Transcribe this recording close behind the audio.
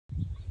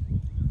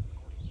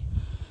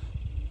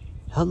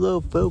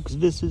Hello folks,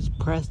 this is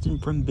Preston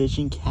from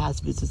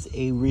VisionCast. This is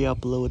a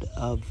re-upload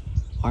of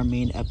our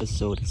main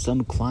episode.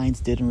 Some clients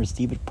didn't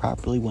receive it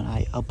properly when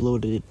I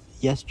uploaded it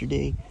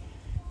yesterday,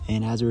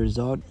 and as a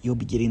result, you'll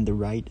be getting the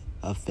right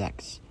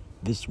effects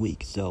this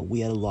week. So we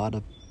had a lot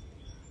of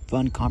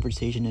fun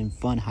conversation and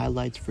fun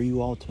highlights for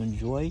you all to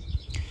enjoy.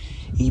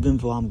 Even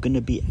though I'm going to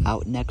be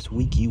out next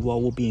week, you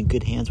all will be in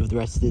good hands with the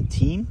rest of the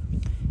team,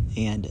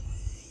 and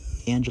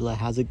Angela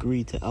has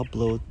agreed to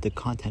upload the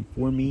content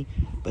for me,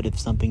 but if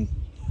something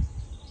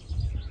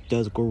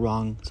does go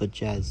wrong,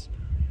 such as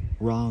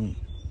wrong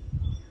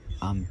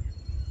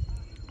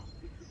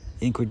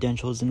in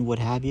credentials and what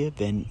have you,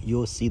 then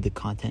you'll see the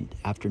content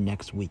after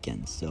next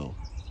weekend. So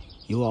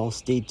you all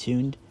stay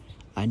tuned.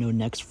 I know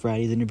next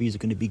Friday's interviews are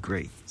going to be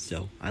great,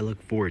 so I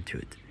look forward to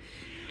it.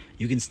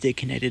 You can stay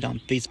connected on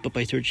Facebook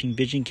by searching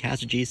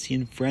VisionCast JC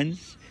and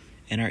Friends,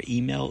 and our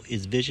email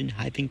is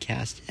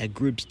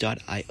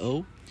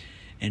vision-cast@groups.io,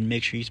 and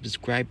make sure you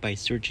subscribe by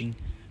searching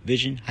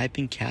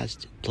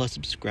Vision-Cast plus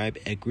subscribe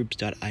at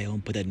groups.io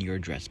and put that in your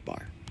address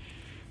bar.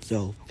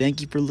 So thank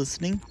you for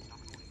listening,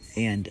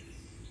 and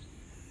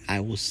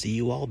I will see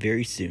you all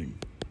very soon.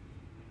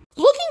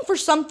 Looking for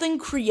something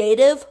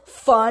creative,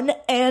 fun,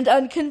 and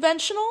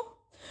unconventional?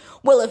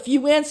 Well, if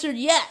you answered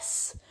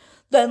yes,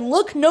 then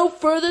look no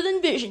further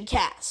than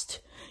VisionCast.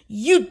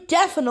 You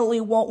definitely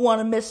won't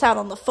want to miss out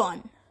on the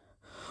fun.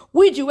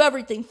 We do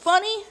everything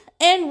funny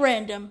and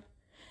random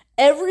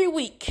every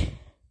week.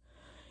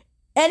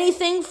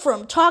 Anything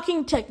from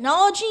talking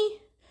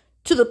technology,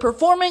 to the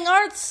performing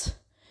arts,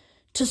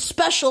 to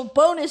special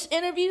bonus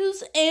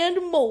interviews,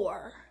 and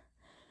more.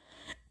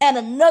 And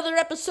another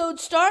episode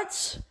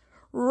starts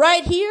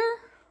right here,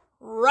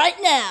 right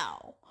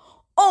now,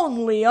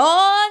 only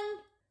on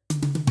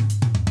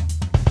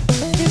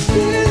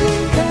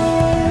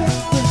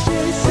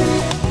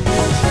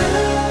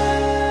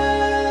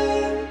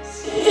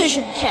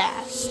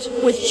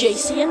VisionCast with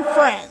JC and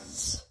Friends.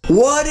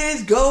 What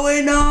is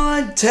going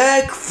on,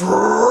 tech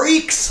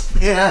freaks?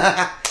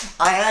 I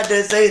had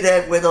to say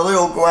that with a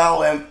little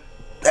growl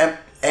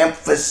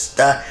emphasis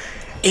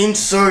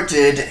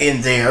inserted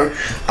in there.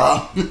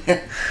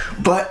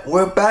 But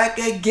we're back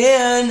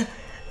again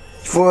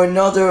for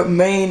another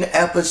main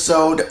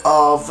episode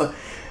of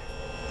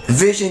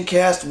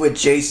VisionCast with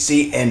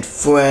JC and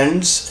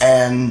Friends,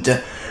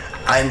 and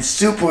I'm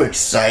super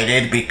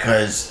excited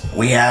because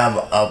we have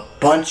a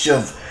bunch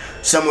of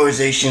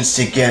summarizations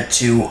to get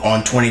to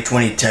on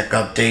 2020 tech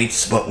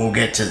updates, but we'll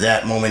get to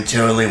that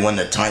momentarily when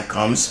the time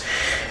comes.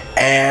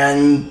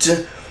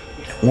 And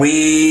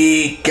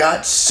we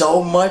got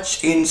so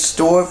much in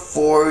store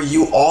for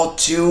you all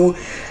to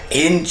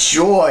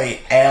enjoy.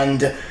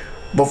 And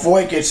before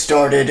I get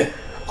started,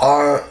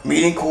 our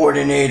meeting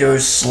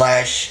coordinators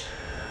slash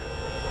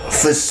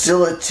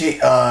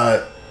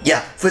facilitator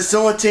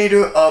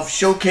of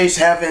Showcase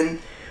Heaven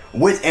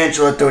with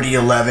Angela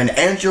 3011.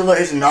 Angela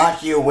is not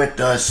here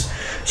with us.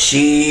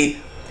 She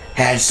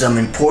has some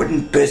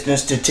important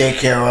business to take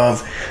care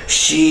of.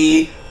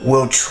 She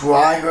will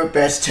try her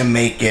best to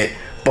make it,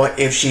 but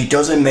if she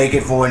doesn't make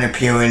it for an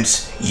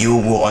appearance, you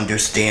will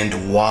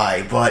understand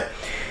why. But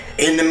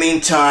in the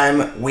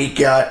meantime, we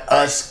got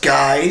us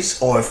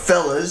guys, or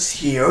fellas,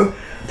 here.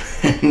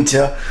 And,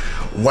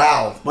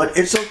 wow, but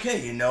it's okay,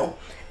 you know.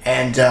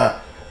 And,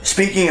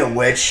 speaking of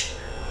which,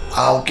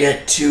 I'll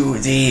get to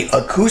the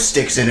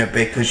acoustics in a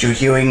bit because you're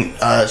hearing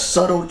a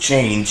subtle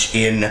change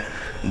in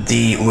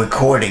the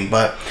recording.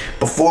 But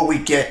before we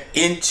get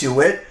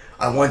into it,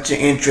 I want to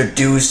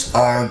introduce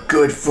our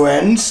good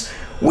friends.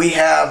 We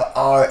have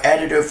our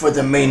editor for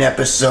the main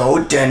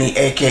episode, Denny,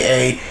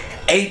 aka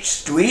H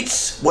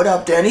Streets. What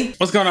up, Denny?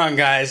 What's going on,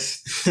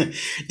 guys?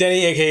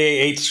 Denny, aka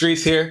H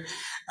Streets here.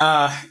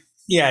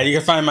 Yeah, you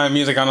can find my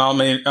music on all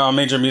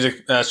major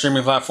music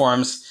streaming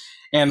platforms,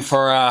 and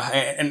for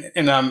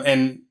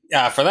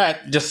for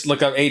that, just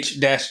look up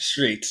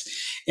H-Streets.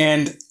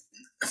 And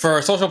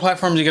for social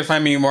platforms, you can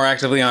find me more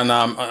actively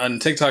on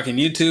TikTok and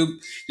YouTube.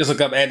 Just look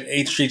up at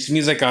H Streets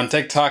Music on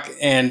TikTok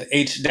and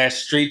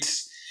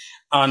H-Streets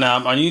on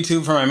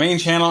YouTube for my main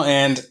channel,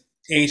 and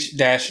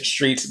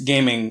H-Streets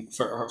Gaming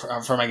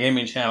for my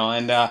gaming channel.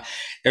 And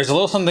there's a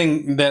little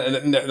something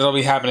that'll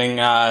be happening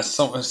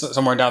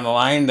somewhere down the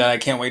line that I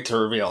can't wait to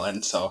reveal.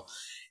 And so,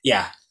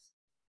 yeah.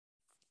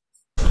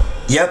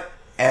 Yep,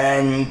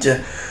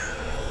 and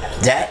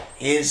that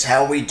is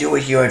how we do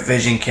it here at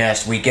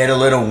VisionCast. We get a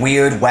little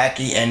weird,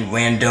 wacky, and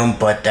random,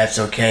 but that's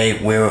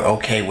okay. We're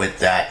okay with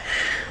that.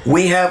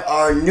 We have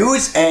our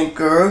news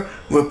anchor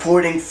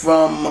reporting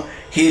from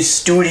his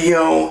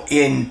studio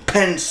in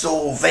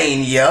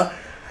Pennsylvania.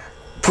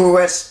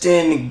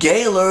 Preston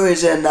Gaylor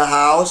is in the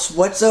house.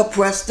 What's up,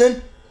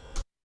 Preston?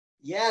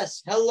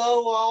 Yes,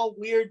 hello all.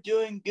 We're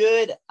doing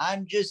good.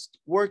 I'm just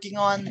working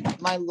on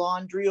my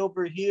laundry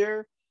over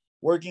here,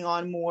 working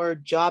on more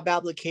job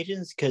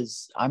applications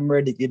because I'm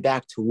ready to get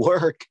back to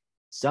work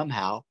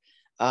somehow,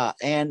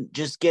 and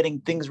just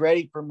getting things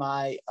ready for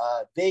my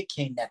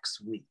vacay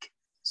next week.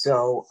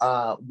 So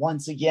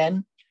once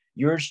again,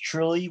 yours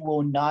truly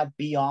will not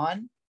be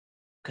on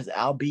because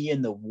I'll be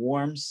in the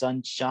warm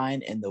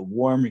sunshine and the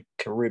warm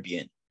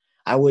Caribbean.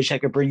 I wish I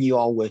could bring you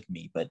all with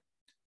me, but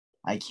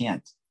I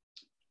can't.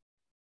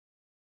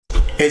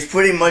 It's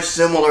pretty much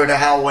similar to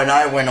how when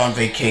I went on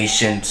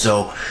vacation.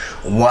 So,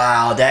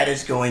 wow, that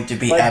is going to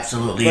be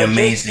absolutely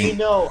amazing.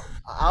 Just,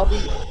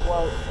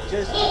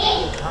 just to give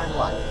you a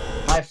timeline.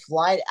 My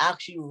flight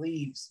actually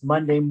leaves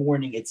Monday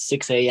morning at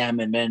 6 a.m.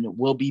 and then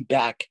we'll be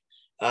back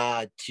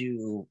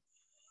to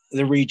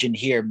the region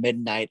here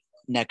midnight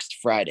next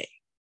Friday.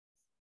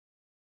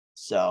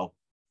 So,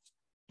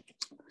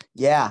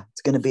 yeah,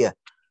 it's going to be a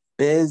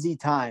busy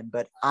time,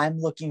 but I'm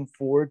looking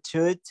forward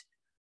to it.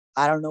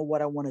 I don't know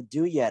what I want to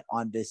do yet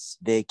on this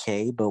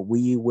vacay, but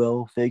we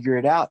will figure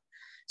it out.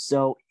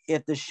 So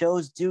if the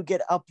shows do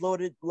get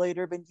uploaded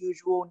later than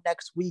usual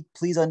next week,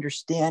 please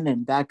understand.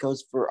 And that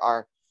goes for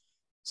our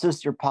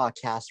sister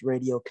podcast,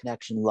 Radio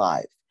Connection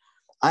Live.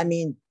 I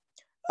mean,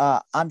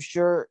 I'm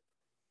sure,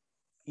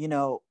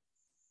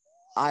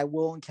 I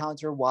will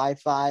encounter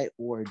Wi-Fi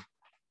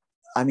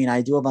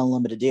I do have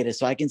unlimited data,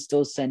 so I can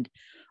still send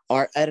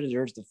our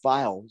editors the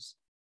files.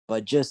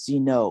 But just so you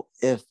know,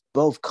 if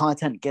both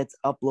content gets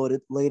uploaded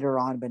later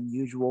on than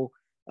usual,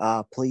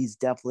 please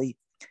definitely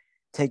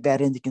take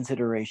that into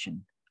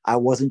consideration. I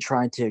wasn't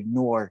trying to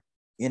ignore,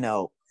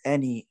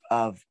 any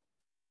of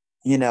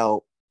you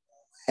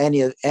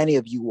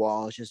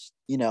all. It's just,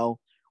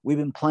 we've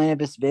been planning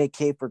this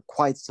vacay for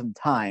quite some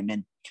time,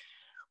 and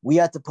we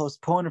had to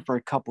postpone it for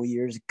a couple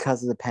years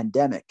because of the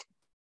pandemic.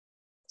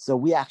 So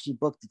we actually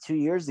booked it 2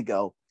 years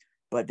ago,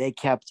 but they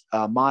kept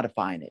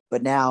modifying it.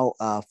 But now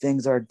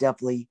things are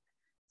definitely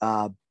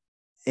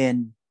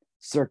in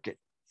circuit,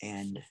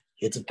 and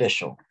it's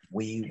official.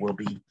 We will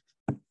be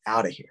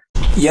out of here.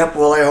 Yep,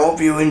 well, I hope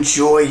you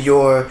enjoy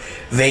your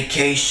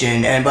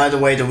vacation. And by the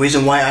way, the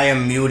reason why I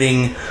am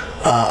muting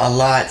a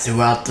lot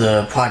throughout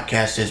the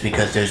podcast is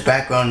because there's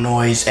background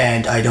noise,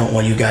 and I don't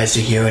want you guys to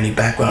hear any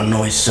background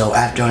noise. So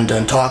after I'm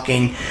done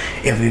talking,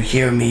 if you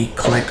hear me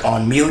click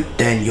on mute,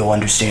 then you'll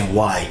understand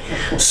why.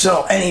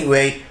 So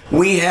anyway,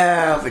 we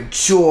have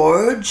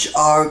George,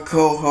 our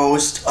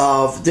co-host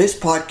of this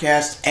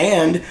podcast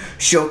and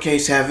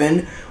Showcase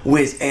Heaven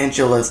with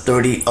Angela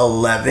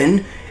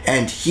 3011.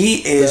 And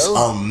he is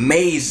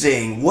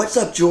amazing. What's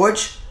up,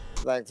 George?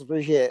 Thanks,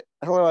 appreciate it.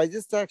 Hello, I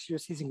just actually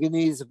received some good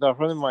news about a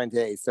friend of mine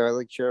today, so I'd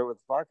like to share it with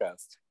the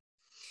podcast.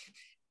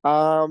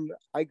 I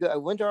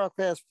went to our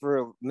class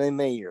for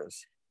many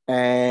years,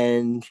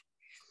 and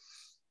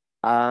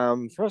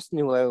person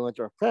who I went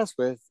to our class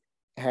with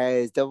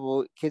has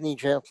double kidney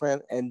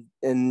transplant and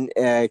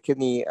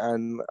kidney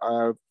and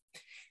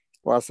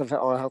lots of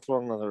health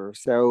wrong with her.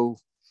 So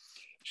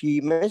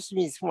she messaged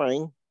me this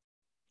morning.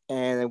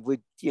 And I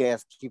would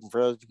ask to keep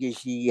her because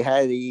she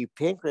had a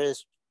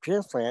pancreas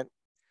transplant.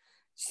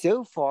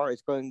 So far,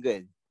 it's going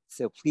good.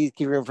 So please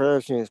keep her in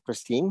prayers. Her name is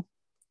Christine.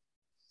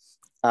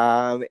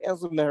 I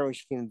also met her when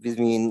she came to visit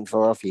me in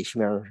Philadelphia. She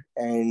met her.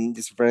 And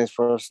this is a very nice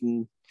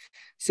person.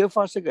 So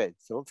far, so good.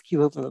 So let's keep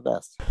hoping the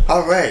best.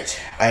 All right.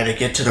 I had to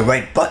get to the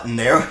right button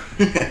there.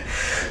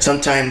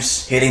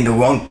 Sometimes hitting the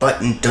wrong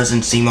button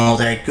doesn't seem all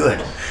that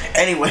good.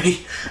 Anyway,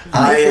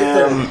 I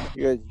am...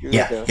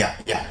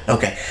 Yeah.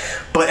 Okay.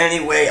 But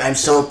anyway, I'm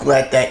so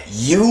glad that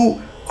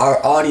you,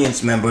 our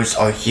audience members,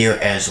 are here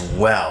as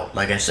well.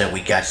 Like I said, we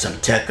got some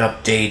tech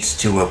updates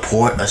to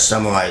report, a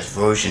summarized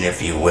version,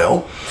 if you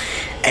will.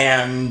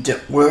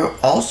 And we're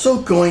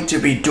also going to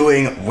be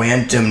doing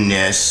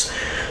randomness,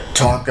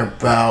 talk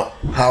about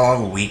how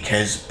our week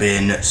has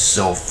been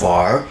so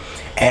far,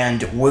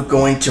 and we're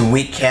going to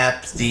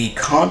recap the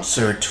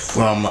concert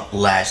from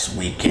last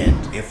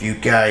weekend. If you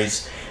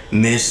guys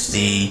missed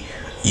the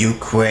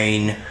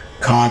Ukraine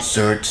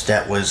concert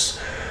that was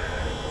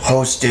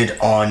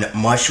hosted on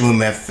Mushroom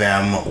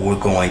FM, we're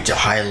going to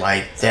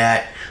highlight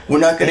that. We're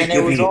not going to give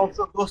you... And it was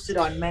also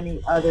hosted on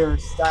many other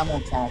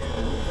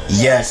simulcasting.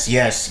 Yes.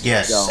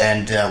 So.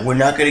 And we're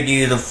not going to give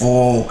you the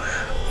full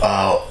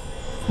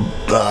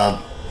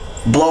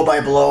blow by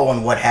blow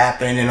on what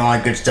happened and all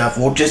that good stuff.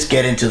 We'll just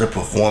get into the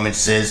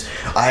performances.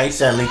 I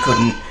sadly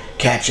couldn't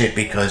catch it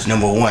because,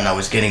 number one, I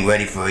was getting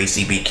ready for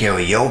ACB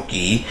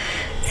karaoke,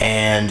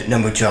 and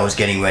number two, I was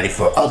getting ready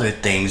for other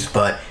things.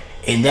 But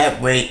in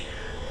that way,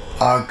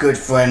 our good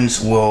friends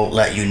will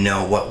let you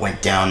know what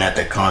went down at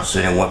the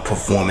concert and what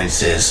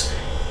performances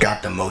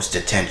got the most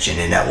attention,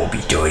 and that will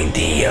be during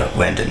the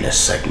randomness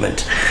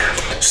segment.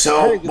 So,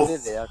 I had a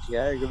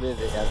good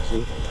visit,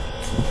 actually.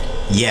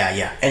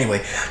 Yeah.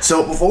 Anyway,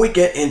 so before we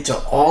get into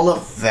all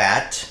of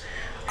that,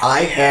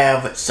 I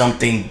have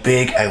something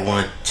big I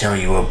want to tell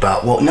you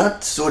about. Well,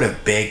 not sort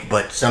of big,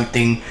 but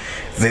something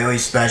very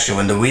special.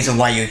 And the reason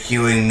why you're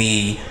hearing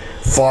me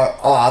far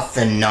off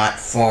and not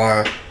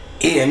far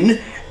in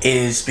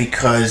is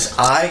because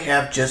I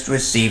have just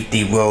received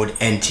the Rode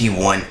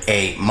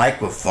NT1A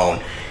microphone.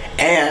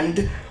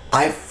 And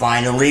I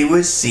finally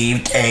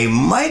received a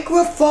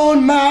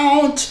microphone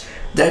mount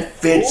that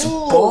fits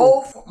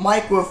both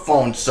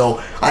microphones,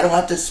 so I don't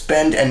have to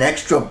spend an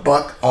extra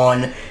buck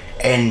on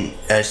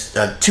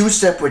two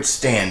separate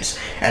stands,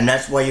 and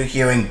that's why you're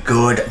hearing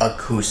good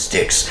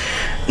acoustics.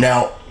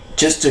 Now,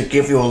 just to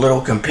give you a little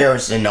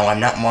comparison, no,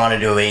 I'm not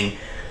monitoring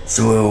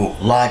through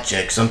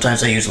Logic.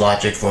 Sometimes I use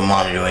Logic for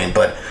monitoring,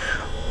 but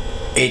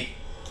it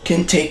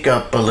can take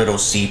up a little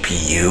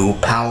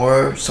CPU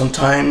power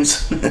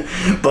sometimes.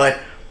 But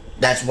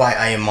that's why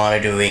I am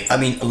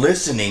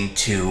listening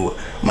to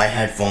my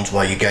headphones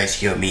while you guys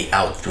hear me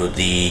out through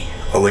the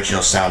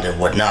original sound and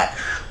whatnot.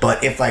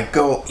 But if I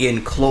go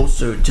in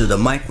closer to the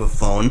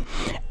microphone,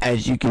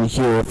 as you can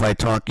hear if I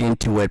talk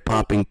into it,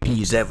 popping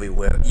peas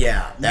everywhere.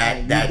 Yeah,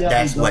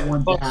 that's what.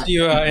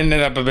 You ended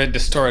up a bit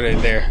distorted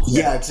there.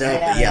 Yeah,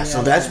 exactly. Yeah,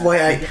 so that's why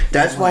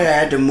I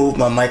had to move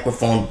my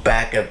microphone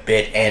back a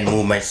bit and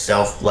move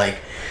myself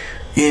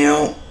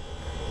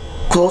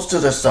close to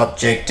the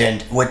subject.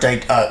 And with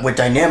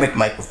dynamic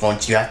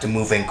microphones, you have to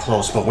move in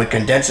close, but with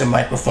condenser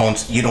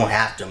microphones, you don't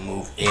have to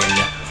move in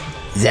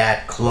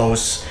that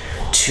close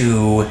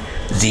to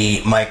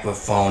the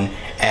microphone,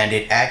 and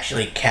it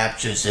actually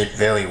captures it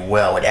very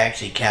well. It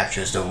actually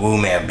captures the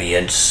room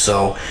ambience,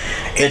 so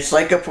it's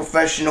like a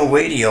professional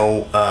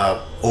radio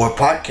or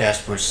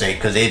podcast per se,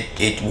 because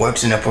it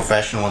works in a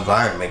professional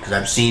environment. Because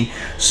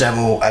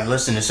I've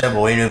listened to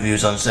several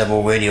interviews on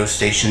several radio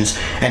stations,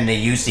 and they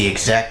use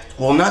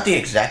not the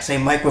exact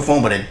same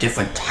microphone, but a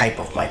different type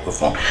of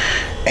microphone.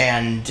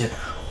 And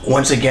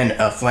once again,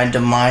 a friend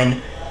of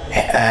mine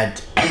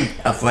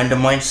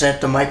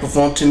sent the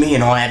microphone to me,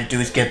 and all I had to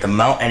do is get the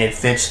mount, and it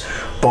fits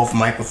both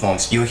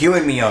microphones. You're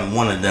hearing me on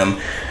one of them.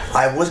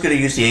 I was going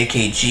to use the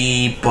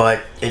AKG,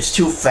 but it's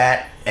too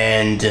fat,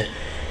 and it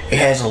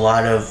has a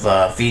lot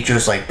of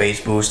features like bass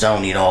boost. I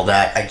don't need all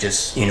that. I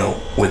just,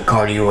 with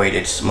cardioid,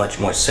 it's much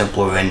more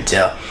simpler, and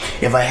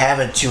if I have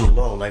it too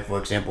low, like for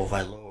example, if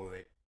I lower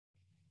it.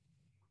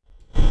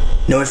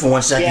 Notice for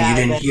 1 second you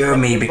didn't hear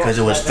me because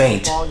it was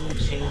faint.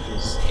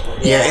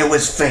 Yeah, it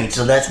was faint,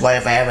 so that's why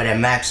if I have it at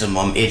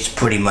maximum, it's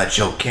pretty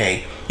much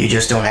okay. You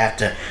just don't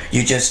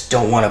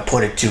want to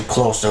put it too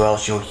close, or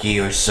else you'll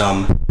hear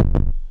some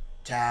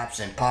taps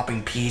and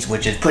popping peas,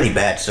 which is pretty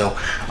bad. So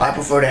I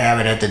prefer to have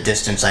it at the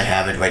distance I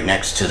have it, right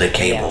next to the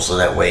cable, so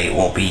that way it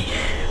won't be.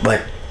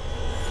 But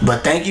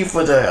thank you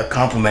for the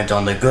compliment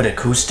on the good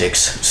acoustics.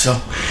 So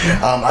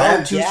I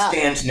have two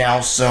stands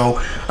now,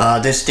 so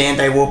this stand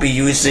I will be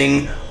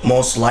using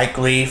most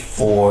likely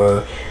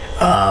for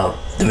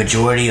the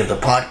majority of the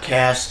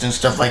podcast and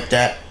stuff like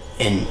that.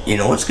 And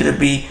it's gonna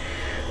be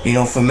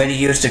for many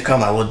years to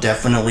come. I will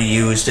definitely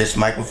use this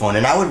microphone,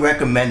 and I would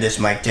recommend this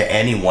mic to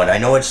anyone. I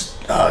know it's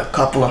a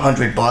couple of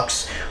 $100,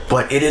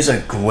 but it is a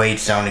great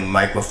sounding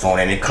microphone,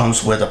 and it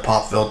comes with a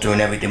pop filter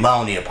and everything. But I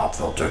don't need a pop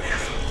filter,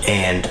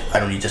 and I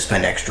don't need to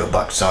spend extra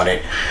bucks on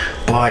it.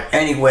 But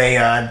anyway,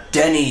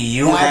 Denny,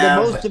 you have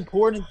the most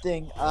important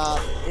thing.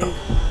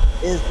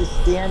 Is the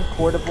stand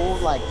portable?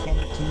 Like, can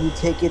you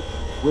take it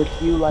with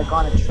you, like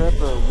on a trip,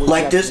 or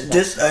like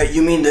this?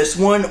 You mean this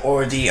one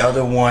or the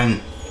other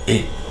one?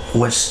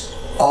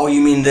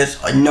 You mean this?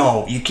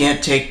 No, you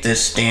can't take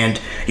this stand.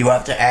 You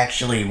have to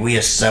actually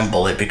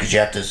reassemble it, because you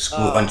have to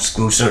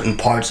unscrew certain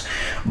parts.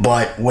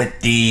 But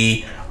with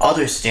the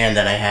other stand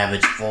that I have,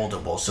 it's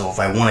foldable. So if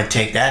I want to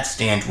take that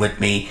stand with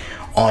me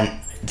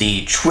on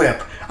the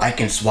trip, I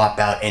can swap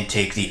out and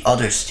take the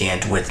other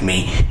stand with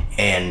me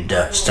and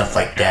stuff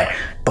like that.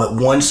 But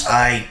once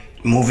I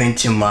move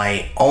into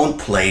my own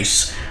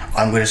place,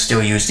 I'm going to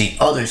still use the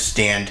other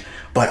stand,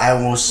 but I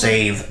will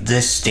save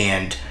this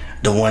stand,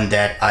 the one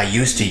that I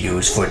used to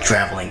use, for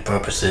traveling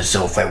purposes.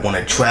 So if I want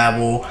to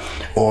travel,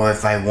 or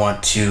if I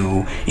want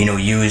to,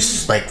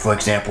 use, like, for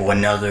example,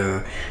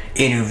 another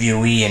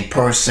interviewee in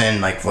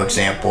person, like for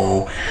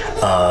example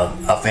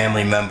a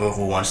family member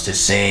who wants to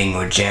sing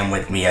or jam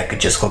with me, I could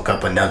just hook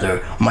up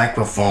another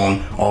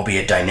microphone,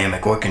 albeit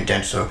dynamic or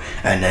condenser,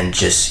 and then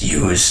just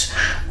use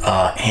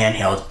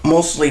handheld.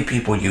 Mostly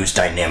people use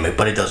dynamic,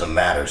 but it doesn't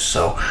matter.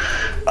 So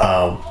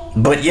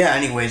but yeah,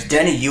 anyways,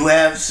 Denny, you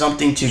have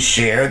something to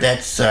share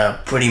that's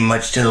pretty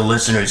much to the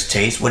listeners'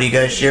 taste. What do you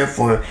guys share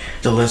for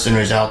the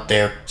listeners out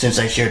there, since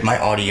I shared my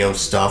audio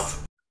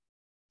stuff?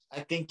 I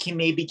think he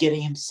may be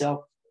getting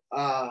himself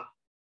a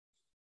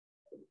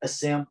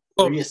sample.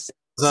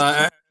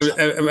 I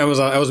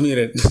was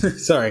muted.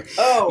 Sorry.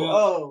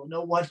 No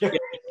wonder.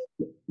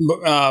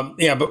 But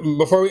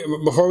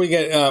before we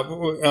get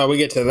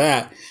to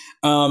that,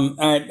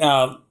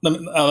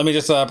 let me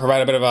just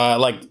provide a bit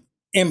of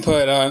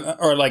input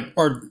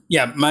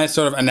my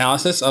sort of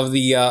analysis of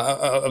the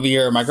of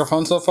your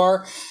microphone so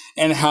far,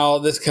 and how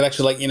this could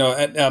actually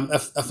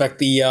affect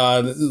the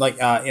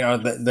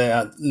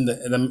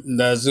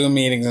the Zoom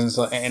meetings and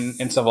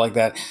stuff like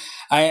that.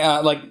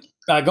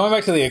 Going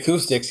back to the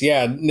acoustics,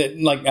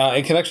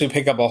 it could actually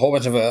pick up a whole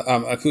bunch of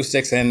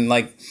acoustics, and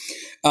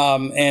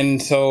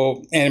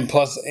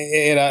plus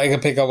it can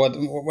pick up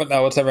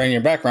whatever in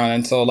your background.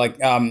 And so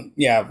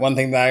one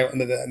thing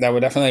that I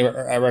would definitely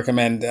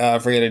recommend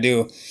for you to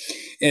do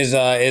is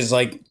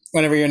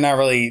whenever you're not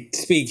really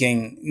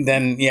speaking,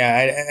 then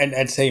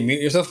I'd say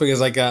mute yourself, because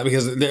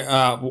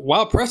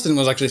while Preston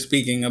was actually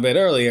speaking a bit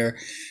earlier,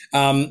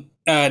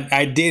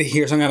 I did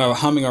hear some kind of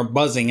humming or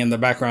buzzing in the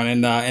background,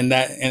 and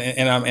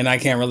I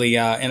can't really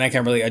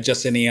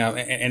adjust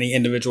any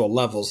individual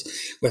levels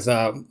with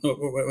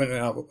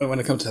when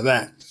it comes to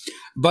that.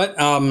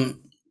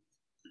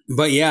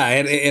 But yeah,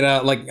 I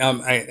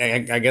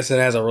guess it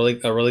has a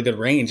really good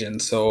range,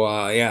 and so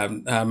yeah,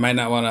 might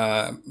not want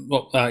to.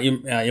 Well,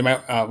 you might.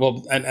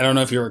 Well, I don't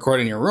know if you're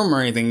recording in your room or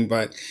anything,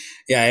 but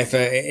yeah, if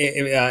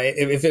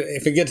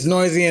it gets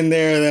noisy in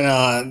there,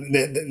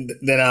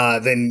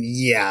 then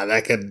yeah,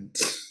 that could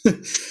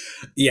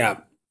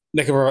yeah,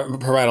 that could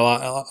provide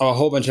a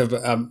whole bunch of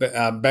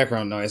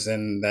background noise,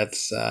 and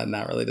that's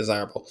not really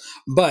desirable.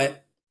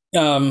 But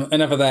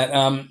enough of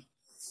that.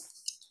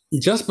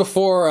 Just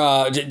before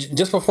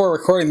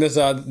recording this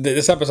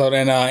episode,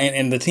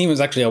 and the team is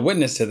actually a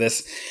witness to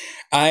this.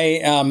 I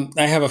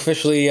have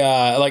officially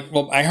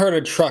I heard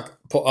a truck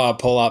pull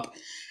up,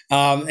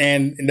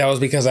 and that was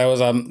because I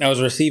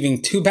was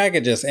receiving two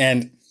packages,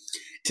 and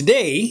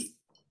today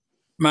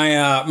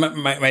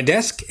my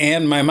desk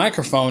and my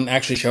microphone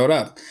actually showed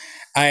up.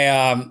 I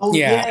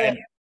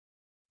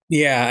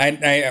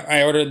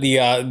ordered the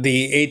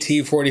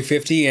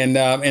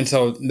AT4050, and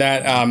so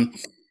that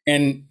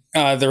and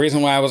the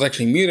reason why I was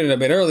actually muted a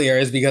bit earlier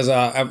is because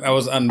I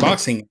was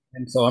unboxing it,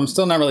 and so I'm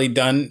still not really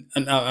done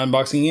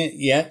unboxing it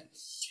yet.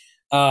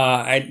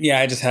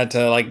 I just had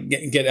to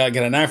get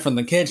a knife from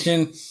the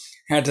kitchen.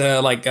 Had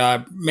to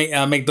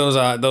make those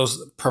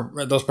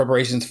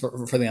preparations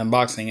for the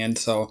unboxing, and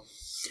so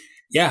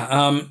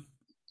yeah.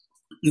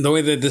 The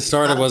way that this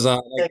started was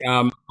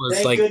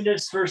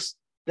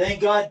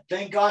thank God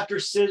for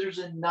scissors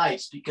and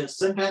knives, because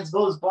sometimes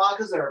those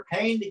boxes are a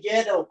pain to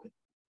get open.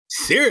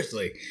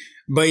 Seriously.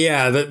 But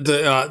yeah,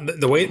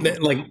 the way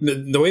that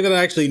the way that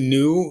I actually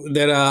knew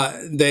that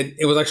that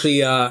it was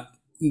actually the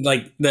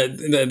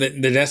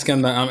desk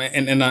and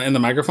the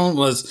microphone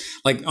was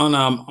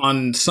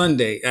on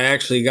Sunday. I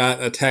actually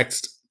got a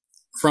text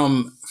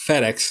from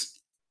FedEx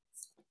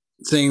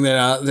saying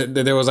that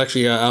there was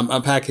actually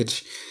a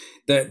package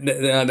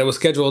that was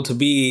scheduled to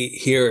be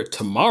here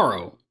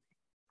tomorrow,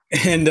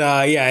 and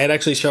yeah, it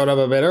actually showed up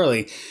a bit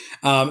early,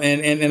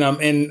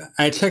 and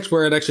I checked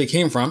where it actually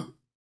came from,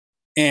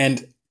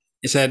 and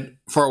it said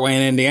Fort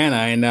Wayne, Indiana,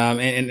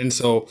 and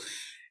so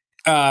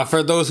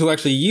for those who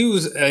actually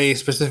use a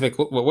specific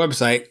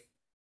website,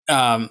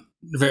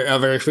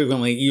 very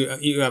frequently,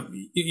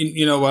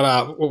 you know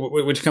what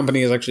which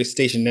company is actually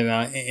stationed in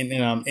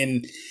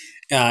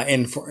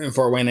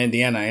Fort Wayne,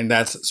 Indiana, and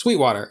that's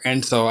Sweetwater.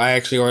 And so I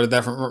actually ordered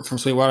that from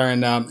Sweetwater,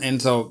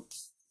 and so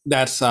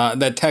that's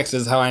that text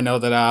is how I know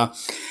that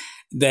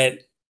that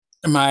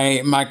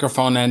my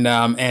microphone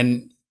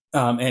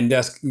and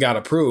desk got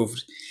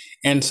approved.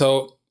 And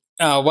so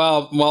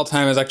while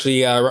time is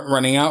actually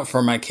running out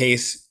for my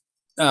case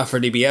for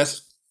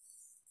DBS,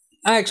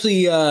 I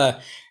actually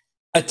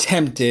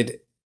attempted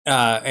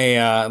sort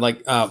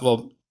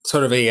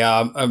of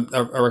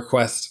a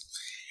request,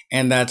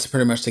 and that's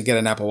pretty much to get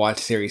an Apple Watch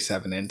Series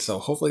 7 in. So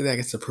hopefully that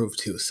gets approved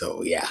too.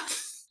 So yeah.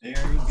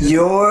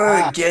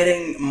 You're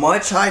getting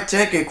much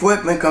high-tech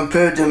equipment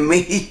compared to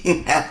me.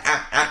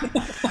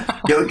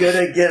 You're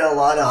gonna get a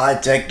lot of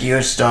high-tech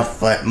gear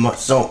stuff, but much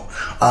so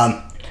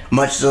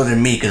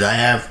than me, because I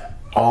have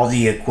all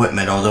the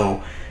equipment,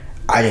 although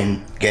I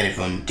didn't get it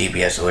from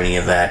DBS or any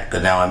of that,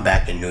 because now I'm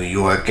back in New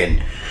York,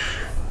 and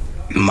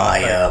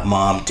my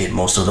mom did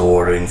most of the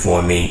ordering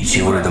for me.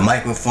 She ordered the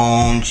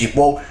microphone,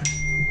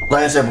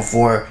 like I said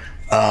before,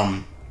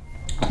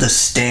 the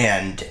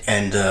stand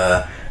and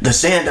the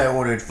stand my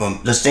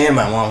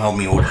mom helped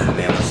me order from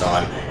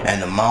Amazon,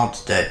 and the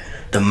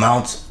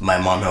mounts my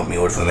mom helped me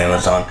order from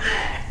Amazon.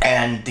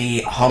 And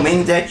the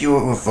humming that you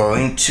were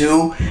referring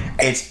to,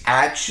 it's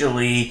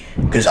actually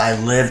because I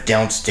live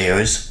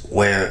downstairs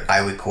where I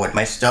record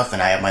my stuff and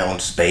I have my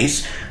own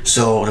space.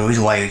 So the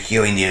reason why you're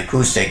hearing the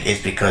acoustic is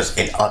because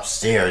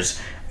upstairs,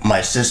 my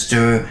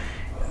sister,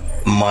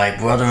 my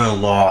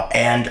brother-in-law,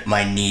 and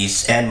my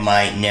niece and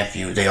my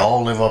nephew, they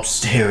all live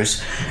upstairs,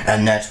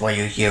 and that's why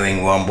you're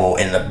hearing rumble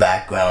in the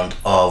background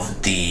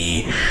of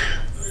the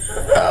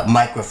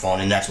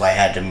microphone, and that's why I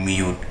had to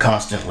mute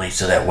constantly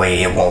so that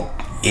way it won't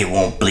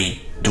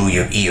bleed through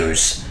your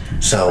ears.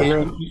 So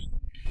you're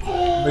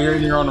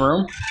in your own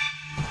room?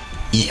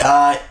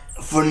 Yeah,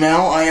 for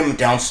now I am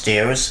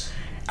downstairs.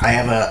 I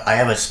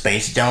have a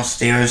space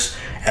downstairs,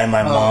 and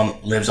my mom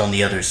lives on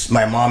the other.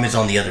 My mom is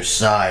on the other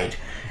side.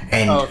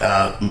 And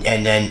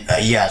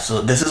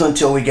so this is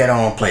until we get our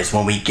own place.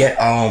 When we get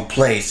our own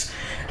place,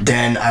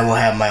 then I will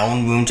have my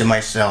own room to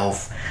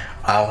myself.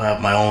 I'll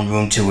have my own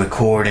room to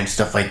record and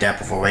stuff like that.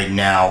 But for right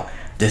now,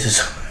 this is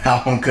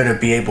how I'm gonna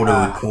be able to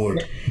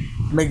record.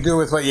 Make do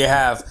with what you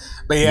have.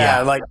 But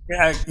yeah.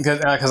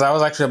 Because I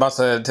was actually about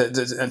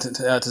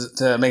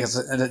to make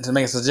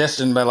a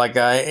suggestion, but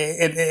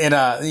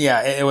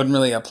it wouldn't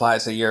really apply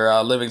to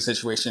your living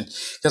situation.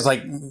 Because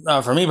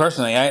for me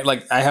personally,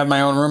 I have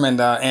my own room,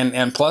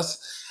 and plus,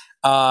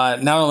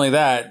 not only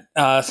that,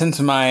 since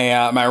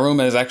my room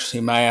is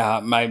actually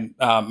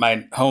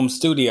my home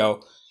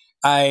studio,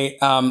 I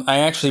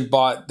actually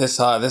bought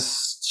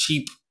this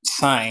cheap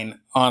sign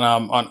on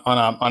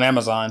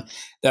Amazon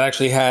that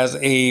actually has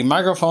a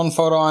microphone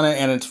photo on it,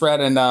 and it's red,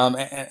 and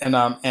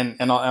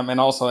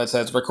also it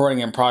says recording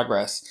in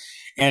progress.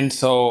 And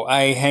so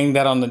I hang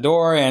that on the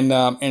door, and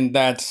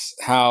that's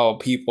how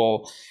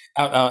people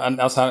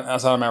outside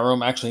of my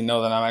room actually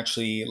know that I'm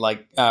actually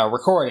like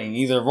recording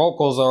either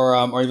vocals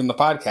or even the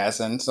podcast.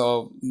 And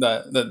so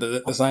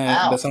the sign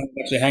Wow. the sign is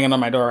actually hanging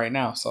on my door right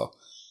now. So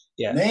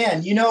yeah.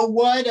 Man, you know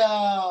what?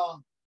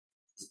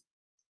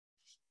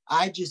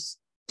 I just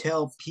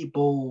tell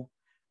people.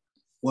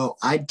 Well,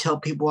 I tell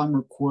people I'm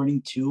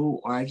recording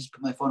too, or I just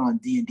put my phone on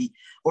D&D.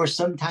 Or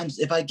sometimes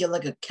if I get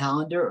like a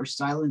calendar or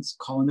silence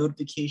call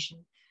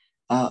notification,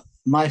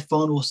 my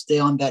phone will stay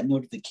on that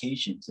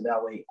notification, so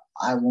that way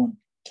I won't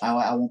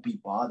be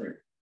bothered.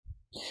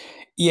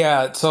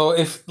 Yeah. So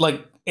if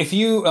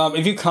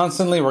you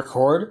constantly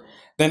record,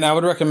 then I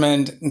would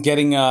recommend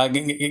getting a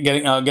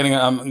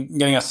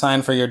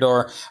sign for your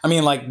door. I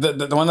mean, like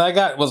the one that I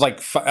got was like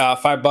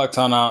 $5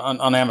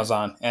 on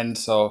Amazon, and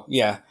so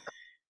yeah.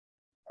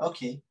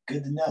 Okay,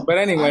 good to know. But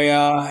anyway,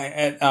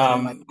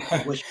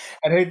 wish-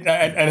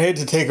 I'd hate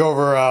to take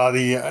over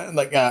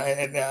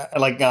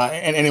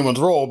anyone's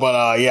role,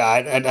 but yeah,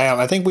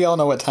 I think we all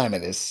know what time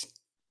it is.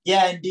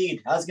 Yeah,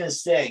 indeed. I was gonna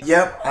say.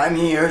 Yep, I'm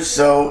here,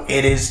 so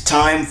it is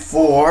time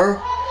for...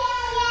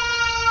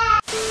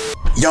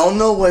 Y'all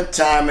know what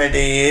time it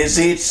is.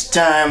 It's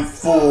time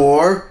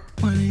for...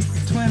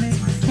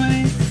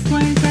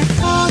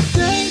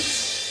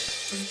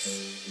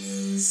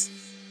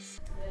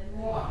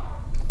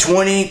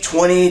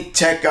 2020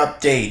 Tech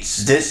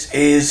Updates. This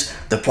is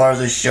the part of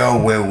the show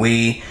where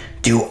we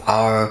do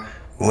our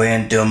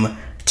random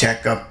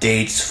tech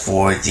updates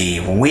for the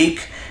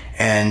week.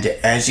 And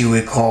as you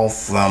recall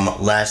from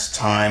last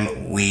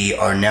time, we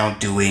are now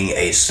doing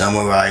a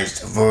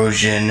summarized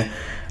version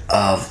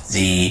of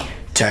the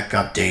tech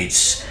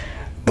updates,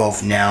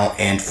 both now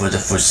and for the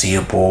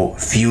foreseeable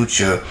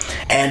future.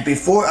 And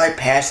before I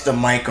pass the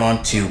mic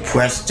on to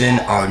Preston,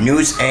 our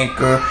news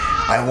anchor,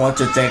 I want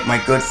to thank my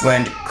good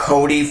friend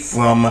Cody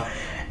from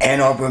Ann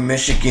Arbor,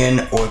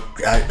 Michigan, or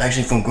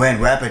actually from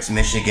Grand Rapids,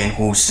 Michigan,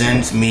 who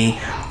sends me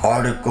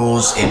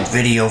articles in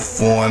video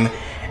form,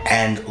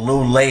 and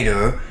Lou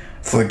later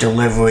for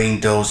delivering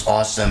those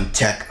awesome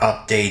tech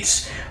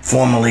updates,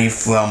 formerly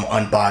from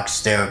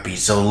Unbox Therapy.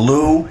 So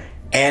Lou,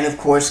 and of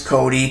course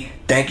Cody,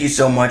 thank you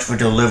so much for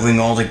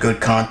delivering all the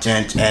good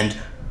content, and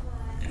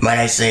might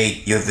I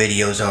say, your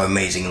videos are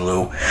amazing,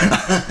 Lou.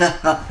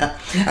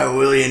 I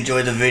really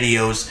enjoy the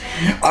videos.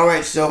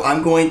 Alright, so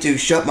I'm going to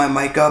shut my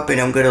mic up and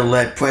I'm going to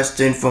let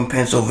Preston from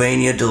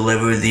Pennsylvania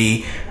deliver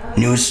the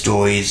news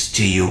stories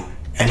to you.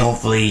 And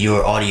hopefully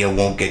your audio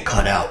won't get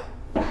cut out.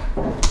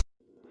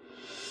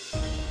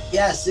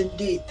 Yes,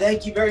 indeed.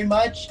 Thank you very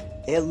much.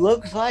 It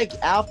looks like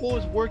Apple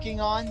is working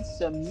on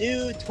some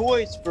new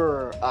toys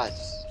for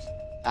us.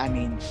 I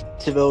mean,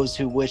 to those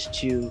who wish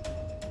to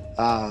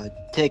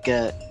take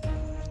a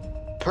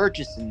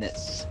purchase in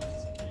this.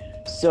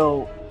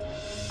 So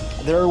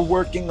they're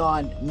working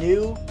on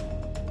new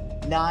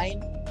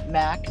 9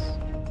 Macs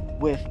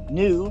with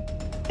new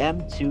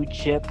M2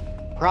 chip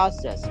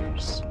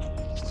processors.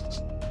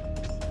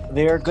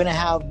 They're going to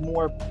have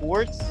more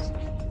ports,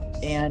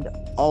 and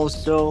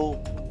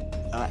also,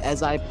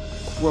 as I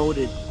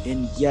quoted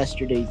in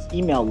yesterday's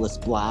email list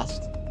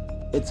blast,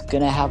 it's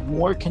going to have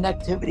more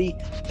connectivity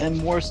and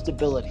more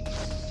stability.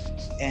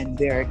 And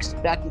they're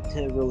expected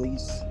to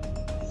release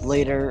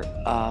later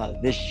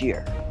this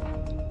year.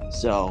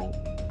 So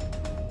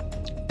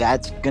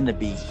that's going to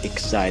be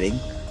exciting.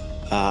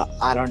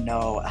 I don't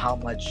know how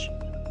much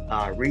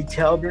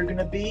retail they're going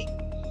to be,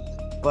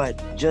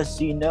 but just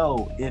so you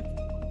know, if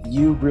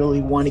you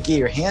really want to get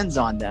your hands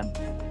on them,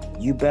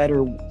 you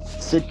better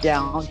sit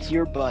down to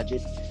your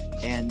budget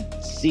and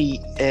see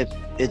if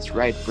it's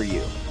right for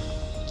you.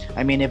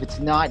 I mean, if it's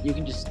not, you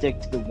can just stick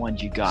to the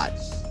ones you got.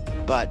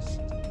 But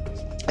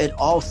in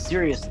all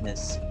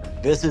seriousness,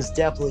 this is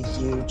definitely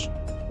huge.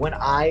 When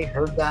I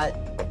heard that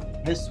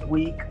this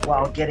week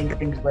while getting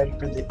things ready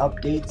for the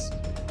updates,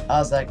 I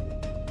was like,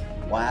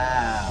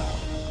 wow,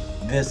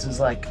 this is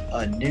like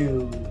a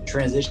new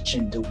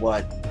transition to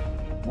what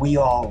we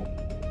all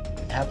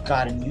have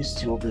gotten used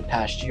to over the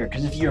past year.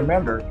 Because if you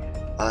remember,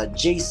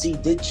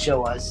 JC did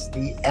show us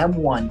the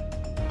M1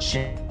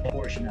 chip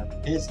portion of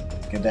his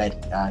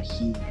that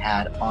he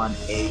had on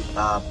a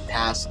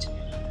past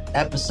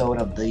episode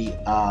of the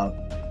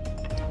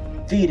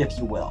feed, if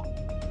you will.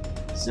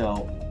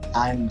 So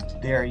I'm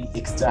very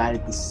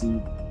excited to see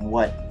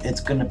what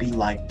it's going to be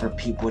like for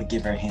people to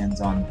get their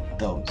hands on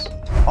those.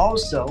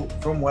 Also,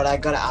 from what I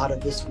got out of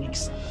this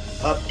week's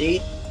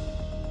update,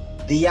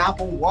 the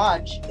Apple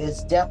Watch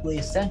is definitely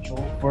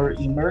essential for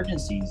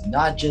emergencies,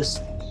 not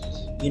just,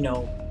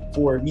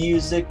 for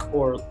music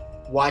or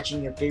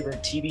watching your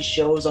favorite TV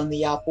shows on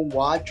the Apple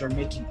Watch or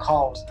making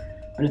calls,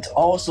 but it's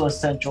also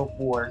essential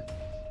for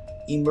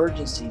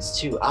emergencies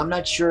too. I'm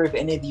not sure if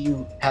any of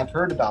you have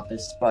heard about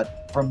this,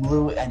 but from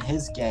Lou and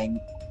his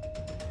gang.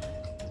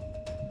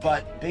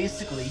 But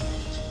basically,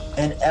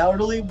 an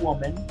elderly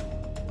woman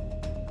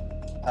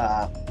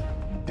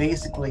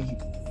basically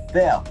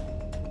fell.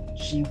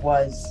 She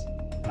was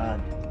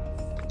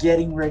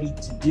getting ready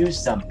to do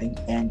something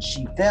and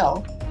she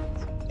fell,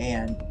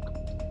 and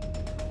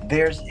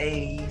there's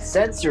a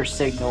sensor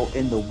signal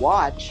in the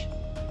watch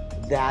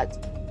that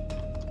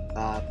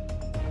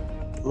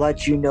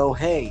lets you know,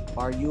 hey,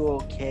 are you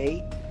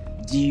okay?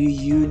 Do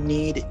you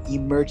need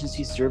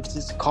emergency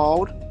services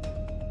called?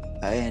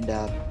 And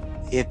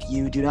if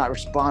you do not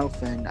respond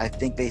within, I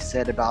think they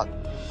said about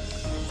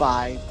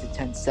 5 to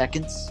 10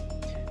 seconds,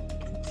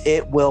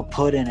 it will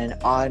put in an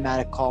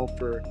automatic call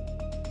for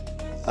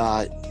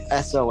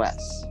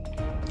SOS.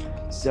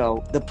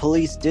 So the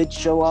police did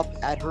show up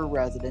at her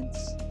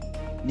residence.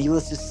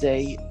 Needless to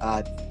say,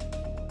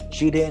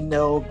 she didn't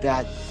know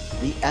that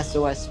the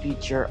SOS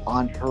feature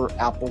on her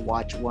Apple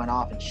Watch went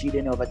off, and she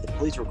didn't know that the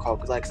police were called.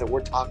 Because, like I said,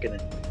 we're talking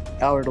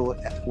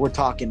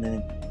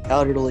an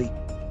elderly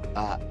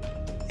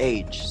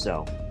age.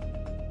 So,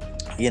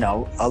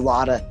 a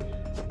lot of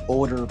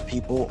older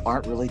people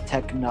aren't really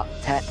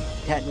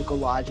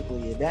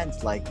technologically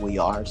advanced like we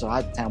are. So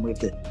at the time we have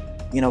to,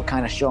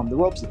 kind of show them the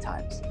ropes at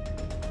times.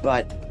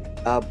 But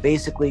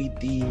basically,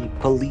 the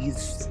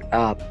police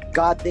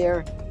got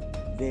there.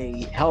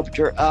 They helped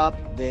her up.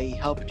 They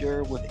helped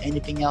her with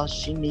anything else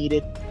she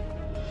needed.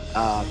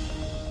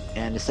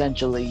 And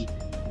essentially,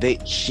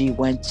 she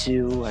went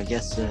to, I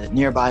guess, a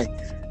nearby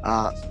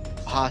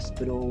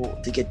hospital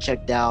to get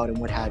checked out and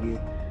what have you.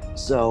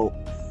 So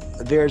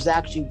there's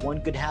actually one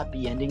good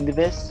happy ending to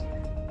this,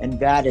 and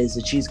that is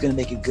that she's going to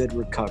make a good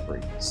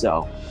recovery.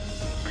 So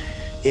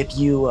if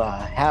you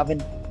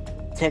haven't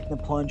taken the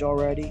plunge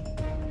already,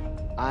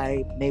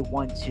 I may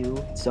want to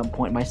at some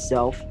point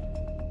myself.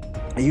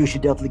 You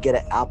should definitely get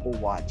an Apple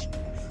Watch,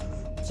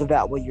 so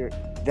that way you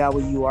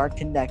are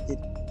connected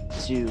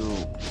to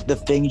the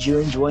things you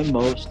enjoy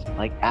most.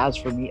 Like, as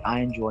for me,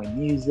 I enjoy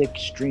music,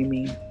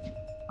 streaming.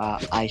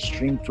 I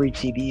stream free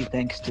TV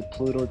thanks to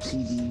Pluto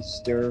TV,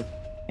 Stir,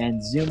 and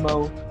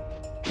Zumo,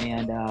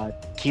 and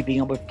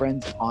keeping up with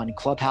friends on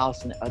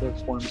Clubhouse and other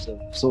forms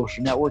of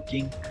social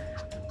networking.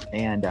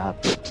 And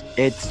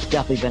it's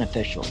definitely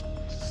beneficial,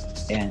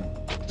 and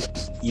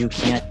you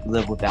can't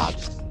live without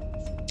it.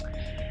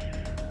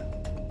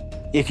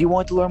 If you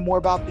want to learn more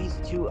about these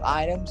two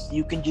items,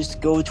 you can just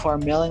go to our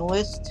mailing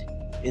list.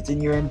 It's in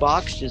your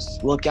inbox.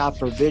 Just look out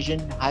for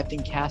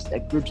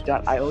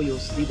vision-cast@groups.io. You'll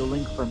see the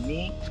link from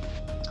me,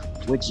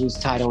 which is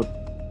titled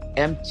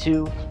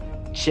M2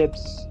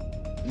 Chips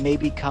May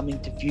Be Coming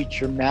to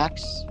Future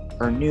Macs,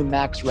 or New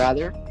Macs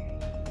rather.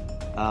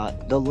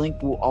 The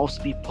link will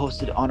also be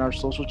posted on our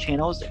social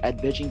channels at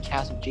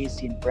VisionCast with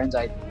JC and Friends.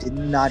 I did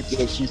not get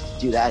a chance to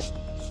do that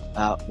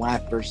when I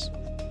first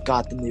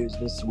got the news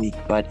this week,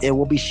 but it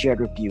will be shared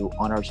with you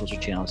on our social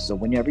channels. So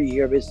whenever you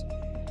hear this,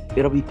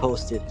 it'll be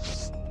posted.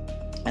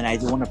 And I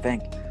do want to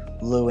thank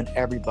Lou and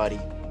everybody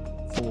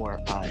for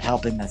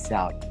helping us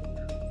out.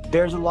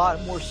 There's a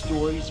lot more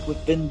stories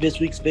within this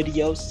week's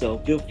video, so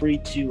feel free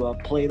to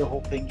play the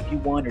whole thing if you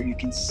want, or you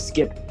can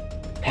skip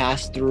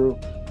past through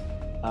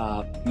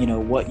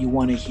what you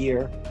want to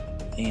hear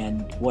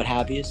and what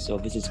have you. So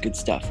this is good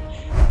stuff.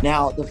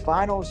 Now, the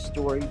final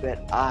story that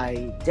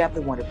I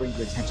definitely want to bring to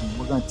your attention,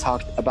 we're going to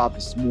talk about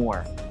this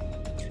more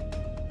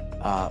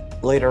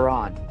later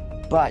on,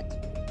 but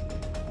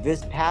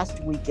this past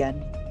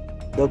weekend,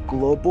 the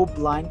global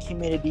blind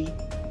community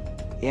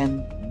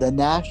and the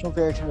National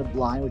Federation of the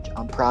Blind, which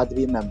I'm proud to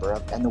be a member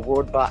of, and the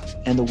World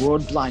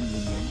Blind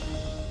Union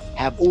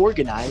have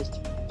organized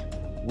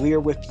We're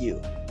With You,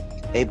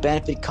 a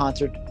benefit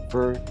concert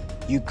for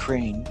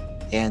Ukraine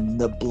and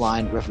the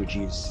blind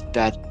refugees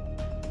that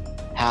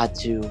had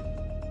to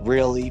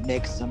really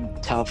make some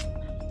tough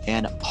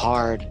and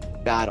hard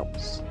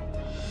battles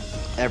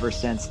ever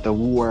since the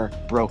war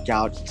broke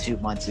out 2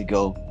 months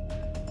ago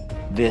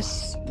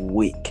this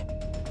week.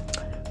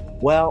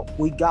 Well,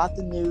 we got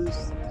the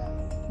news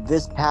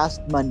this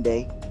past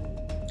Monday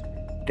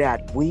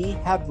that we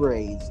have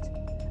raised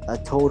a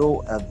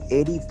total of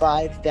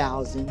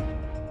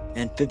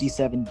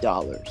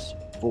 $85,057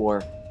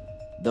 for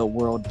the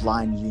World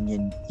Blind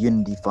Union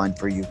Unity Fund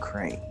for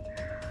Ukraine.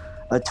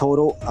 A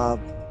total of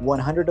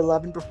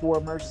 111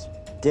 performers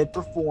did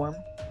perform,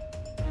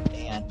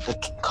 and the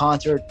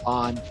concert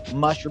on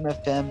Mushroom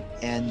FM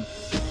and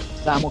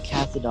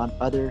simulcasted on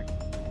other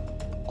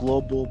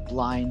global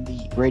blind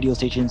radio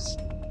stations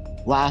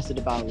lasted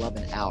about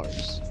 11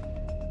 hours.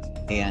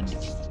 And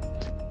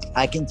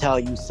I can tell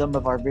you, some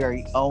of our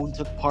very own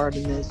took part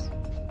in this.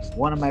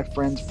 One of my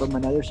friends from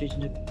another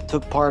station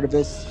took part of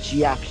this.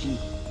 She actually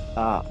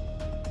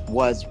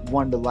was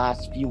one of the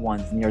last few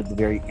ones near the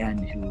very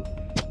end who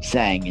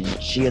sang, and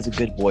she has a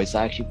good voice.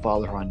 I actually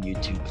follow her on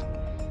YouTube.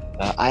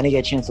 I didn't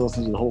get a chance to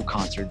listen to the whole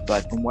concert,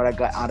 but from what I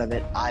got out of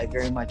it, I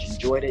very much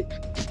enjoyed it.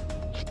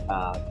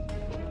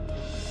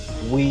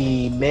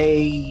 We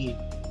may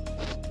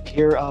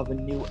hear of a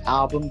new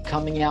album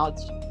coming out,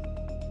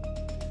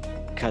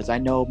 because I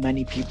know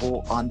many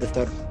people on the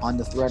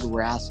thread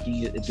were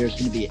asking if there's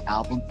going to be an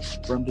album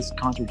from this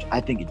concert. I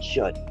think it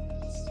should.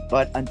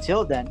 But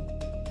until then,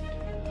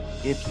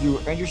 if you're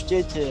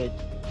interested to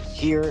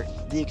hear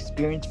the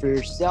experience for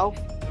yourself,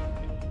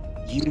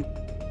 you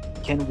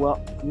can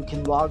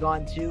log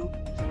on to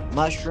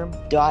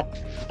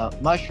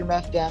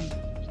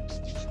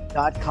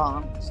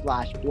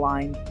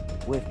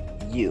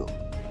mushroomfm.com/blind-with-you.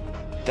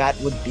 That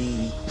would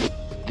be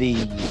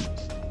the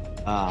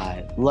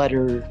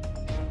letter.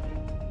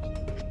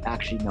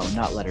 Actually, no,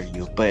 not letter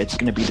U, but it's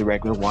going to be the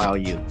regular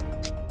YOU.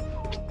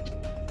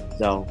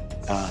 So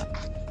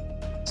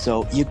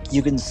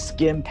you can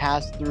skim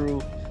past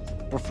through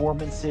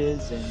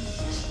performances and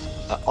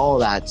all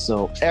that.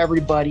 So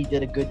everybody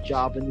did a good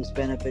job in this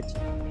benefit,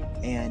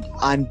 and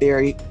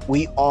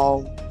we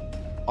all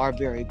are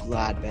very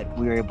glad that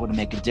we were able to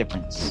make a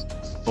difference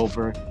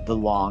over the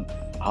long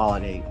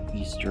holiday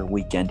Easter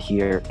weekend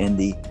here in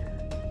the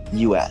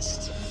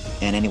U.S.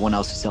 and anyone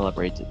else who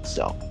celebrates it.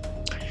 So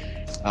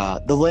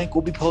the link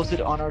will be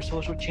posted on our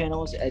social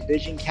channels at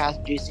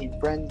VisionCast JC and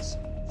Friends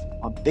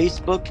on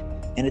Facebook,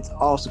 and it's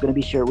also going to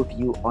be shared with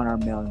you on our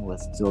mailing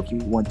list. So if you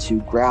want to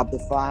grab the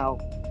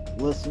file,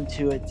 listen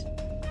to it,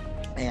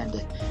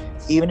 and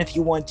even if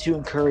you want to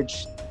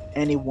encourage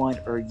anyone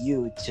or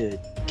you to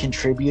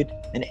contribute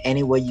in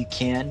any way you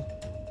can,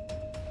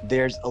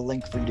 there's a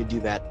link for you to do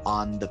that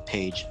on the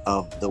page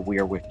of the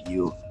We're With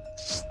You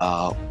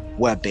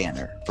web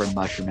banner for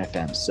Mushroom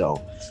FM. So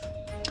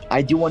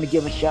I do want to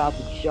give a shout out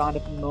to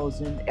Jonathan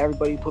Mosen,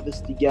 everybody who put this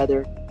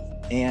together,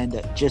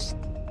 and just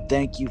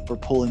thank you for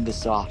pulling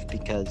this off,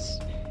 because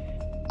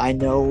I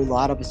know a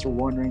lot of us are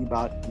wondering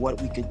about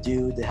what we could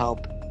do to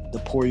help the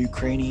poor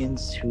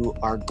Ukrainians who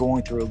are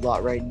going through a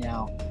lot right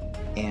now.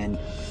 And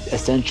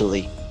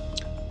essentially,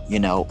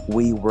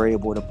 we were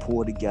able to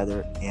pull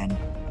together and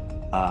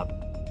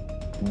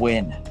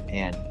win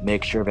and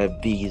make sure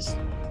that these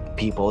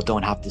people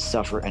don't have to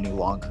suffer any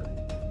longer.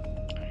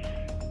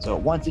 So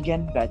once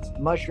again, that's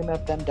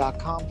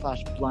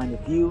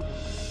mushroomfm.com/blindwithyou,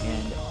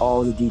 and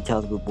all the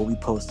details will be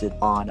posted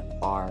on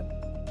our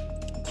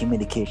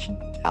communication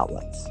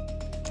outlets.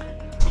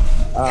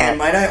 And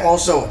might I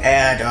also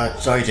add,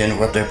 sorry to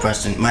interrupt there,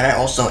 Preston, might I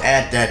also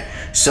add that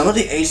some of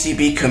the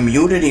ACB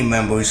community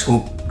members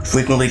who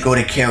frequently go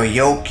to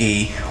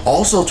karaoke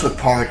also took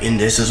part in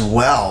this as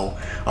well.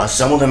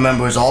 Some of the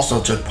members also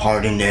took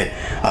part in it.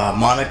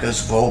 Monica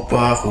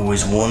Zvopa, who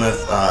was one of,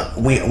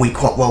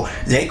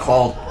 they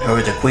called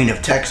her the Queen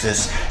of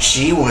Texas.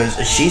 She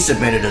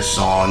submitted a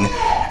song,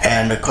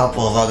 and a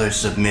couple of others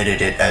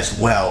submitted it as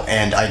well.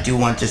 And I do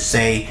want to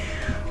say,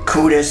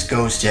 kudos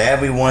goes to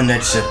everyone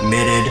that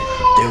submitted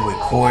their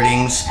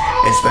recordings,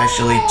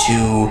 especially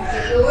to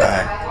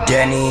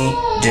Denny,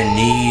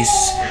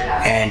 Denise,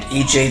 and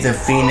EJ the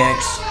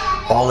Phoenix.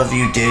 All of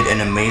you did an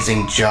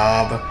amazing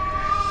job.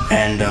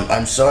 And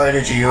I'm sorry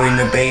that you're hearing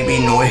the baby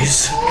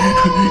noise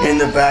in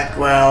the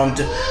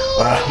background.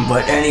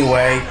 But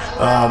anyway,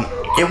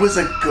 it was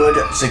a good,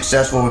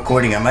 successful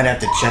recording. I might have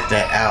to check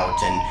that out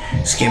and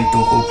skim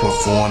through who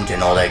performed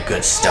and all that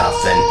good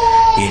stuff. And,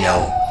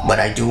 but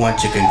I do want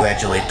to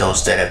congratulate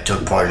those that have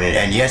took part in it.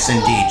 And yes,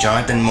 indeed,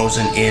 Jonathan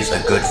Mosen is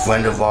a good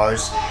friend of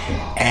ours.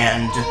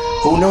 And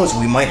who knows,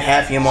 we might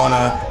have him on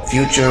a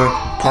future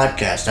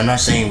podcast. I'm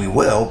not saying we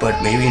will, but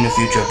maybe in a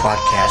future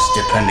podcast,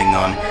 depending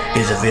on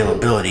his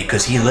availability,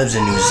 because he lives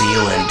in New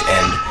Zealand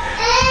and,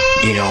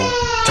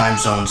 time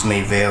zones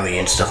may vary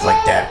and stuff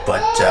like that.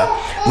 But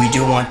we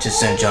do want to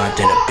send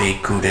Jonathan a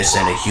big kudos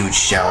and a huge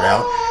shout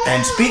out.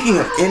 And speaking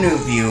of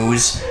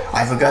interviews,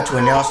 I forgot to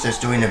announce this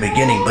during the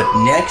beginning, but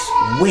next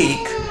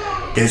week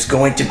there's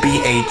going to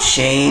be a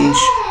change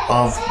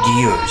of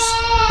gears.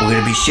 We're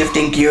going to be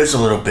shifting gears a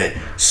little bit.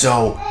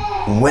 So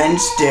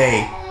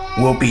Wednesday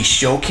will be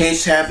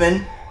Showcase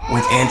Heaven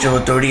with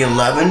Angela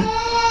 3011,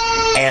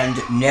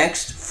 and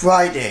next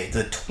Friday,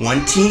 the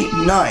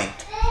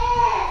 29th,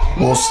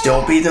 will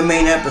still be the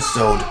main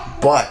episode,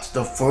 but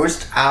the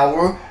first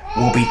hour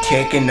will be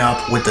taken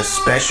up with a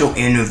special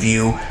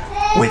interview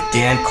with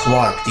Dan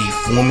Clark, the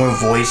former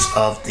voice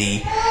of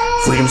the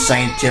Freedom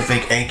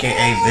Scientific,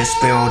 aka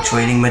Vispero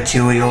trading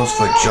materials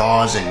for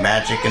Jaws and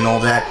Magic and all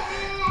that.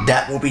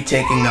 That will be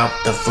taking up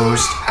the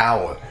first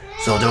hour.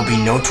 So there'll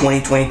be no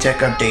 2020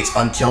 tech updates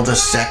until the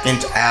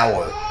second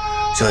hour.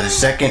 So the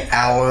second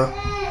hour,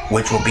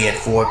 which will be at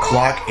 4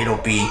 o'clock, it'll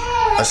be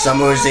a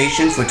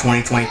summarization for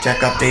 2020 tech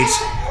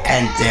updates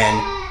and then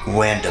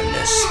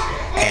randomness.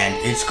 And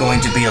it's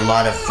going to be a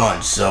lot of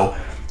fun. So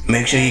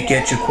make sure you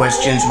get your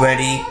questions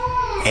ready.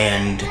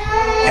 And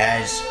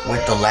as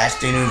with the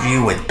last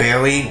interview with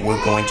Barry,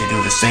 we're going to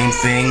do the same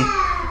thing.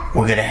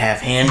 We're going to have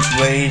hands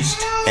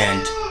raised,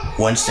 and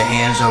once the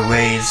hands are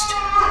raised,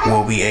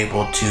 we'll be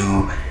able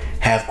to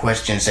have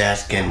questions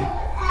asked and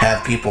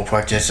have people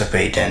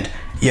participate. And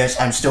yes,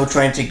 I'm still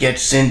trying to get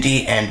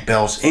Cindy and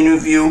Belle's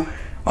interview.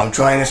 I'm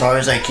trying as hard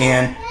as I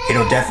can.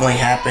 It'll definitely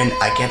happen.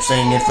 I kept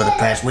saying it for the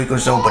past week or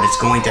so, but it's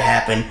going to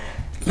happen.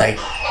 Like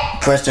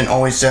Preston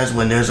always says,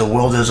 when there's a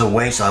will, there's a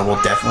way, so I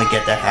will definitely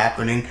get that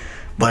happening.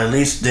 But at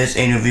least this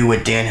interview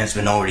with Dan has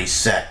been already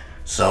set.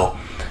 So,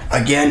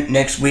 again,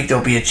 next week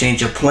there'll be a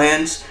change of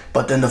plans,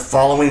 but then the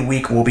following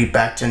week we'll be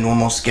back to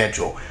normal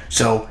schedule.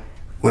 So,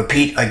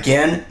 repeat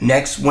again,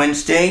 next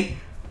Wednesday,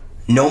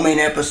 no main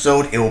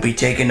episode. It will be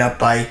taken up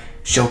by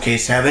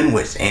Showcase Heaven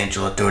with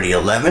Angela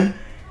 3011.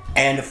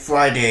 And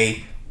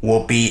Friday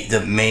will be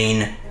the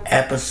main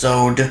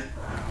episode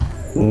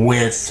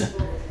with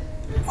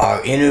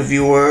our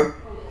interviewer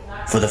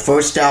for the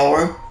first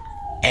hour.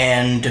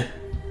 And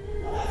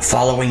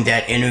following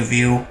that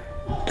interview,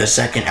 the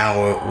second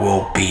hour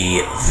will be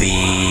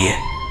the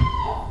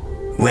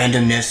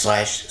randomness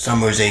 /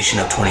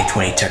 summarization of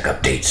 2020 tech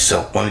updates.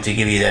 So wanted to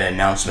give you that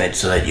announcement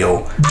so that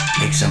you'll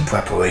make some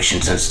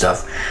preparations and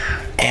stuff.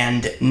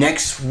 And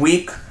next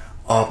week,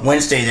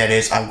 Wednesday that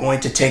is, I'm going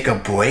to take a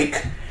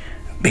break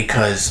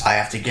because I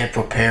have to get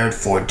prepared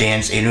for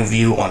Dan's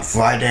interview on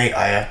Friday.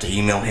 I have to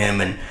email him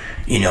and,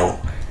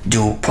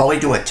 probably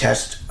do a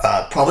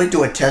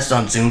test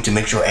on Zoom to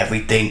make sure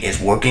everything is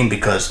working,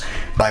 because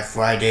by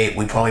Friday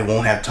we probably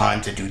won't have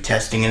time to do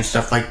testing and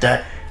stuff like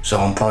that. So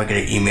I'm probably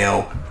going to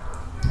email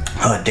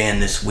Dan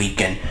this week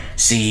and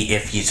see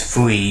if he's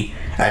free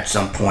at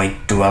some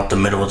point throughout the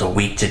middle of the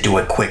week to do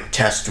a quick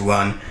test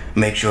run,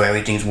 make sure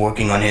everything's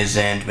working on his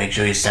end, make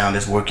sure his sound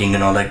is working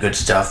and all that good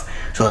stuff,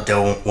 so that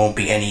there won't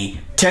be any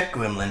tech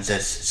gremlins,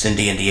 as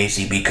Cindy in the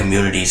ACB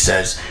community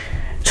says,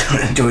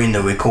 during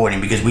the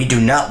recording, because we do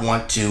not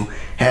want to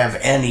have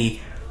any,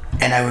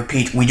 and I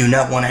repeat, we do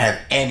not want to have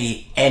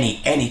any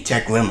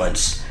tech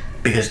gremlins,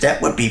 because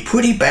that would be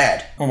pretty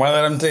bad. Well, why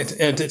let him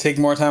take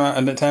more time out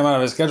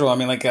of his schedule? I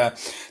mean,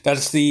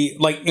 that's the,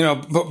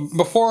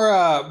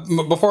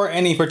 before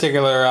any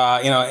particular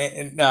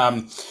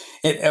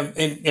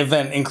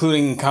event,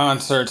 including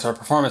concerts or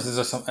performances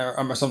or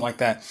something like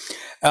that,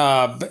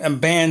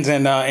 bands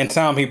and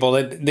sound people,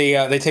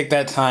 they take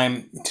that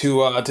time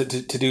to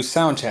do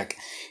sound check.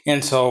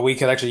 And so we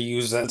could actually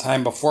use that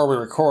time before we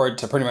record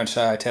to pretty much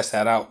test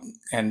that out.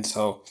 And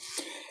so,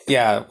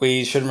 yeah,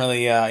 we shouldn't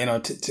really,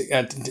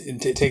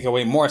 take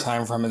away more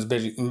time from his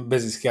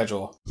busy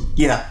schedule.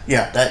 Yeah,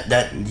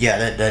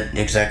 that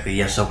exactly.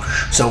 Yeah, so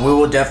we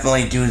will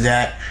definitely do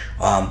that.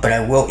 But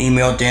I will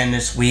email Dan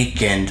this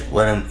week and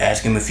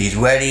ask him if he's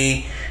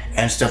ready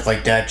and stuff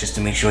like that, just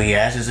to make sure he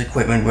has his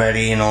equipment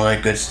ready and all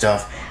that good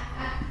stuff.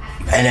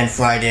 And then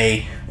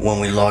Friday,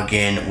 when we log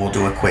in, we'll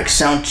do a quick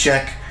sound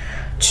check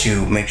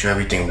to make sure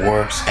everything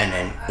works, and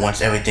then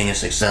once everything is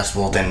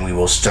successful, then we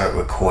will start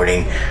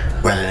recording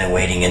rather than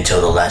waiting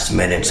until the last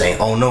minute and saying,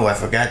 oh no, I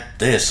forgot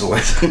this, or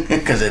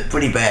because it's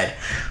pretty bad.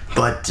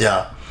 But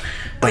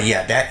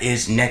yeah, that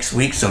is next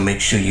week, so make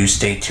sure you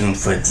stay tuned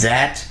for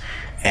that,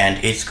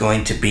 and it's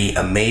going to be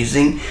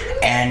amazing.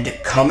 And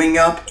coming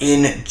up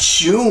in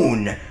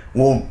June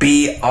will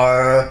be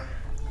our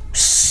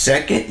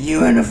 2nd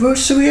year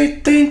anniversary, I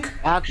think.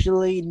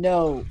 Actually,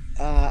 no.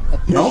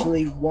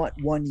 Officially, no?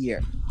 1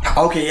 year.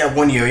 Okay, yeah,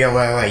 1 year. Yeah,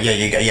 right.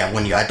 Yeah,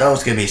 1 year. I thought it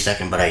was going to be a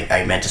second, but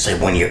I meant to say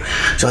 1 year.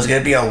 So it's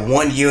going to be our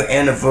 1 year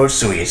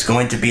anniversary. It's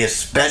going to be a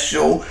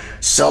special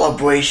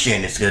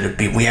celebration. It's going to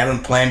be, we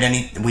haven't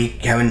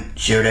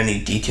shared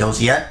any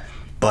details yet,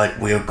 but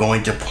we're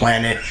going to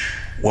plan it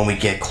when we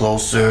get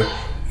closer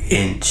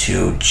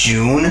into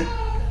June.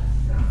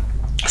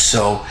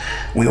 So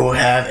we will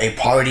have a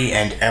party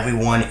and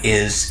everyone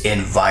is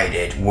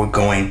invited. We're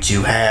going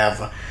to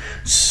have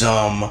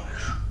some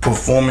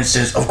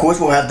performances. Of course,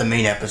 we'll have the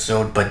main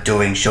episode, but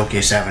during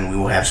Showcase 7, we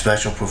will have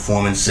special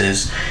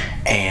performances,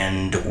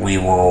 and we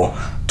will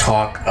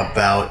talk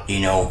about,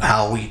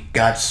 how we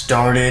got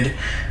started.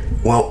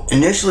 Well,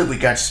 initially we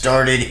got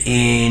started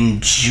in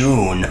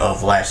June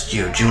of last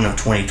year, June of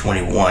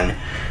 2021,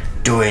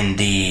 during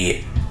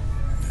the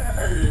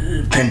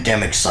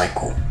pandemic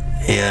cycle.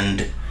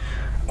 And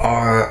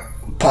our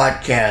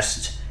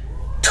podcast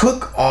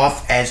took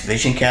off as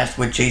VisionCast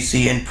with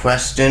JC and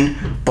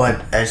Preston,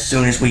 but as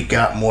soon as we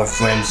got more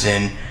friends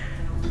in,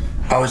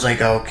 I was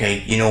like,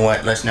 okay, you know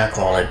what, let's not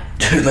call it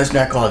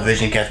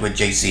VisionCast with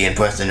JC and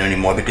Preston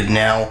anymore, because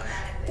now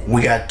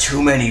we got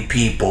too many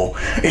people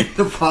in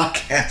the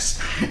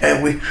podcast,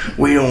 and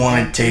we don't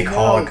want to take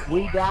hog.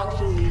 We've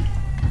actually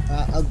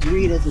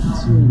agreed as a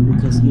team,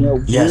 because we're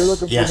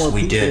looking for more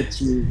people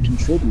to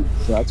contribute,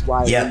 so that's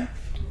why.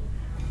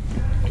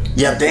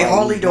 Yeah, they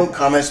hardly don't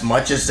come as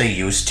much as they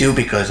used to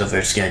because of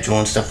their schedule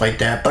and stuff like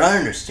that. But I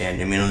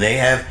understand. I mean, they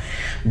have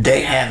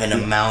an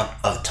amount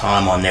of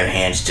time on their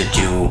hands to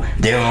do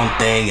their own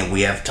thing, and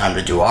we have time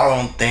to do our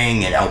own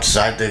thing. And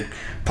outside the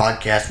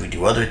podcast, we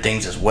do other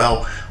things as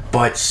well.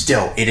 But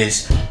still, it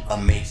is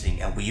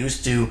amazing. And we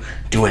used to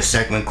do a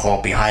segment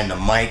called Behind the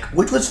Mic,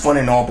 which was fun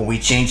and all, but we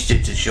changed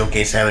it to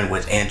Showcase Heaven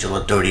with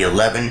Angela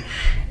 3011.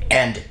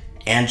 And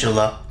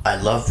Angela, I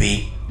love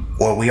thee.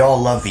 Or we all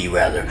love you,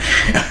 rather.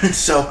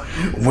 So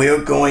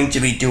we're going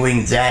to be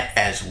doing that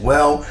as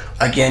well.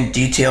 Again,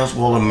 details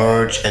will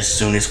emerge as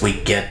soon as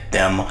we get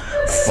them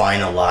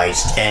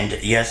finalized. And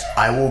yes,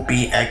 I will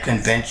be at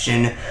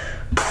convention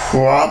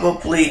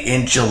probably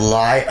in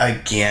July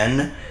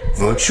again,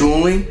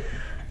 virtually.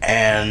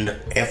 And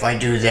if I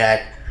do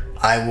that,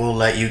 I will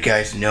let you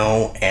guys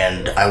know,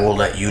 and I will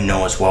let you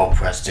know as well,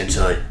 Preston,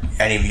 so that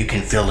any of you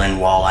can fill in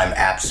while I'm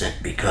absent,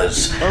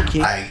 because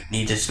Okay. I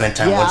need to spend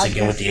time Yeah, once I was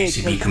again with the gonna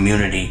say, ACB 'cause-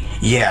 community.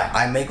 Yeah,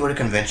 I may go to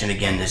convention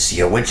again this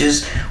year, which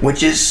is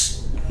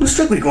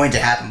strictly going to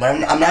happen, but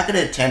I'm not going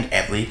to attend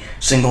every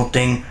single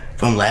thing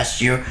from last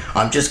year.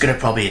 I'm just going to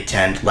probably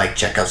attend, like,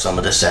 check out some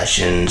of the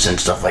sessions and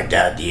stuff like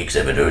that, the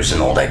exhibitors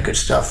and all that good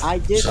stuff. I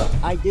did. So.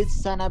 I did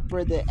sign up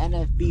for the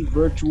NFB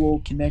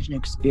virtual convention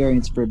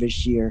experience for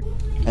this year.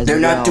 As They're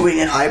well. not doing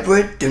it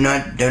hybrid. They're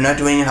not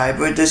doing it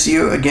hybrid this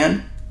year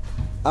again.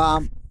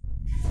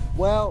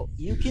 Well,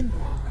 you can.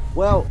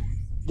 Well,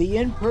 the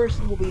in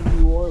person will be in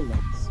New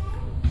Orleans,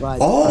 but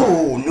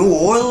Oh, New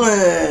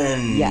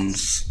Orleans.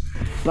 yes.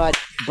 But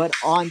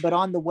on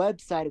the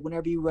website,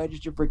 whenever you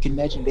register for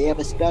convention, they have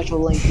a special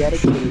link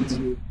dedicated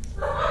to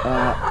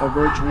a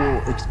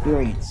virtual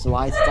experience. So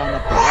I signed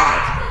up for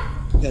that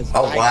because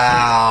Oh,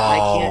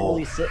 wow.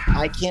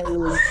 I can't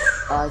really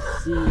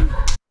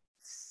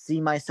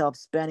see myself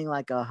spending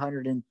like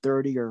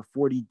 $130 or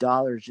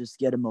 $40 just to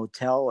get a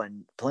motel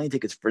and plane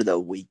tickets for the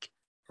week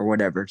or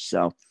whatever.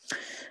 So,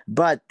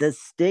 but the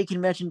state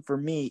convention for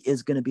me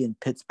is going to be in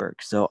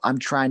Pittsburgh. So I'm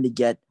trying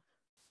to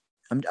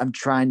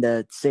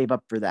save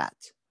up for that.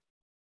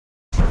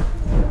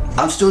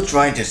 I'm still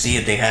trying to see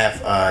if they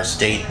have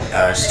state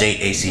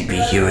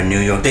ACB here in New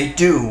York. They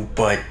do,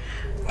 but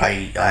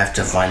I have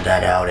to find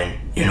that out and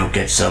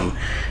get some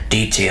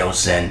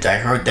details. And I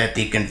heard that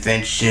the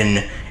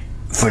convention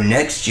for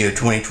next year,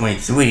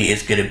 2023,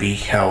 is going to be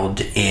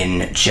held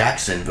in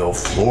Jacksonville,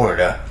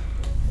 Florida.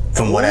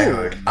 From what I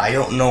heard, I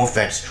don't know if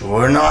that's true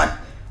or not,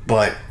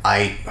 but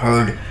I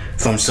heard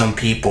from some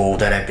people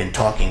that I've been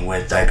talking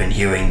with, I've been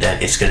hearing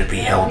that it's going to be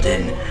held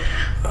in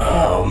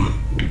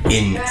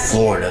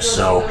Florida.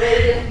 So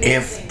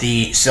if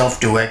the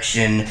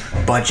self-direction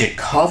budget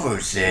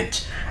covers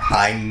it,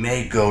 I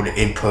may go to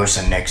in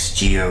person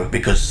next year,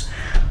 because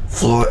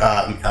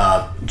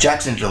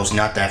Jacksonville's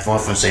not that far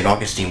from St.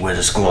 Augustine, where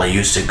the school I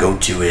used to go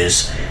to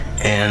is,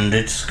 and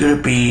it's going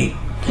to be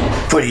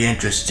pretty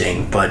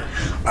interesting. But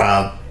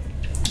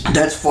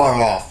that's far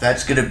off.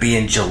 That's going to be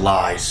in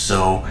July.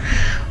 So,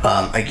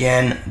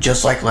 again,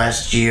 just like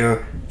last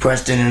year,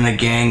 Preston and the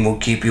gang will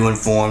keep you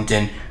informed,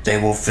 and they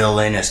will fill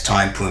in as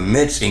time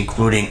permits,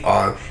 including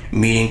our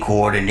meeting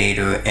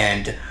coordinator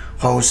and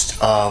host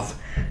of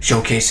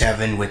Showcase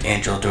Heaven with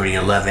Angela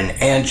 3011,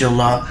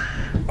 Angela,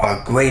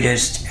 our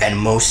greatest and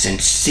most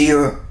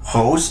sincere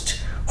host,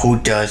 who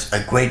does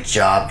a great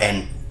job.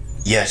 And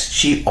yes,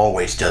 she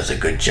always does a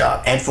good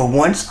job. And for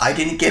once, I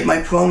didn't get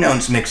my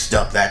pronouns mixed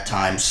up that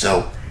time,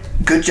 so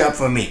good job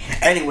for me.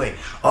 Anyway,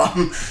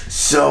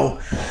 so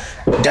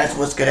that's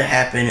what's gonna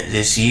happen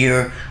this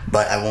year,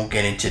 but I won't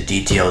get into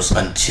details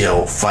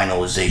until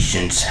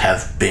finalizations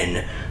have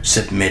been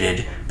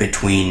submitted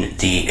between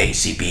the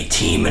ACB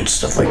team and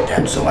stuff like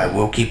that. So I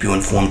will keep you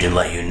informed and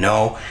let you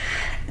know.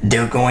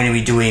 They're going to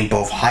be doing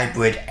both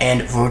hybrid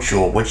and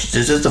virtual, which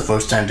this is the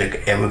first time they're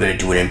ever going to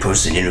do an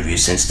in-person interview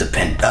since the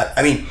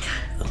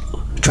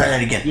try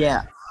that again.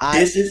 Yeah.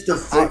 This is the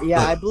first.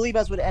 I believe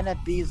that's what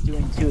NFB is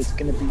doing too. It's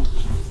going to be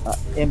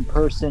in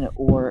person,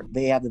 or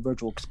they have the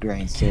virtual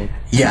experience. So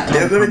yeah,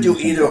 they're going to do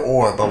either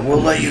or, but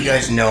we'll let you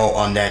guys know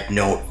on that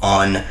note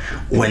on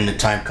when the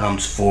time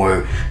comes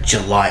for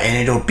July, and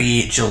it'll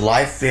be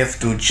July 5th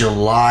through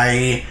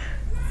July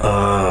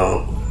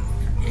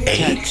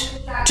 8th.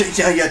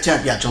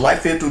 July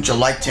 5th through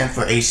July 10th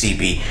for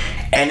ACB.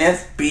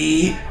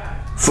 NFB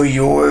for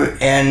your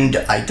end,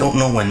 I don't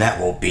know when that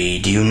will be.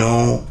 Do you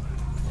know?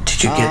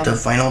 Did you get the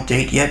final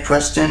date yet,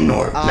 Preston,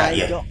 or not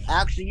yet?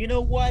 Actually, you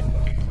know what?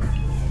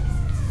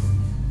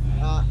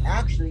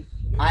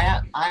 I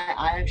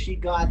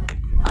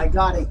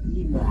got an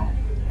email.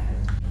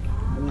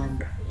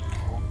 And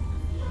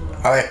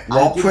all right,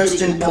 while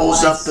Preston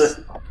pulls up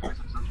the.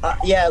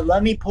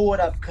 Let me pull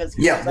it up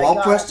while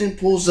Preston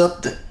pulls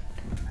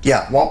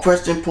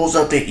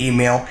up the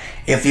email,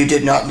 if you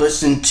did not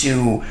listen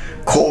to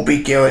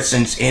Colby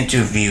Garrison's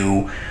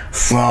interview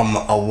from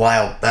a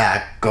while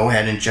back, go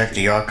ahead and check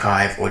the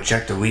archive or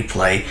check the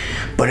replay.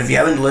 But if you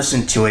haven't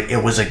listened to it,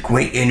 it was a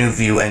great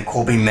interview, and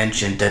Colby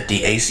mentioned that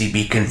the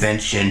ACB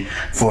convention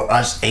for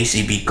us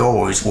ACB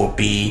goers will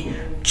be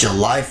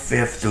July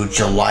 5th through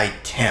July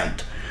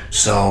 10th.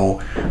 So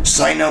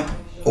sign up,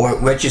 or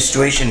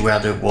registration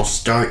rather, will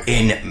start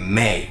in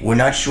May. We're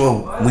not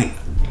sure.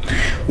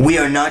 We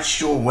are not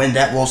sure when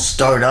that will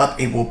start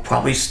up. It will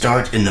probably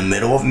start in the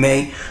middle of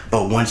May,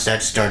 but once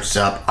that starts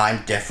up,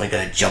 I'm definitely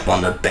going to jump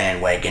on the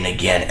bandwagon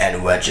again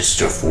and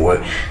register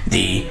for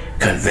the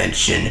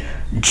convention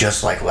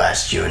just like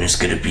last year, and it's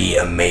going to be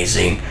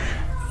amazing.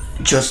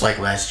 Just like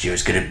last year,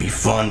 it's going to be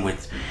fun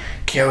with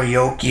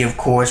karaoke, of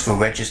course, for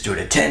registered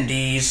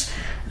attendees.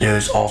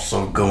 There's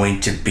also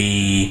going to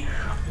be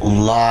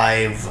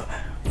live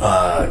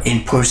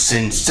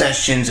in-person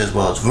sessions as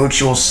well as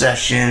virtual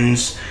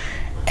sessions,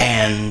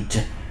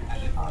 and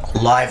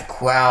live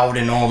crowd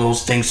and all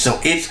those things. So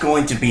it's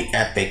going to be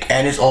epic,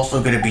 and it's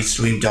also going to be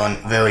streamed on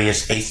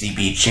various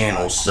ACB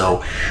channels.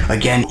 So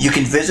again, you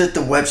can visit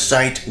the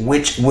website,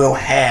 which will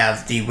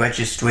have the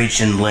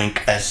registration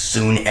link as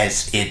soon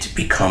as it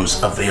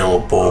becomes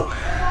available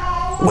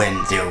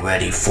when they're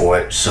ready for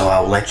it. So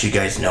I'll let you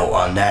guys know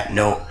on that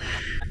note.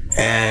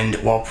 And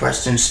while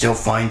Preston still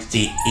finds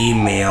the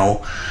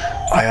email,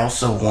 I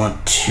also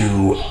want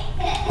to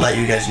let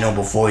you guys know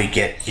before we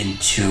get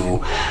into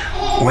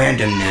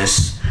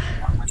randomness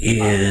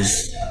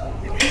is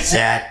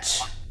that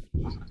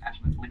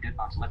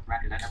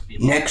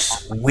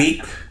next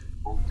week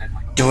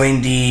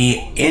during the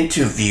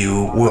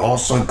interview we're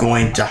also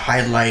going to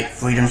highlight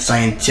Freedom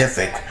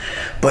Scientific,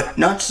 but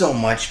not so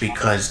much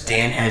because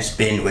Dan has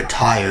been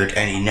retired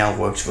and he now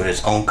works for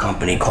his own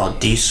company called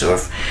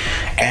D-Surf.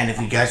 And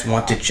if you guys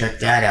want to check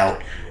that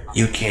out,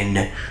 you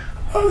can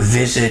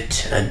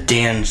visit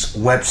Dan's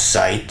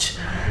website.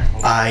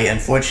 I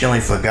unfortunately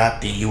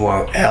forgot the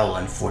URL,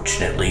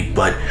 unfortunately,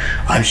 but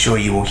I'm sure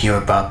you will hear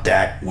about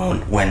that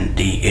when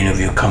the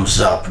interview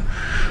comes up.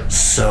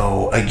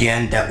 So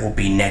again, that will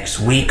be next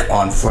week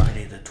on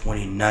Friday the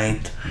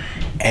 29th,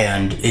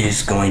 and it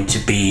is going to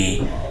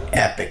be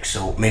epic,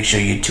 so make sure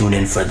you tune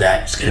in for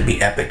that. It's going to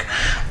be epic.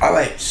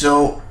 Alright,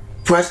 so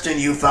Preston,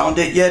 you found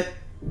it yet?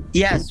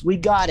 Yes, we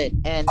got it.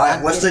 And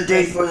alright, what's the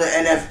date for the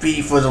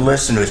NFB for the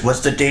listeners?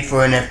 What's the date for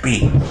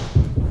NFB?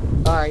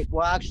 Alright,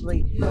 well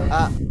actually,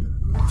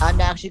 I'm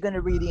actually going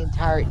to read the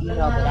entire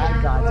email that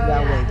I got, so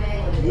that way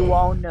you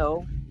all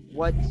know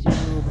what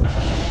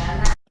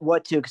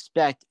to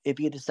expect if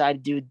you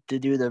decide to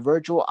do the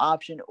virtual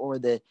option or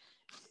the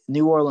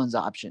New Orleans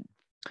option.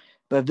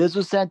 But this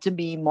was sent to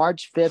me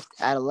March 5th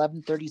at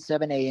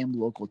 11:37 a.m.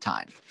 local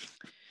time.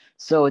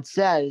 So it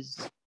says,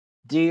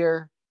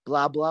 "Dear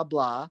blah blah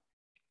blah,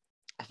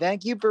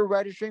 thank you for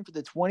registering for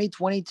the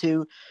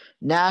 2022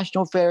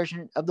 National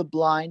Federation of the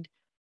Blind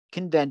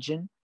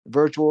Convention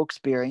virtual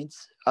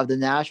experience of the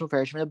National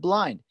Federation of the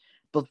Blind.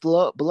 But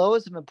below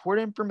is some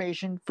important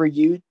information for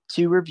you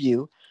to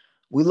review.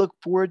 We look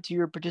forward to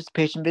your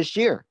participation this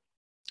year.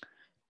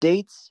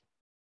 Dates: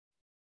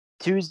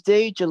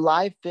 Tuesday,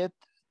 July 5th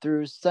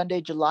through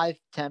Sunday, July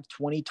 10th,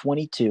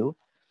 2022.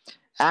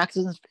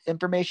 Access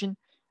information,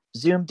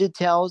 Zoom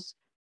details,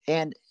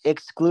 and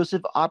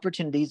exclusive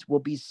opportunities will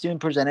be soon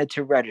presented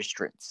to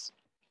registrants.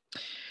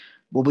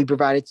 Will be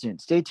provided soon.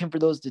 Stay tuned for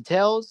those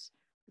details.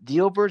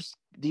 The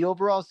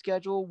overall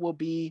schedule will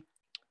be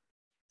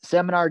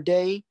seminar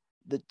day,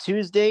 the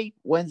Tuesday,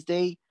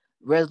 Wednesday,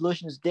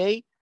 resolutions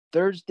day,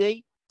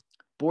 Thursday,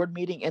 board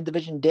meeting and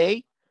division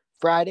day,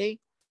 Friday,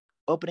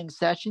 opening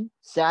session,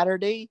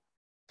 Saturday,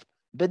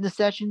 business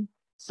session,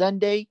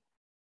 Sunday,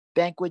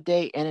 banquet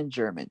day, and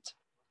adjournment.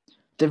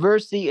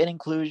 Diversity and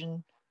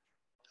inclusion.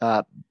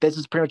 This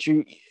is pretty much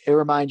it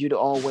reminds you to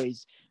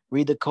always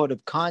read the code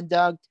of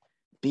conduct,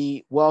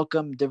 be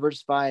welcome,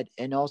 diversified,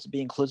 and also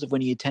be inclusive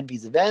when you attend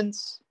these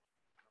events.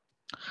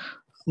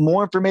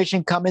 More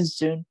information coming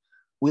soon.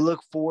 We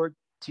look forward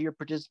to your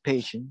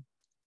participation.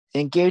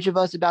 Engage with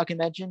us about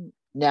convention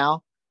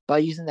now by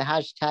using the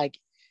hashtag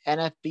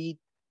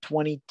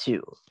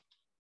NFB22.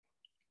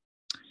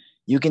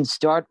 You can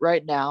start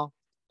right now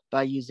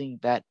by using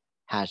that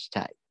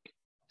hashtag.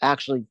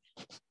 Actually,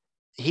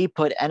 he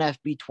put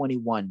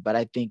NFB21, but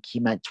I think he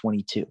meant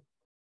 22.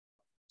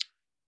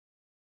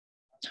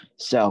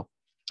 So,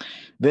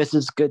 this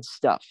is good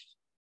stuff.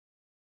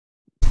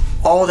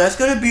 Oh, that's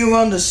going to be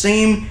around the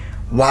same...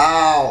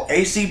 Wow,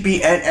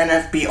 ACB and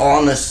NFB are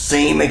on the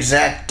same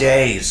exact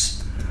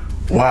days.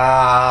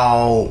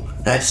 Wow,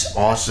 that's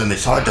awesome.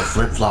 It's hard to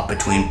flip-flop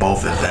between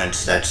both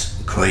events. That's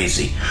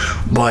crazy.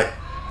 But,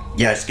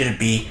 yeah, it's going to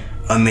be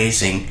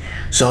amazing.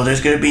 So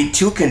there's going to be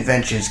 2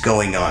 conventions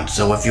going on.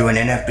 So if you're an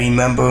NFB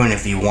member and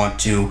if you want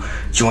to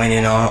join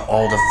in on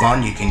all the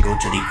fun, you can go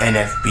to the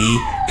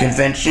NFB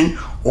convention.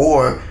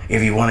 Or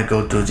if you want to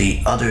go to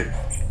the other...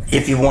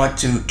 If you want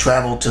to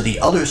travel to the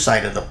other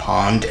side of the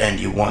pond and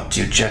you want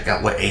to check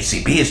out what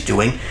ACB is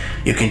doing,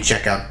 you can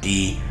check out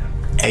the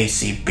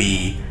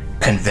ACB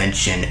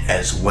convention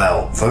as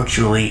well,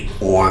 virtually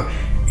or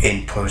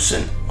in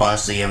person.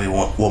 Honestly,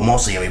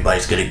 mostly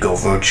everybody's going to go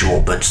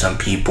virtual, but some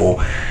people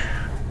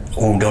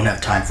who don't have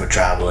time for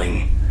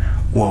traveling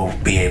will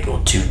be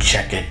able to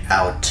check it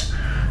out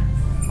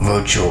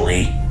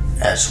virtually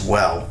as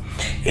well.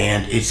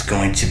 And it's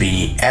going to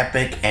be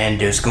epic, and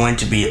there's going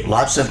to be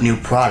lots of new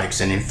products.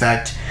 And in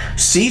fact,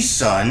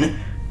 CSUN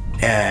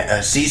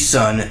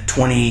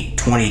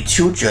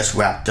 2022 just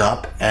wrapped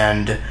up,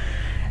 and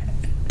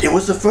it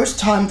was the first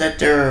time that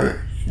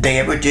they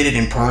ever did it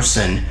in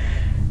person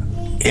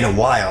in a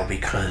while,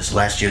 because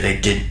last year they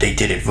did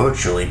it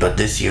virtually, but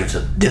this year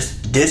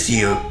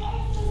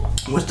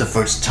was the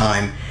first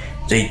time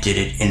they did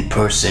it in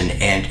person.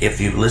 And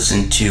if you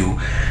listen to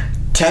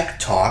Tech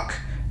Talk,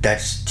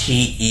 that's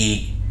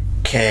TEKTALK,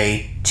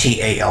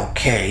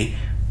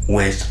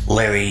 with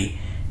Larry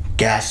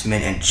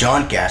Gassman and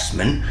John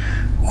Gassman,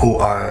 who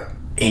are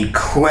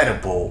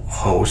incredible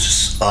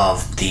hosts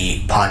of the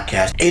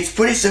podcast. It's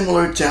pretty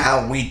similar to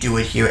how we do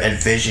it here at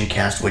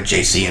VisionCast with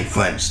JC and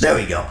friends. There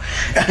we go.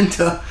 And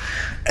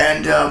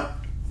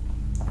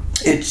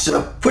it's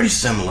pretty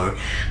similar.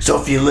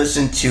 So if you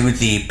listen to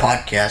the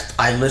podcast,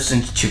 I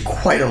listened to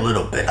quite a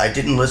little bit. I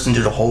didn't listen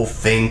to the whole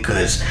thing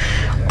because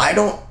I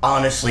don't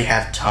honestly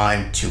have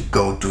time to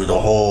go through the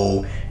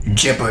whole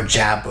jibber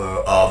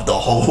jabber of the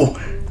whole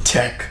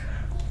tech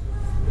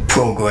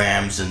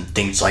programs and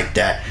things like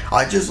that.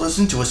 I just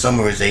listened to a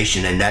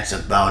summarization and that's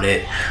about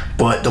it.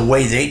 But the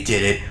way they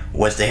did it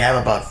was they have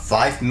about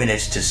 5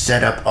 minutes to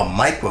set up a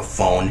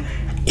microphone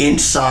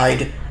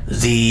inside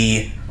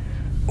the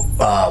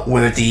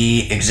where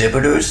the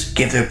exhibitors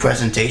give their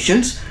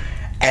presentations,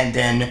 and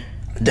then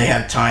they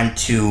have time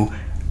to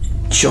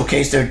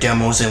showcase their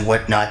demos and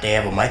whatnot. They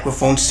have a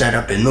microphone set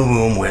up in the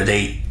room where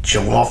they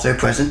show off their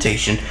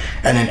presentation,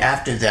 and then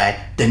after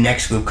that the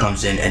next group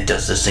comes in and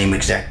does the same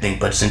exact thing,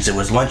 but since it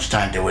was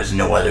lunchtime there was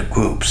no other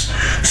groups.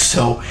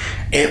 So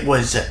it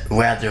was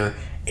rather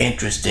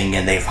interesting,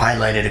 and they've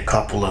highlighted a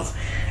couple of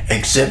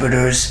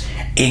exhibitors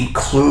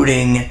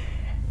including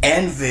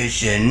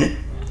Envision.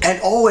 And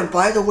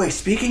by the way,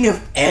 speaking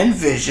of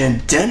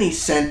Envision, Denny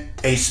sent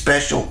a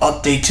special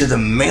update to the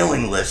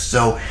mailing list.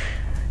 So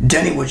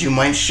Denny, would you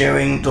mind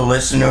sharing the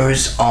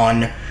listeners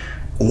on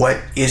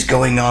what is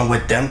going on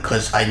with them?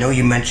 Because I know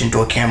you mentioned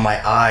Dorcam My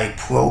Eye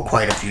Pro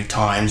quite a few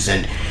times,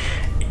 and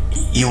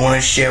you want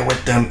to share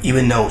with them,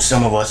 even though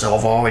some of us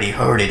have already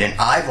heard it, and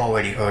I've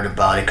already heard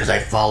about it because I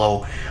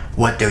follow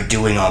what they're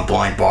doing on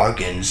Blind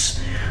Bargains.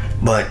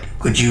 But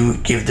could you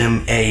give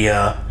them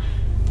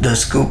the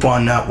scoop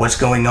on what's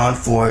going on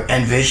for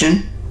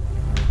Envision?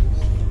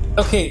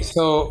 Okay,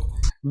 so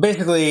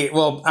basically,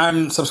 well,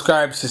 I'm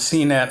subscribed to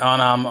CNET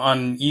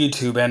on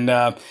YouTube, and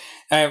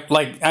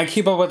I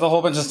keep up with a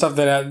whole bunch of stuff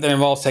that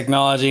involves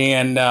technology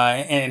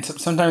and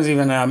sometimes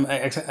even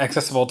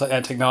accessible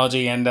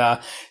technology, and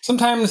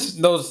sometimes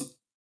those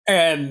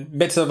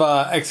bits of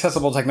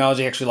accessible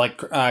technology actually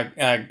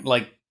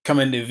like come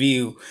into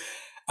view.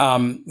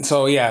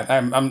 So yeah,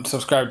 I'm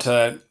subscribed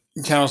to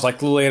channels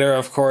like Lulator,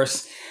 of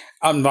course,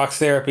 Unbox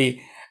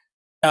Therapy,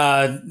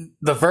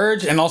 The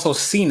Verge, and also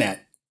CNET.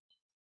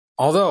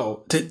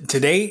 Although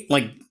today,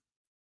 like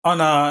on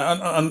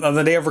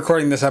the day of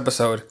recording this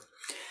episode,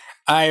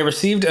 I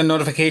received a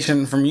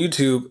notification from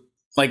YouTube,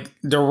 like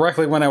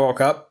directly when I woke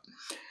up,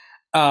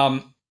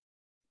 that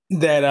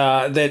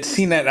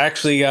CNET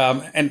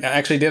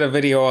actually did a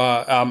video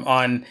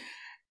on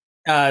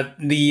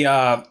the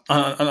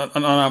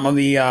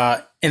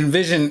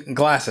Envision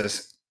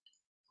glasses,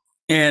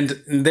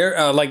 and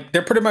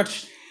they're pretty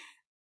much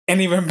an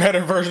even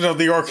better version of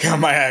the Orcam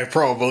My Eye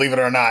Pro, believe it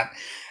or not.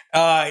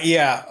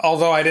 Yeah,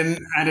 although I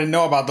didn't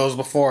know about those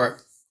before,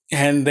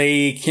 and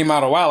they came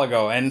out a while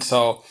ago, and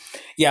so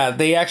yeah,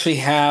 they actually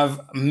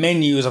have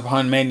menus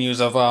upon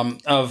menus of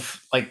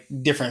like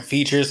different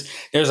features.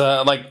 There's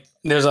a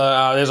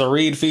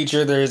read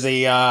feature. There's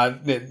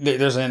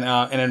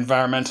an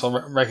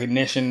environmental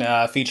recognition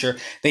feature.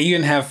 They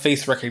even have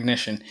face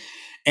recognition,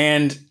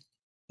 and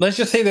let's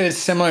just say that it's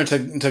similar to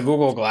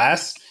Google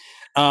Glass.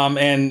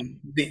 And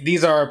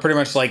these are pretty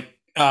much like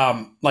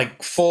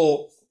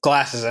full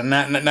glasses and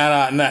not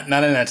an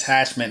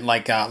attachment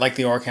like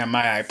the Orcam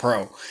My Eye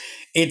Pro.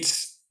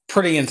 It's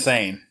pretty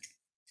insane.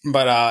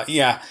 But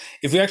yeah,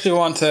 if you actually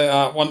want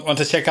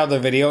to check out the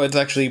video, it's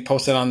actually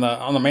posted on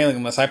the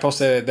mailing list. I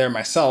posted it there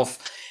myself,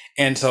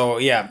 and so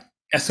yeah,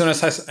 as soon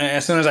as I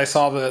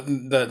saw the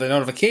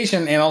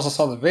notification and also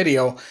saw the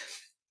video,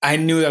 I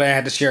knew that I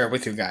had to share it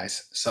with you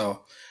guys.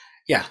 So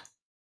yeah.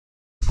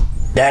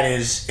 That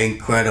is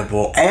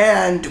incredible.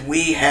 And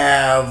we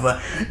have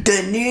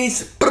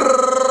Denise.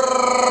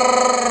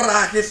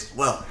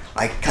 Well,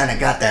 I kind of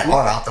got that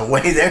R out the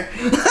way there.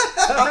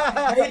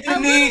 Hey,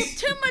 Denise.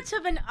 Too much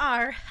of an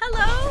R.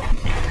 Hello.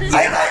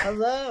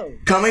 Hello.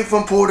 Coming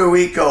from Puerto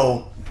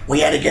Rico, we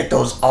had to get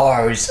those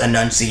R's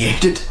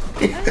enunciated.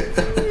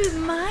 Oh,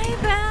 my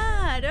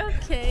bad.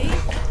 Okay.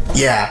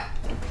 Yeah.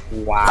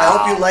 Wow. I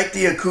hope you like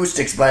the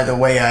acoustics, by the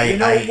way. I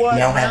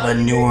now have a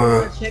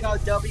newer... Check out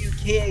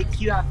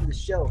WKAQ after the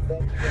show.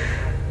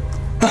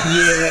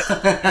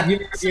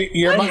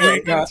 You're What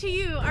happened to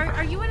you?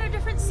 Are you in a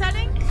different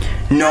setting?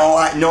 No,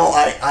 I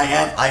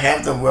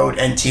have the Rode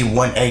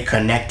NT1A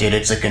connected.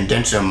 It's a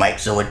condenser mic,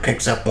 so it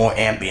picks up more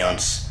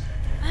ambience.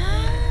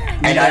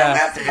 And I don't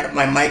have to have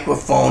my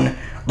microphone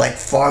like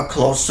far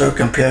closer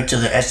compared to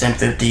the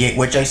SM58,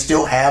 which I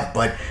still have,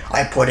 but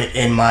I put it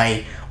in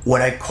my what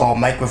I call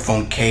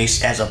microphone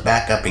case as a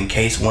backup in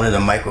case one of the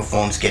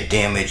microphones get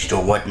damaged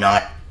or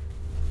whatnot.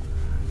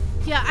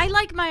 Yeah, I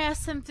like my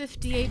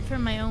SM58 for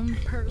my own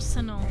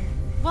personal.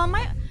 Well,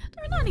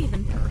 they're not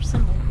even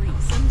personal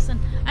reasons,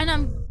 and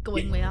I'm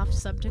going way off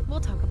subject. We'll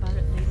talk about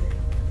it later.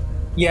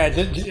 Yeah,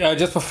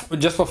 just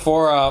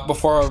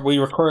before we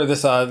recorded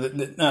this,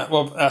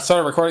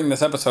 started recording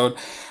this episode,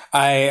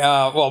 I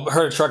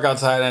heard a truck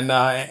outside, and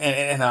I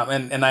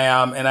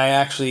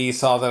actually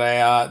saw that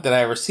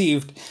I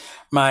received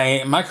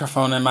my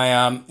microphone in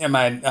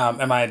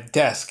my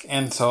desk,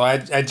 and so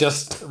I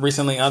just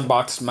recently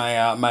unboxed my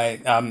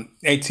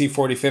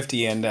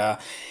AT4050, and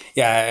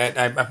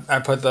yeah, I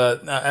put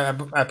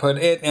I put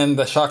it and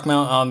the shock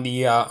mount on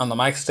the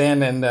mic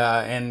stand,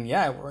 and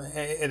yeah,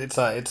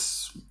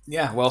 it's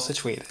yeah, well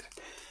situated.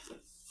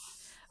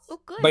 Oh,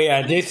 good. But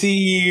yeah,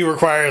 JC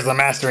requires a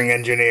mastering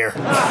engineer.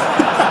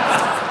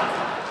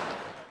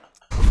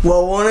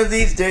 Well, one of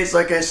these days,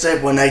 like I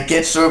said, when I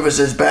get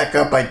services back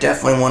up, I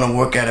definitely want to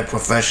work at a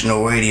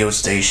professional radio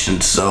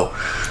station. So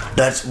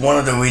that's one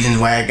of the reasons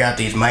why I got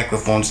these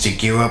microphones to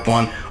gear up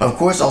on. Of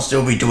course, I'll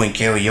still be doing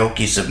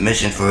karaoke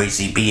submission for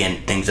ACB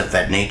and things of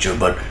that nature,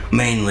 but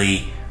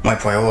mainly my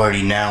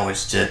priority now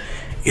is to,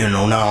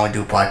 not only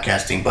do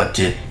podcasting, but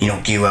to,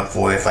 gear up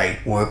for if I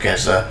work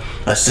as a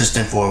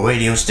assistant for a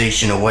radio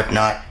station or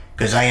whatnot,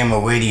 because I am a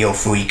radio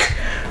freak,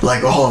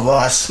 like all of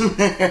us.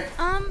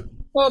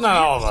 Well, not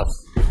all of us.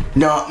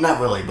 No, not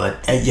really,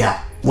 but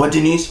yeah. What,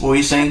 Denise? What were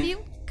you saying? Have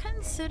you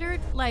considered,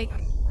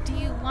 do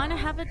you want to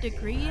have a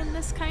degree in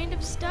this kind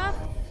of stuff?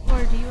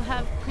 Or do you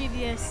have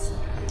previous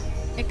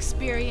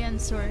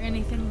experience or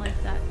anything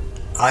like that?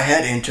 I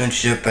had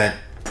internship at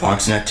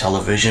Bronxnet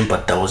Television,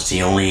 but that was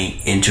the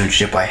only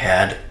internship I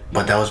had.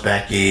 But that was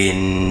back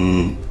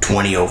in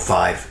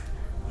 2005.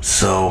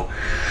 So,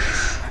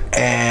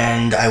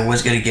 and I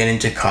was going to get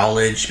into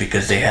college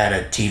because they had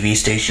a TV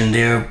station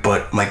there,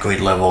 but my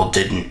grade level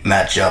didn't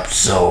match up,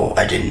 so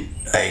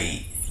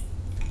I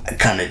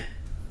kind of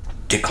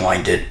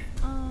declined it.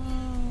 Oh,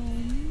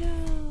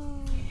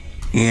 no.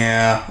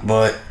 Yeah,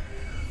 but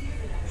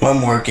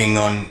I'm working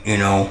on,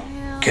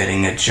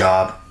 getting a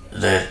job.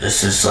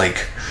 This is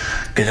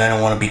because I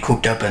don't want to be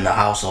cooped up in the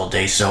house all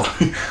day, so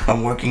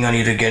I'm working on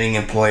either getting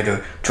employed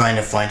or trying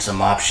to find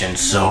some options,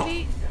 so.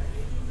 Maybe,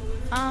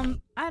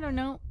 I don't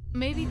know.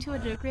 Maybe to a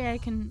degree I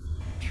can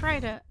try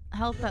to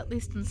help at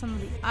least in some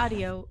of the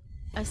audio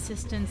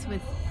assistance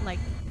with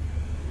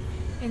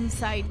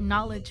inside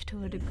knowledge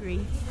to a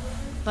degree.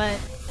 But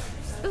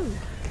ooh,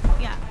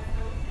 yeah.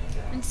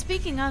 And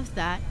speaking of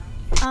that,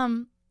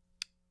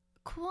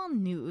 cool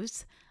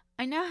news.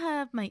 I now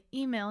have my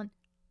email and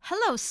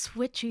hello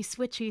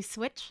switchy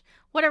switch.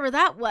 Whatever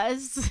that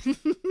was.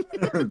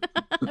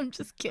 I'm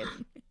just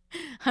kidding.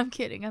 I'm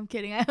kidding.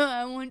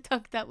 I won't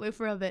talk that way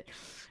for a bit.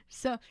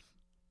 So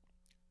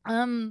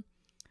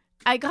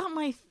I got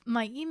my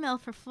email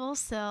for Full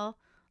Sail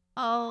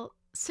all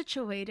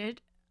situated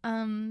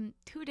 2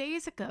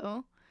 days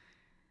ago.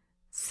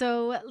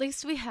 So at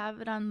least we have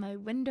it on my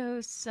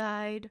Windows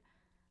side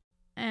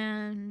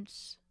and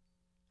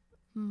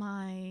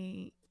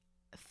my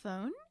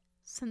phone,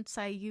 since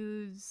I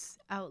use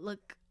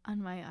Outlook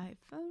on my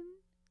iPhone.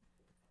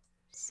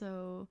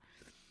 So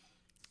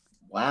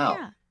Wow.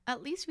 yeah,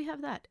 at least we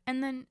have that.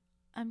 And then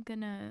I'm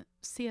gonna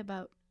see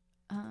about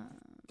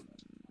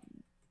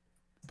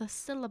the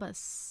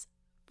syllabus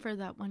for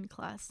that one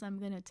class I'm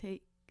gonna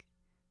take.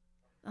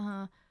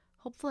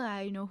 Hopefully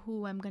I know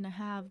who I'm gonna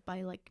have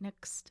by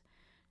next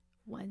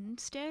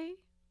Wednesday.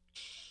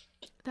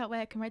 That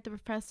way I can write the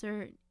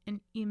professor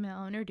an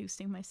email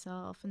introducing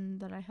myself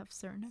and that I have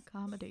certain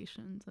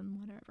accommodations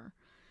and whatever.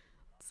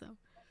 So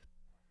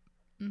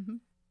and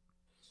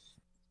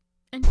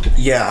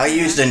Yeah, I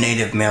use the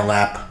native mail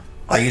app.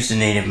 I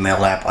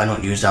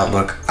don't use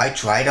Outlook. I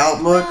tried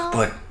Outlook,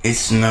 but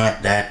it's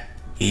not that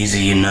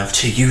easy enough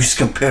to use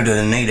compared to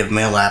the native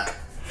mail app.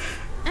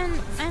 And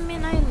I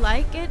mean, I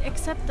like it,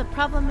 except the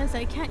problem is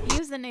I can't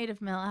use the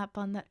native mail app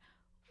on that.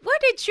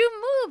 What did you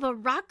move? A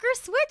rocker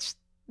switch?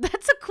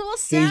 That's a cool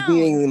sound. He's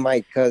muting the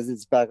mic because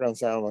it's background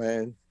sound,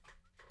 man.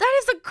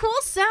 That is a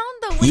cool sound,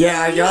 though.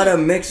 Yeah, I got a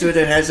mixer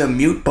that has a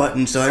mute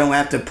button, so I don't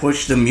have to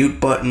push the mute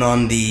button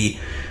on the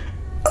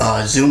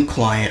Zoom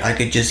client. I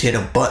could just hit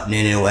a button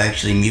and it'll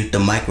actually mute the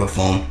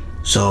microphone.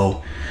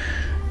 So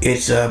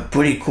it's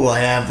pretty cool. I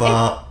have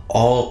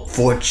all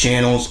 4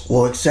 channels,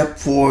 well, except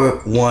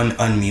for one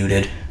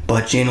unmuted,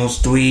 but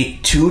channels 2,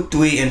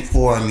 3, and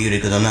 4 are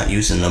muted because I'm not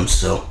using them.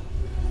 So.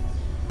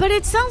 But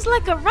it sounds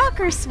like a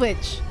rocker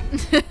switch.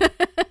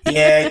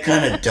 Yeah, it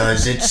kind of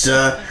does. It's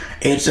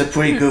a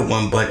pretty good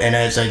one, but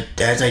as I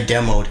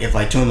demoed, if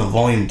I turn the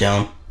volume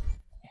down.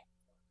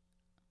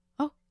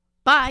 Oh,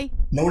 bye.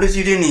 Notice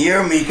you didn't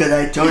hear me because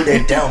I turned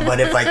it down, but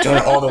if I turn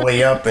it all the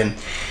way up, and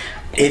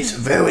it's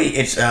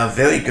a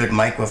very good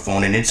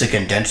microphone, and it's a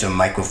condenser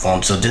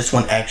microphone, so this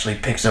one actually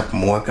picks up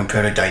more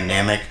compared to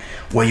dynamic,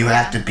 where you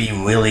have to be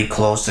really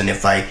close, and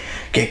if I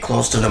get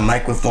close to the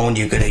microphone,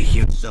 you're gonna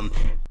hear some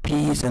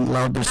peas and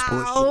loud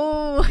distortion.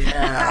 Oh.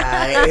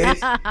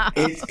 Yeah,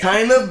 it's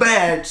kind of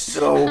bad,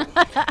 so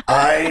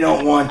I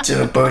don't want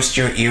to burst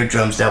your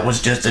eardrums. That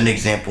was just an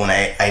example, and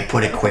I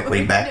put it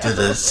quickly back to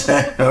the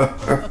center.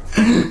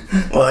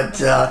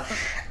 But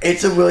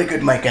it's a really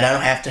good mic, and I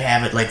don't have to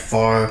have it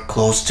far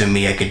close to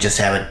me. I could just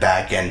have it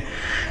back, and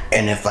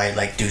if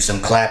I do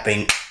some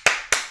clapping,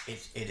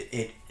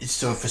 it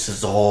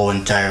surfaces the whole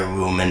entire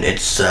room, and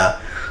it's a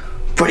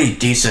pretty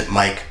decent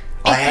mic.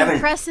 I It haven't.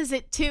 compresses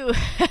it too.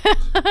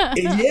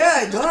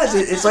 Yeah, it does.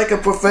 It's like a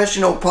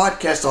professional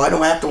podcast, so I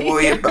don't have to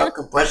worry about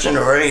compression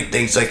or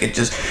anything. So I could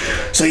just.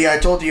 So yeah, I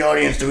told the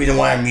audience the reason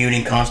why I'm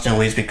muting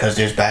constantly is because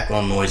there's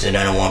background noise, and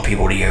I don't want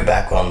people to hear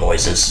background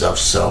noise and stuff.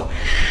 So,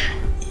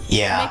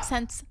 yeah, Makes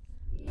sense.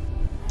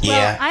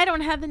 yeah, Well, I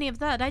don't have any of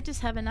that. I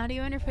just have an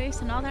audio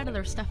interface and all that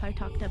other stuff I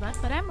talked about,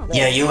 but I'm okay.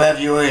 yeah. You have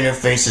your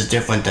interface is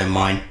different than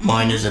mine.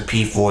 Mine is a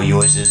P4.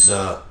 Yours is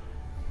up,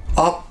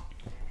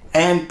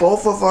 and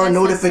both of our That's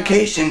so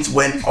notifications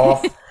went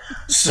off.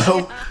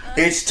 So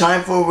it's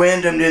time for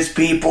randomness,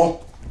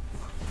 people.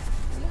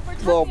 We're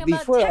talking Well, about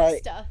before tech I-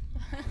 stuff.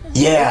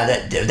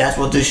 Yeah, that's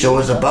what this show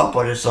is about,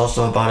 but it's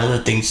also about other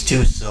things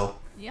too. So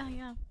Yeah.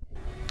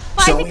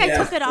 Well, So, I think I yeah.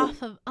 took it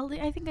off of.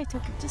 I think I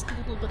took it just a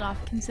little bit off,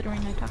 considering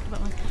I talked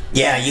about my.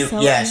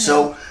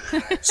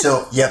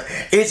 so yep.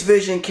 It's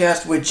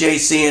Visioncast with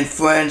JC and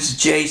friends.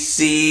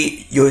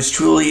 JC, yours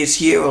truly is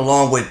here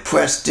along with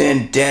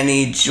Preston,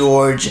 Denny,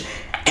 George,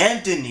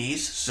 and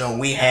Denise. So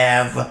we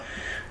have,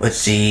 let's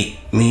see,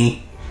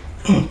 me.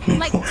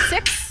 Like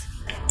 6?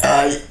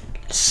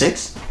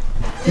 6?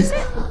 Is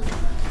it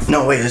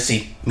No, wait. Let's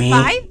see. Me,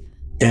 5?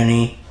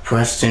 Denny,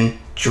 Preston,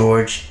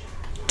 George,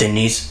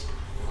 Denise.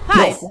 No,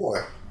 5.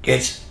 4.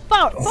 It's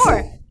 4.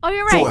 Oh,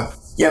 you're right. 4.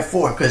 Yeah,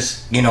 4,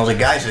 because, the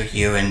guys are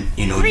here and,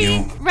 3.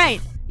 you, Right.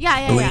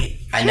 Yeah. 3, True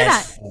and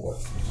that's that. 4.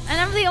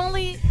 And I'm the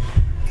only.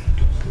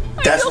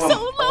 I That's feel what-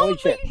 so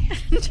lonely.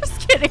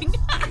 Just kidding.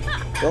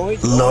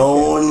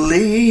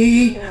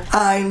 Lonely,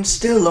 I'm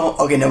still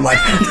okay, never mind.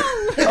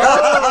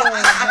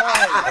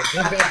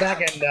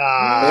 Back and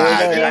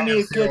You gave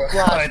me a good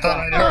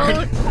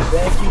flashback.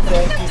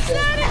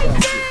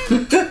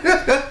 Thank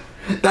you.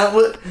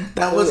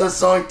 that was a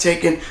song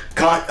taken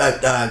not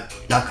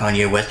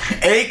Kanye West.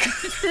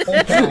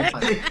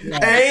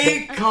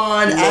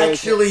 Akon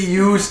actually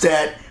used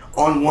that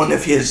on one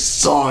of his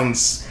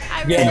songs.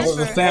 I Yeah, it was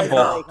a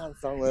remember.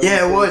 sample.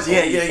 Yeah, it was.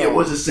 Yeah, it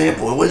was a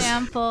sample. It was.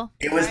 Sample.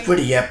 It was Right.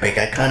 pretty epic.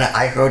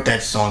 I heard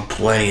that song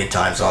plenty of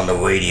times on the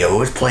radio. It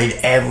was played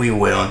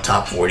everywhere on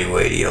Top 40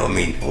 radio. I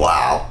mean,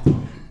 wow.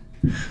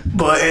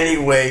 But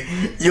anyway,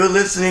 you're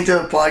listening to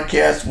the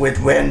podcast with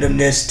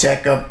randomness,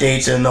 tech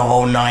updates, and the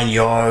whole 9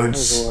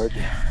 yards. Lord.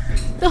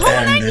 The whole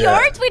And, 9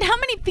 yards? Wait, how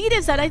many feet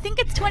is that? I think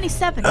it's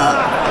 27.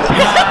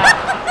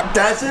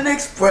 That's an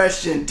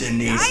expression,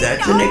 Denise.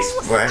 That's an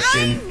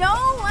expression. I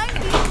know. I'm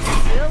being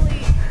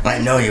silly. I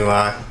know you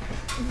are.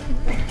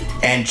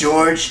 And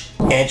George,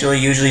 Angela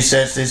usually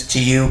says this to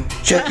you.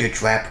 Check your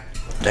trap.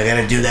 I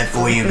gotta do that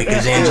for you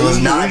because Angela's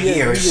not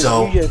here,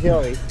 so. You just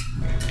Haley.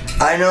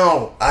 I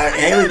know.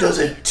 Haley does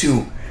it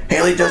too.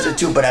 Haley does it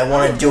too, but I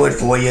want to do it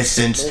for you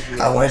since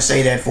I want to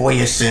say that for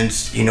you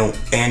since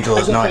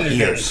Angela's not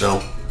here.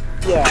 So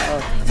Yeah.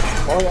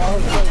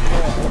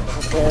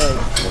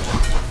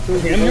 I'm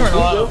hearing a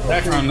lot of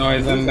background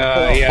noise, and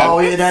yeah. oh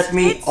yeah, that's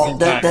me. Oh,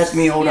 that's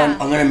me. Hold on, Yeah.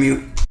 I'm gonna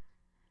mute.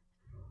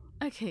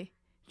 Okay.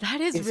 That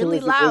is really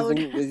loud.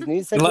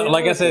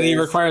 Like I said, he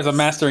requires a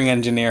mastering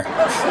engineer.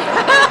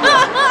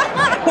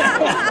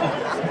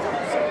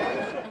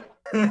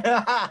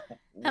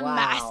 A Wow.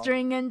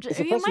 mastering engine.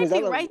 So You Preston, might was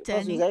be that right, Preston,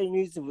 was Danny. that your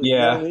news?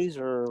 Yeah. News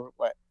or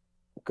what?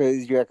 Because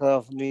you got cut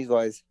off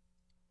news-wise.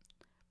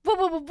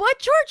 What,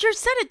 George? You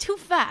said it too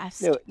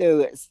fast.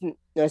 No.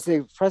 I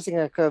said Preston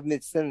got cut off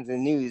mid-sentence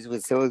in news.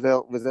 Was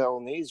that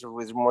all news or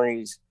was it more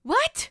news?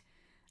 What?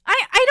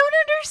 I don't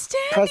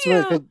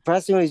understand you.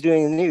 Preston was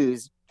doing the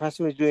news.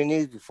 Preston was doing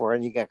news before,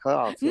 and you got cut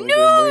off. So he was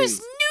doing more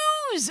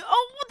News.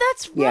 Oh,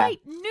 that's Yeah. right.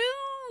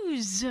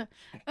 News.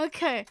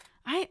 Okay.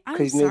 I'm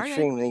Because sorry.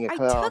 midstream, then you I got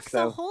cut off. took the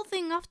So whole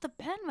thing off the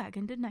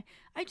bandwagon, didn't I?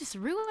 I just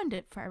ruined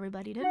it for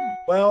everybody, didn't I?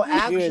 Well, Good.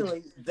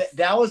 actually,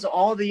 that was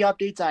all the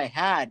updates I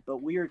had, but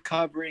we were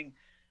covering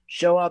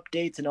show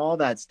updates and all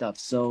that stuff,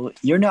 so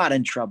you're not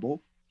in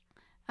trouble.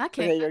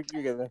 Okay. you're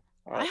good. Then.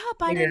 All I right.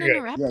 hope I You're didn't good.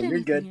 interrupt Yeah, you're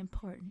anything good.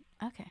 important.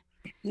 Okay.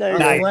 No,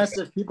 Nice. Unless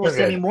if people You're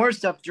send good. me more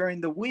stuff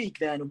during the week,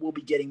 then we'll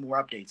be getting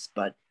more updates.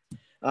 But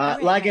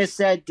Alright, like I alright.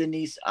 said,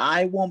 Denise,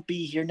 I won't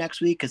be here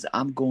next week because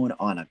I'm going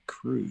on a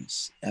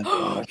cruise. You're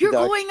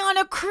Duck. going on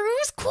a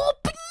cruise? Cool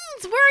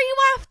beans. Where are you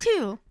off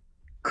to?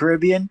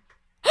 Caribbean?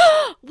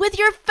 With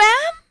your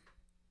fam?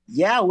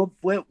 Yeah,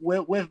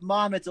 with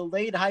mom. It's a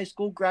late high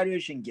school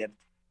graduation gift.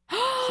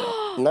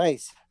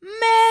 nice.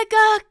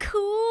 Mega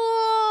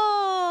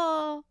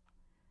cool.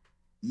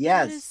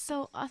 That is Yes.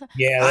 so awesome.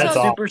 Yeah, I'm that's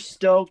all. super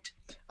stoked.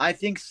 I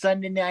think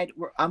Sunday night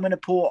I'm gonna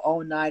pull an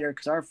all-nighter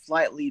because our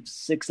flight leaves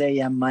 6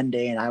 a.m.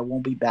 Monday, and I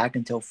won't be back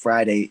until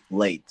Friday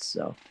late.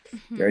 So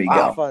there you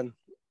Wow, go. fun.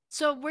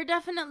 So we're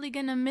definitely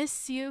gonna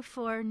miss you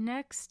for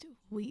next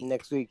week.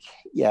 Next week.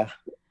 Yeah.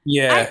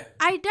 Yeah.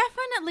 I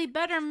definitely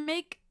better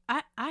make.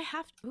 I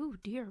have. Oh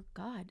dear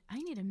God! I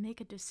need to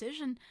make a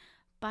decision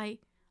by.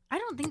 I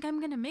don't think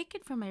I'm gonna make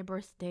it for my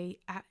birthday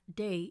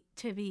day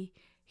to be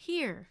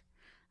here.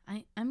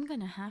 I'm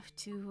gonna have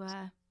to.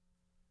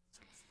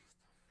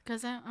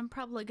 Because I'm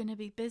probably gonna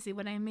be busy.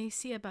 What I may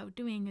see about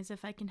doing is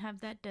if I can have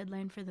that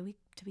deadline for the week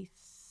to be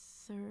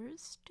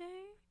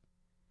Thursday.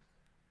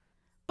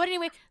 But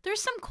anyway,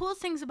 there's some cool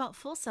things about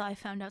Full Sail I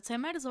found out, so I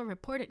might as well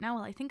report it now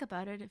while I think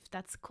about it, if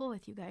that's cool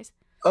with you guys.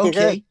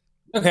 Okay.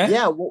 Okay.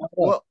 Yeah.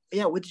 Well,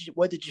 yeah.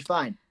 What did you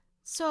find?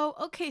 So,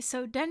 okay,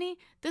 so Denny,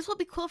 this will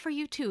be cool for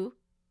you too.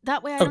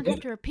 That way I don't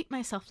have to repeat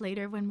myself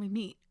later when we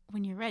meet,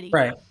 when you're ready.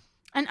 Right.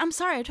 And I'm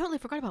sorry, I totally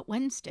forgot about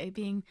Wednesday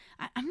being...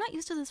 I'm not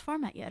used to this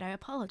format yet. I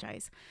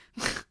apologize.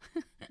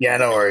 Yeah,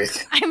 no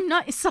worries. I'm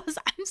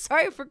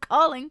sorry for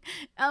calling.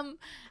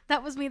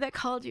 That was me that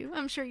called you.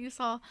 I'm sure you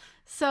saw.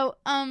 So,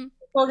 I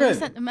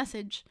sent a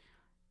message.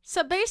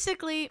 So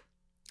basically,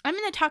 I'm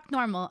gonna talk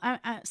normal.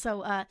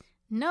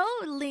 No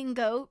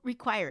lingo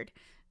required.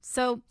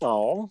 So.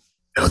 Oh.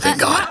 Oh,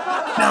 thank God.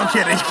 No, I'm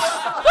kidding.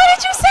 What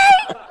did you say?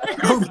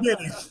 I'm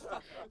kidding.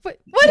 What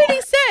did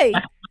he say?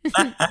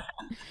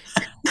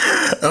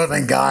 Oh,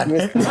 thank God.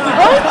 Oh,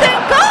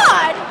 thank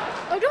God!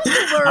 Oh, don't you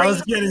worry. I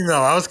was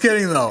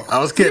kidding, though.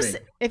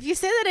 If you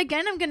say that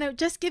again, I'm gonna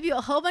just give you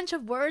a whole bunch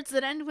of words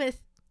that end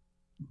with...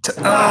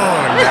 Oh,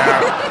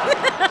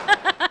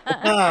 no.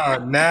 Oh,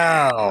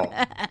 no.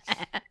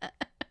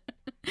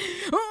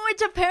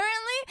 Which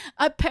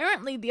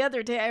apparently the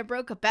other day I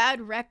broke a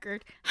bad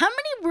record. How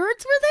many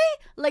words were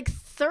they? Like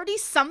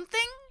 30-something?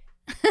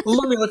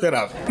 Let me look it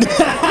up.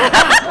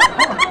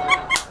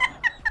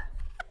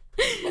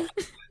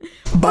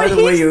 By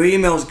the way, your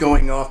email's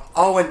going off.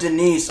 Oh, and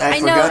Denise, I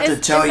forgot to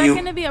tell you. Is that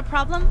going to be a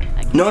problem?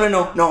 No.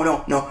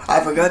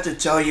 I forgot to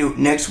tell you.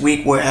 Next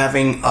week we're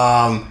having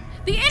the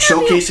interview.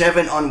 Showcase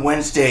Heaven on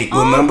Wednesday.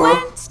 Remember?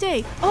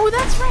 Wednesday. Oh,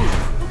 that's right.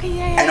 Okay,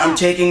 yeah. And I'm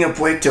taking a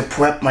break to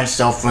prep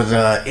myself for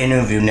the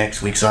interview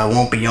next week, so I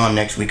won't be on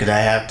next week because I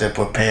have to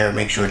prepare,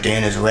 make sure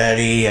Dan is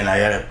ready, and I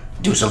gotta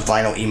do some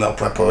final email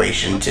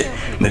preparation to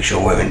make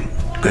sure we're in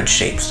good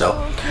shape. So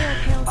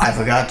I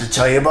forgot to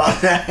tell you about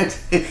that.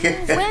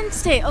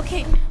 Wednesday.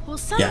 Okay. Well,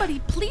 somebody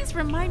please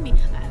remind me.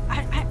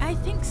 I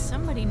think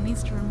somebody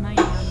needs to remind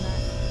me on that.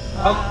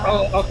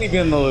 I'll keep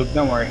you in the loop.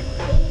 Don't worry.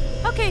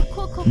 Okay.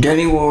 Cool.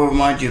 Denny will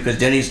remind you because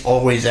Denny's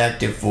always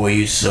active for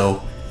you.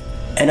 So,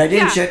 and I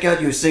didn't check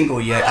out your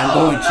single yet. I'm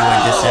going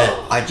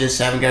to. I just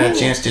haven't got a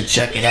chance to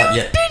check it out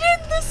yet.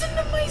 Didn't listen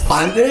to my single.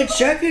 I'm gonna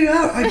check it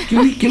out.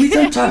 Give me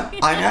some time.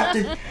 I have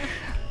to.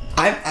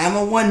 I'm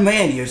a one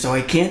man here, so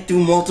I can't do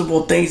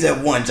multiple things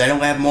at once. I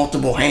don't have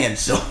multiple hands,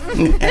 so.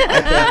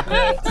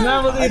 It's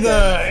not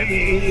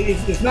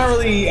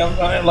really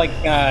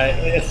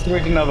a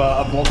situation of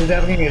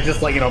multitasking. It's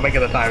just like making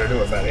the time to do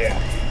it better.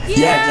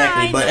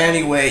 Yeah, exactly. But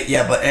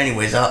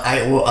anyways,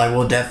 I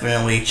will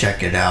definitely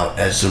check it out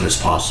as soon as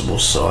possible.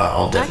 So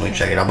I'll definitely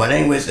check it out. But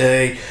anyways,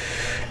 well,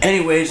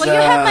 you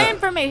have my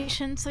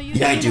information, so you.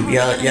 Yeah, I do.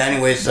 Yeah.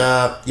 Anyways,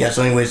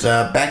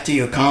 back to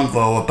your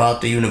convo about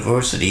the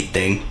university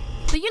thing.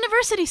 The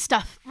university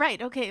stuff, right?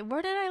 Okay,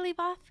 where did I leave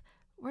off?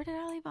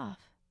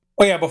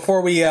 Oh yeah,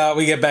 before we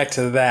get back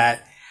to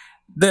that,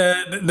 the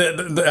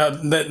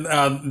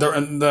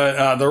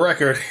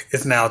record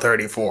is now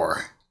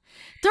 34.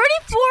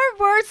 34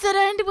 words that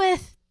end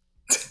with.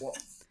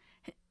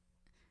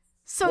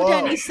 So Whoa.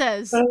 Denny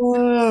says.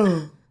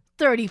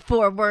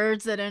 34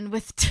 words that end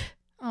with.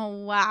 Oh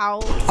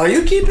wow. Are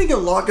you keeping a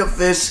log of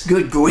this?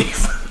 Good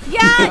grief.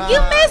 Yeah,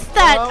 you missed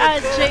that,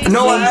 JC.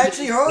 No, I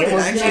actually heard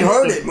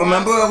it.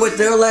 Remember I was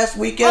there last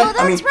weekend? Oh,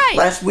 that's right.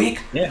 Last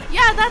week? Yeah,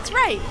 that's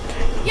right.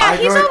 Yeah,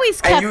 he's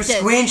always kept and you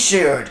screen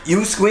shared.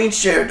 You screen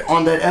shared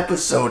on that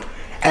episode.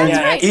 And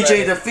That's right.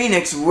 EJ the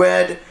Phoenix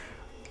read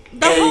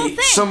The whole a thing.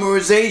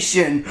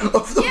 summarization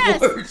of the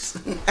words.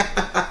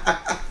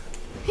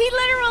 He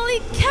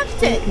literally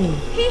kept it.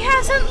 He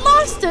hasn't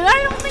lost it.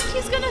 I don't think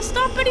he's gonna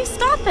stop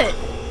it.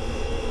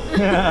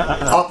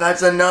 Oh,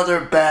 that's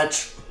another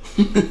batch.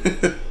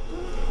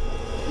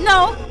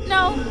 No,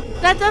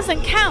 that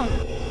doesn't count.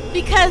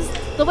 Because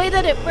the way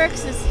that it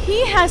works is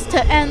he has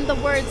to end the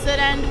words that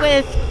end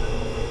with.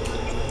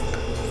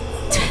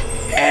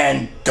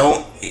 And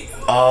don't.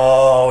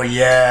 Oh,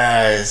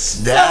 yes.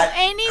 That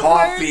any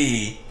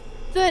coffee.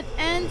 That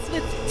ends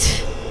with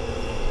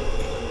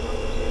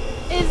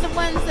is the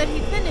ones that he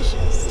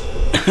finishes.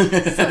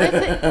 So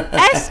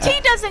if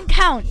ST doesn't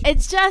count,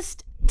 it's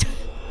just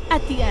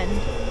at the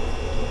end.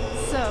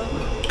 So.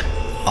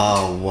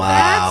 Oh,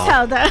 wow. That's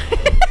how that.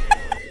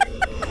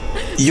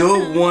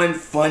 You're one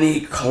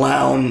funny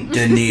clown,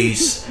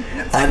 Denise.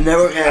 I've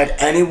never had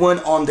anyone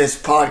on this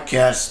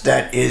podcast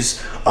that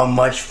is a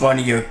much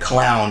funnier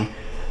clown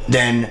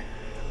than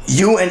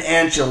you and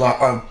Angela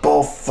are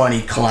both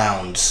funny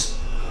clowns.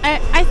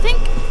 I think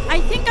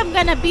I'm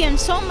gonna be in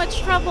so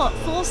much trouble at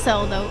Full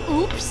Sail though.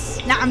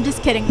 Oops. Nah, I'm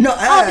just kidding. No,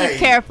 I'll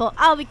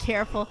be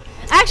careful.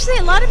 Actually,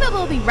 a lot of it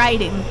will be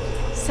writing,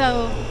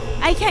 so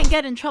I can't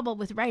get in trouble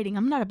with writing.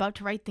 I'm not about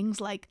to write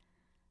things like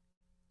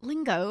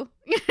lingo.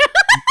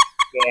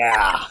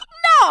 Yeah.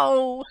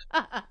 No.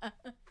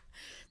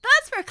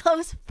 That's for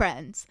close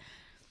friends.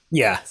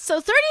 Yeah.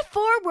 So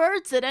 34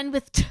 words that end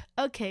with t.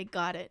 Okay,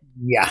 got it.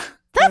 Yeah.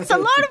 That's a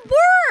lot of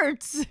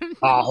words.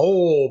 A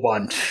whole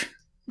bunch.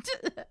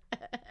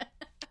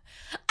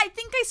 I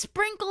think I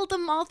sprinkled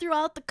them all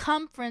throughout the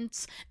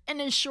conference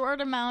in a short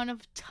amount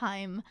of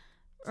time,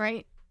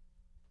 right?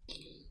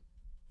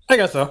 I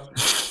guess so.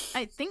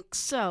 I think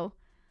so.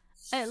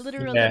 I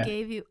literally Yeah.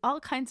 gave you all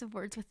kinds of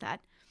words with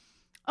that.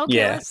 Okay,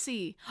 Yeah. let's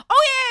see.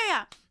 Oh,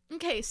 yeah.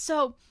 Okay,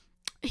 so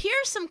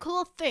here's some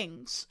cool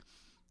things.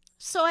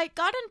 So I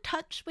got in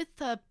touch with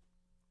the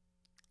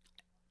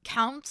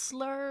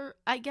counselor,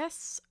 I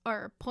guess,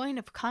 or point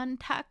of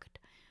contact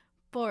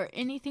for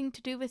anything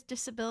to do with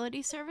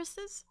disability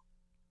services.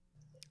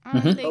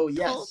 Mhm. They Oh, told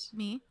yes.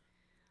 me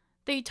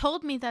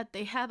that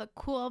they have a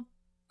cool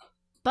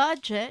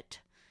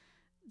budget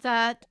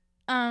that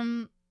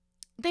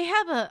they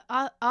have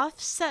a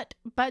offset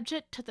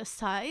budget to the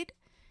side,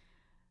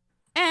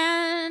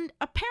 and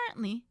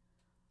apparently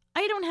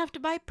I don't have to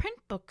buy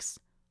print books.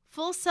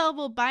 Full Sail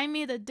will buy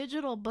me the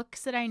digital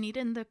books that I need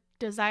in the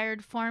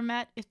desired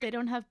format. If they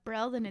don't have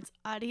Braille, then it's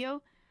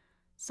audio.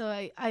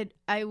 So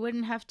I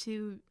wouldn't have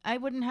to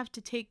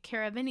take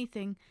care of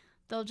anything.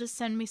 They'll just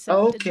send me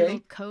some digital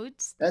Okay.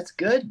 codes. That's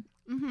good.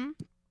 Mm-hmm.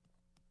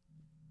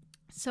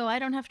 So I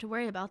don't have to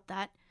worry about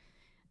that.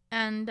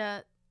 And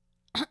the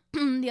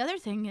other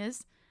thing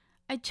is,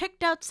 I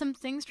checked out some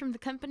things from the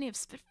company of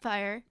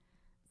Spitfire,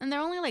 and there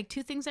are only like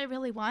 2 things I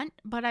really want,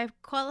 but I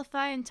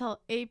qualify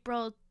until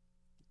April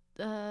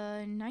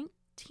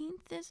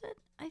 19th, is it?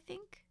 I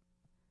think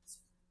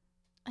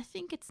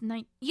it's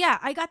 9. Yeah,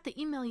 I got the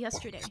email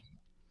yesterday.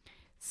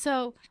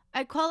 So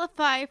I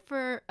qualify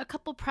for a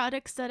couple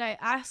products that I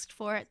asked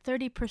for at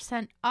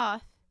 30%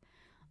 off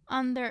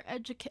on their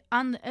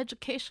on the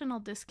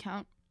educational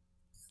discount,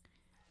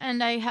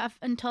 and I have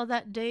until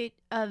that date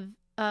of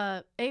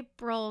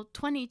April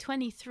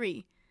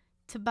 2023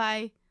 to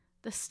buy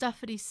the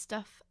stuffity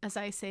stuff, as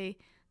I say,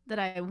 that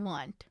I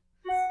want.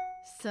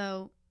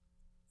 So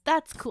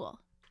that's cool.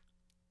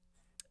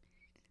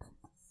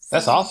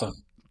 That's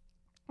awesome.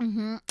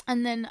 Mm-hmm.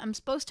 And then I'm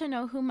supposed to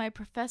know who my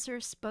professor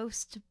is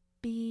supposed to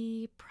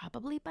be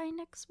probably by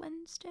next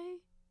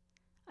Wednesday,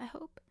 I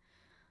hope.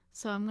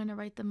 So I'm going to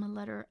write them a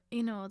letter.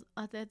 You know,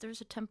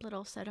 there's a template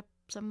all set up,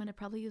 so I'm going to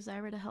probably use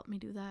Ira to help me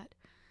do that.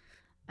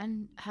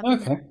 And have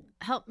them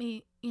help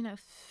me,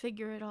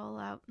 figure it all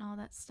out and all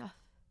that stuff.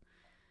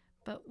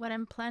 But what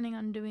I'm planning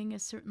on doing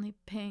is certainly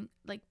paying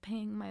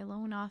my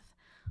loan off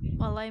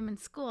while I'm in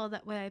school.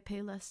 That way I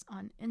pay less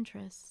on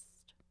interest.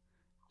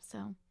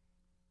 So,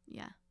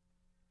 yeah.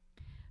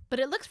 But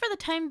it looks for the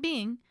time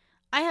being,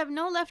 I have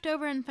no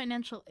leftover in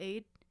financial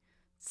aid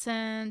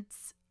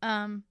since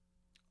that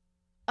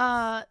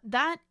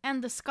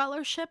and the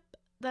scholarship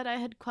that I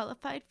had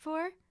qualified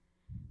for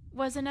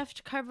was enough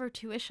to cover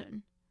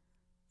tuition.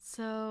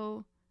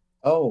 So.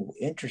 Oh,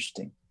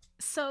 interesting.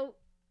 So,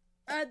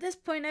 at this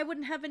point, I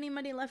wouldn't have any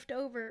money left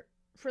over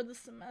for the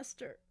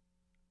semester.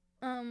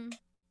 The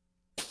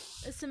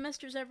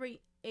semester's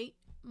every 8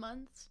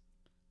 months,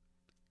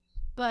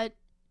 but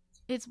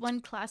it's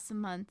 1 class a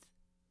month,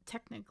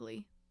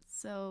 technically.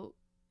 So,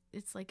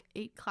 it's like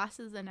 8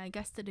 classes, and I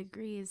guess the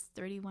degree is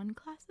 31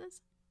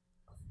 classes.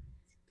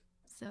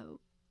 So,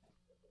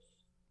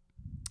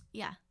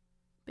 yeah,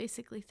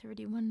 basically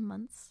 31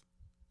 months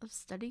of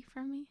study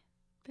for me,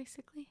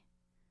 basically.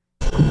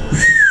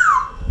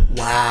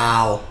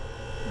 Wow,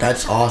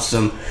 that's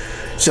awesome.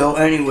 So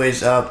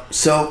anyways,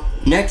 so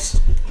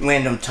next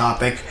random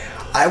topic.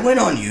 I went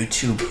on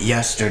YouTube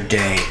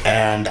yesterday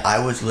and I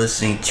was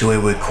listening to a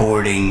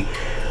recording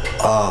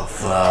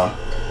of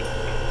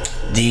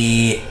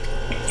the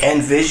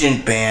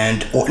Envision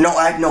band, or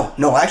Out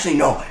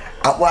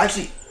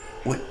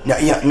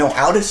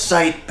of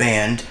Sight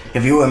band.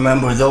 If you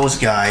remember those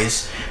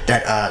guys,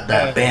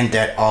 that band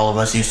that all of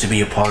us used to be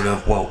a part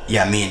of. Well,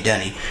 yeah, me and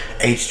Denny,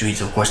 H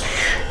Streets, of course.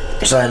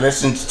 So I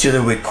listened to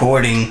the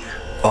recording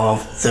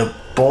of the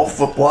both.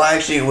 Well,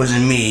 actually, it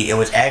wasn't me. It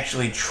was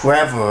actually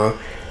Trevor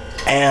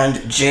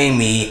and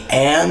Jamie,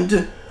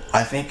 and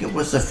I think it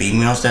was the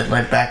females that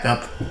led back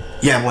up.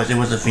 Yeah, it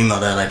was the female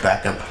that led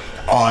back up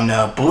on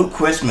Blue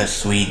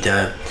Christmas.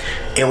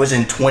 It was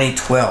in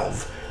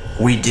 2012.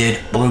 We did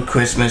Blue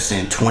Christmas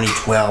in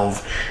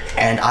 2012,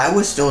 and I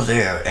was still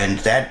there, and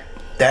that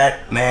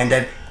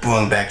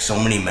brought back so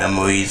many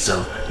memories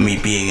of me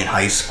being in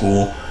high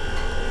school.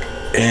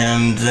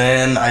 And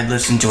then I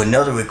listened to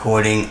another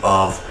recording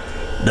of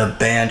the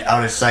band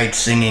Out of Sight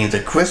singing the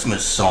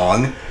Christmas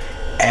song,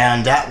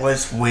 and that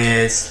was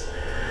with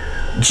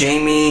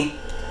Jamie,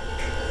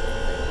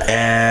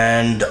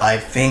 and I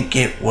think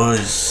it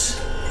was,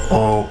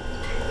 what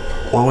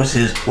was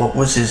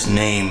his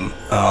name?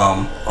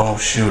 Oh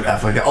shoot, I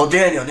forgot. Oh,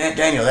 Daniel,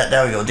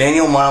 there we go.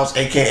 Daniel Miles,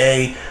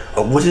 aka,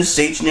 what's his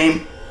stage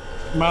name?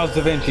 Miles Da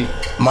Vinci.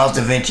 Miles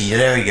Da Vinci,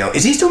 there we go.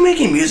 Is he still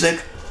making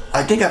music?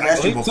 I think I've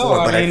asked you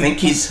before, but I think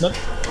he's. Let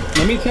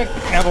me check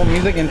Apple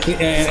Music and see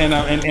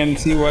and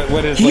see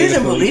what is. He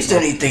hasn't released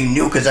anything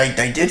new, because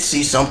I did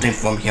see something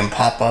from him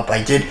pop up.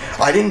 I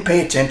didn't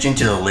pay attention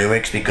to the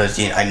lyrics because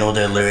I know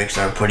their lyrics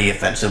are pretty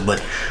offensive,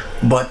 but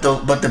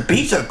the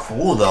beats are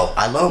cool though.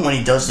 I love when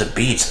he does the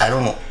beats. I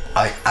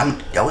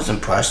was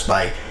impressed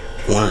by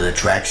one of the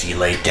tracks he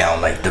laid down.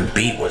 Like, the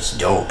beat was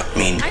dope. I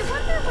mean, I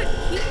wonder what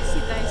keys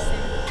you guys sing.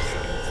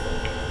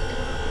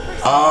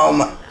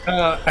 What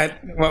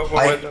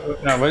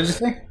did you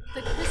say?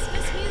 The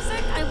Christmas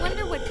music? I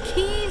wonder what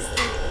keys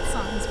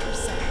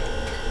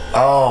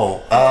I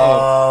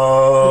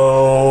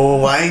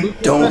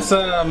don't. This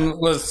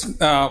was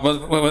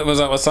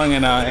sung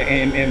in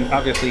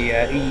obviously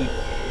E,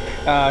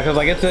 because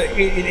like it's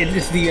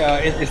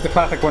the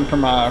classic one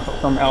from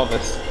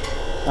Elvis.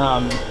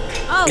 Oh,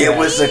 It Yeah.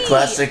 was a E.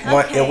 classic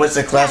one. It Okay. was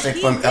a Yeah, classic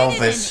he from did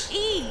Elvis. it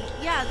in E.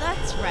 Yeah,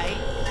 that's right.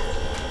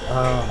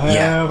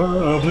 Yeah.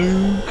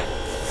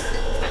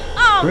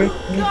 Oh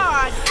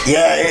God.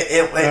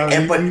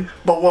 Yeah,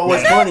 but what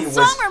was funny That was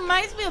song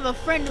reminds me of a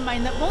friend of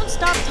mine that won't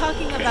stop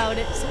talking about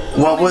it. So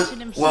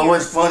what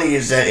was funny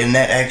is that in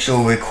that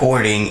actual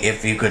recording,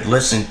 if you could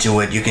listen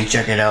to it, you can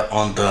check it out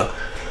on the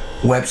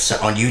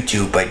website on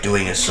YouTube by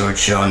doing a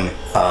search on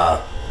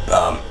Out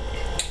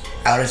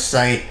of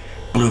Sight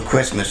Blue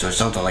Christmas or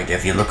something like that.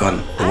 If you look on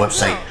the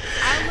website,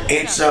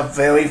 it's a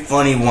very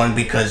funny one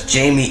because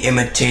Jamie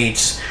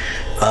imitates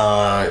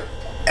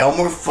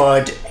Elmer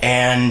Fudd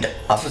and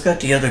I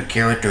forgot the other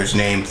character's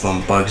name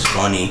from Bugs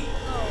Bunny.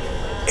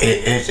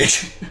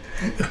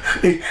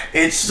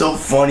 It's so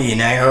funny,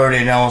 and I heard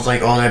it and I was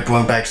like, oh, that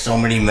brought back so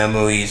many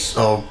memories.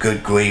 Oh,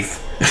 good grief.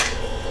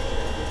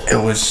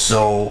 It was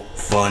so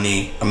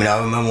funny. I mean, I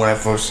remember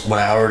when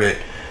I heard it,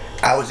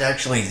 I was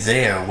actually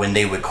there when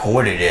they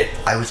recorded it.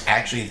 I was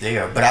actually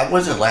there, but I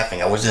wasn't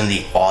laughing. I was in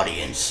the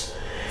audience.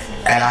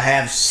 And I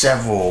have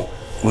several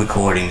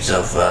recordings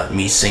of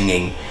me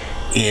singing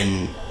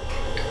in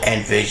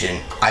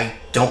Envision. I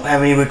don't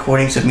have any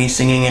recordings of me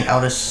singing in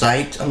Out of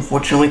Sight,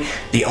 unfortunately.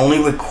 The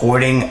only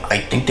recording, I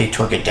think they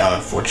took it down,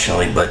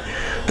 unfortunately, but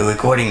the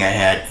recording I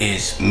had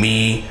is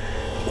me.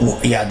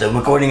 Yeah, the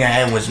recording I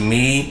had was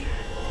me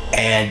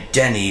and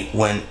Denny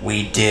when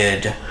we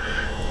did.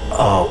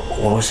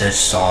 What was that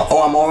song?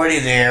 Oh, I'm Already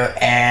There,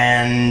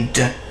 and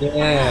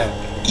Yeah.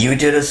 you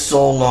did a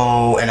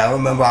solo, and I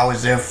remember I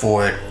was there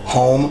for it.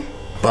 Home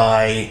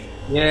by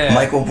Yeah.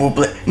 Michael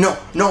Bublé. No,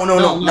 not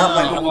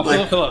Michael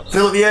Bublé. Philip Phillips.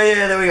 Philip,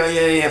 yeah, there we go.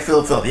 Yeah,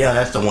 Philip. Yeah,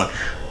 that's the one.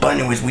 But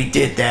anyways, we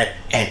did that,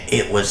 and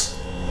it was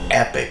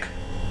epic.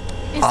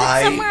 Is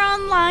it somewhere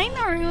online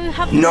or you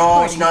have?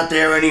 No, it's not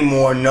there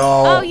anymore.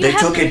 No, Oh, you they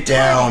have took the it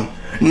down.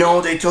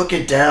 No, they took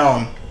it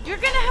down. You're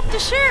gonna have to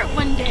share it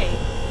one day.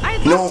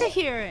 I'd No, love to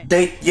hear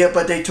it.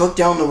 but they took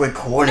down the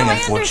recording, No, I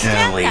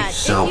unfortunately. understand that.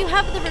 So If you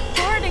have the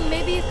recording,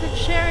 maybe you could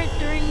share it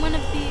during one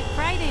of the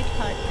Friday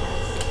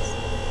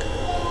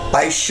podcasts.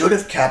 I should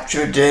have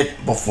captured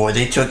it before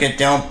they took it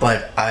down,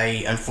 but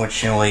I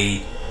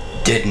unfortunately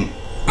didn't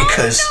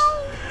because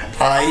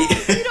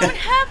You don't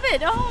have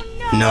it. Oh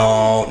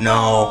no.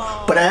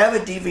 no. But I have a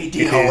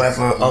DVD,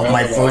 however, of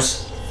my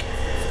first.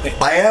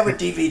 I have a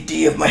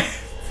DVD of my.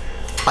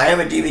 I have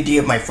a DVD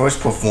of my first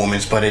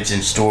performance, but it's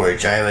in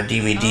storage. I have a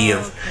DVD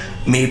of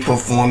me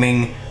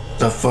performing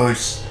the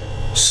first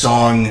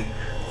song.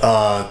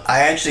 I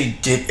actually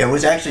did. It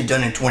was actually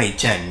done in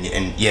 2010,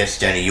 and yes,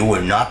 Denny, you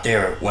were not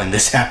there when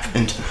this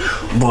happened,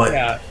 but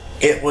Yeah.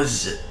 it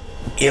was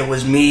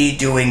me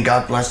doing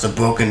 "God Bless the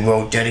Broken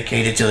Road"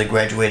 dedicated to the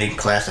graduating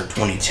class of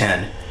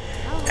 2010,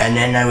 and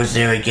then I was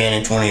there again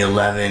in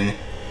 2011,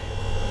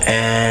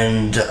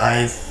 and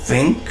I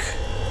think.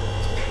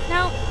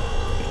 Now,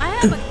 I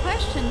have a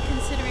question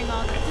considering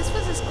all that. This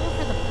was a school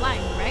for the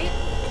blind, right?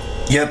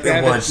 Yep, Yeah,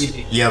 it but was.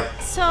 TV.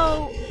 Yep.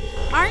 So,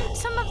 aren't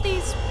some of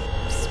these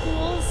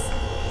schools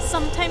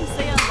sometimes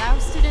they allow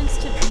students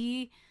to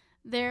be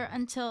there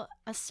until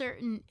a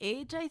certain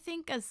age? I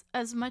think as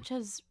much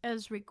as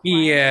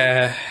required.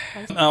 Yeah.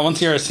 by-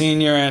 Once you're a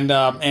senior and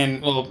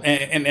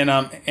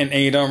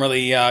you don't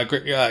really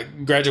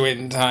graduate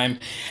in time,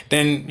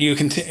 then you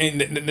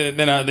continue.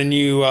 Then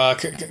you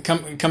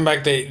come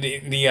back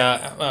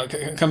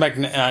come back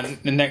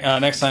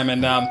next time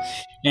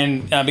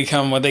and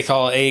become what they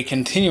call a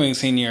continuing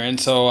senior, and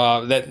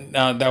so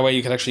that way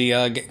you could actually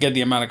get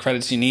the amount of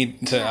credits you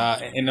need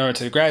to in order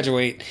to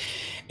graduate,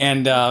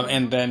 and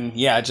then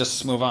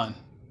just move on.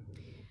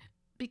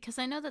 Because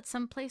I know that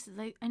some places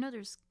I know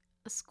there's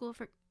a school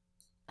for.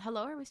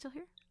 Hello, are we still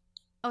here?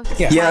 Oh,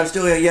 Yeah, I'm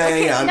still here. Yeah,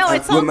 Okay, yeah. no,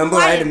 it's all Remember,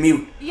 I had to quiet.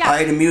 mute. Yeah, I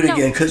had to mute no,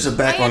 again because of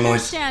background I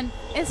noise. understand.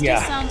 It Yeah.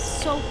 just sounds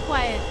so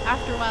quiet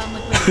after a while. I'm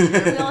like,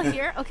 wait, are we all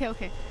here?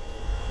 Okay.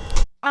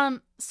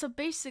 So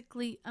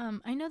basically,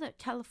 I know that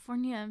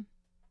California,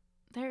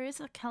 there is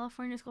a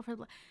California school for.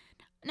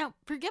 Now,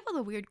 forget all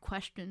the weird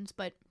questions,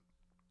 but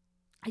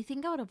I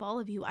think out of all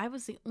of you, I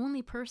was the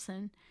only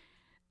person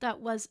that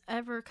was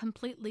ever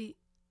completely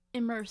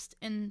immersed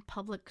in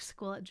public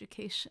school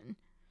education.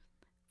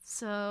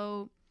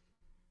 So,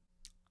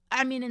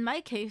 I mean, in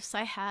my case,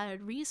 I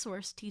had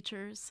resource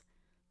teachers.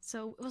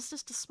 So it was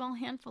just a small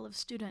handful of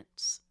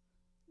students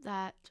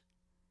that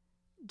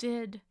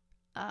did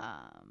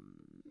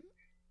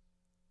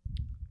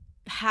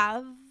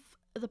have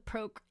the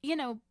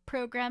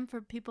program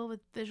for people with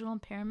visual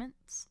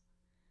impairments.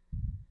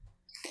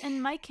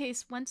 In my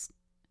case,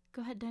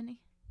 go ahead, Denny.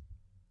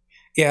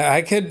 Yeah,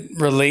 I could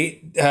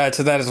relate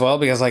to that as well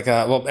because, like,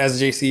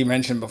 as JC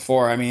mentioned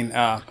before, I mean,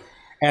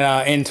 And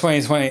in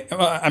 2020,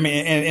 I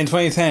mean, in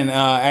 2010,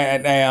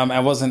 I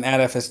wasn't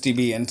at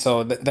FSDB, and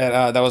so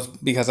that was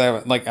because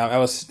I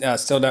was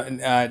still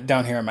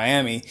down here in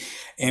Miami,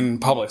 in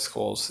public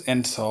schools,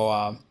 and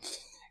so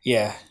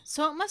yeah.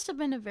 So it must have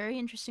been a very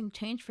interesting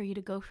change for you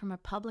to go from a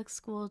public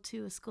school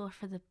to a school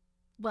for the,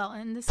 well,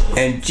 in this case.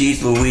 And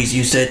geez Louise,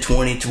 you said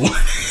 2020.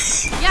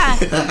 Yeah,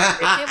 it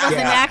was an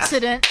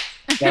accident.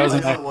 That was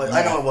I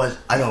know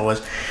it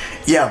was.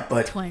 Yeah,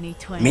 but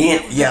 2020. me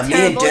and year.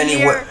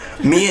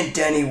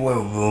 Denny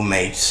were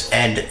roommates,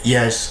 and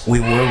yes, we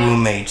were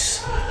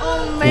roommates.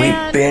 Oh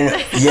man.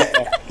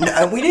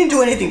 We didn't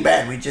do anything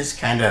bad. We just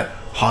kind of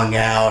hung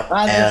out,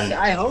 and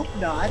I hope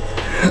not.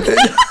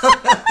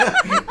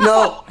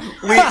 no,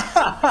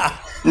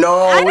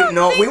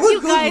 we were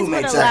good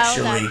roommates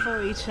actually.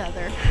 For each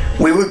other.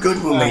 We were good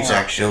roommates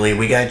actually.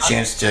 We got a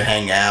chance to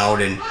hang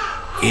out, and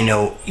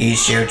he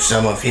shared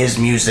some of his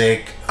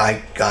music.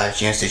 I got a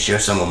chance to share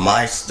some of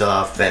my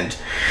stuff, and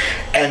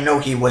no,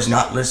 he was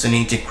not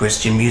listening to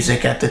Christian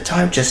music at the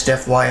time. Just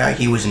FYI,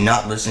 he was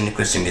not listening to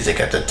Christian music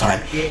at the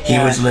time. He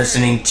was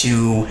listening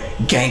to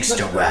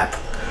gangster rap.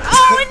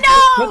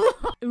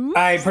 Oh no!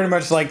 I pretty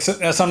much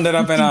summed it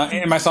up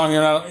in my song.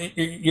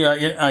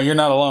 You're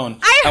not alone.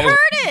 I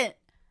heard it.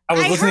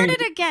 I heard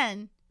it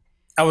again.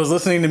 I was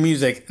listening to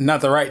music,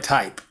 not the right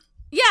type.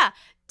 Yeah,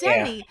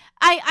 Denny,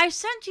 I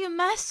sent you a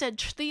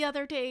message the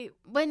other day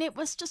when it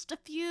was just a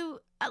few,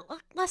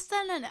 less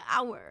than an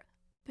hour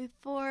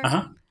before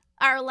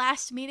our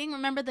last meeting.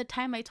 Remember the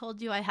time I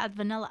told you I had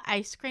vanilla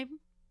ice cream?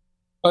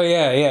 Oh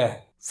yeah.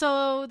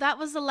 So that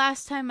was the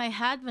last time I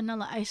had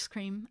vanilla ice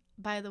cream,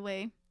 by the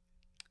way.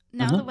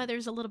 Now the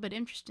weather's a little bit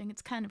interesting.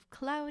 It's kind of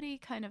cloudy,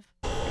 kind of...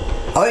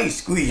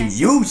 Ice cream,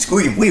 you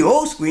scream, we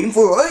all scream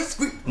for ice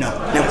cream. No.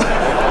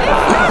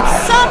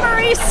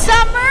 Summery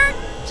summer,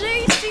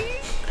 JC.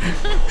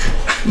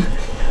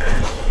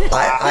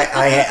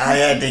 I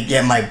had to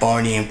get my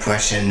Barney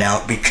impression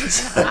out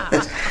because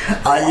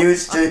I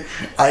used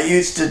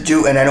to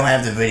do, and I don't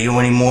have the video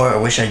anymore. I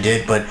wish I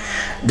did, but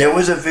there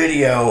was a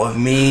video of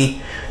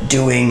me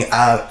doing.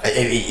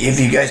 If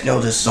you guys know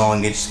this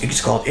song,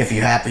 it's called "If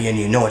You're Happy and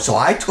You Know It." So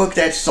I took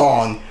that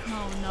song.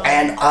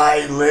 And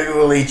I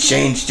literally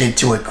changed it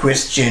to a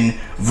Christian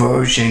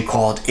version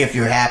called "If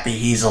You're Happy,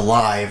 He's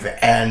Alive,"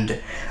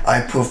 and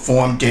I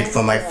performed it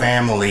for my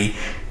family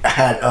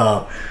at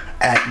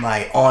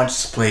my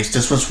aunt's place.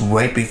 This was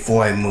right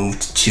before I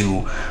moved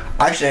to...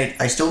 Actually,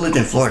 I still lived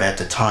in Florida at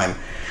the time,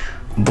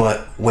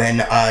 but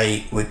when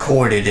I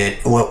recorded it,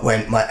 I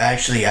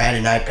had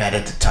an iPad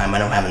at the time. I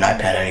don't have an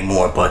iPad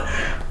anymore, but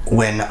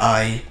when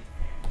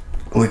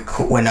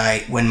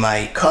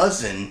my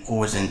cousin who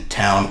was in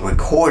town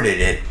recorded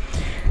it,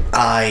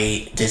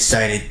 I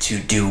decided to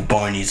do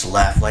Barney's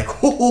laugh,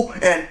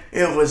 and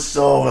it was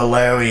so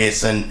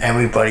hilarious, and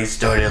everybody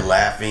started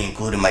laughing,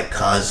 including my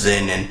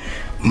cousin and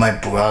my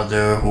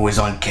brother who was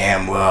on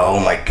camera. Oh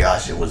my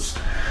gosh, it was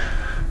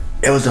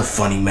a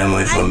funny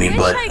memory for me.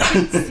 But I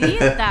could see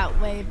it that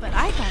way, but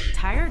I got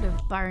tired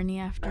of Barney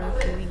after a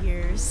few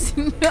years.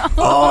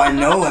 Oh, I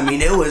know. I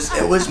mean, it was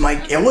my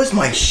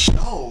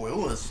show. It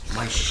was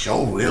my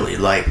show, really.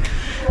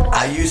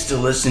 I used to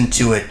listen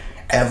to it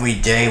every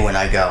day when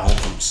I got home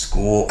from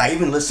school. I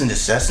even listened to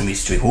Sesame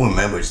Street. Who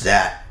remembers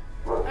that?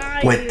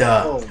 With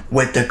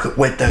the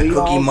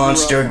Cookie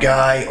Monster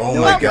guy. Oh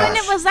my gosh. When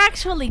it was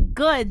actually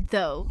good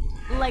though.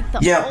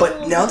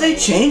 But now they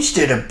changed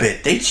it a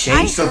bit. They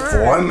changed the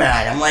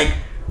format. I'm like,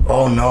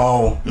 oh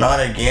no, not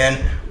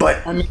again.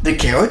 But the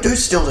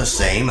character's still the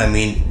same. I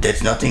mean,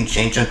 there's nothing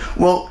changing.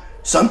 Well,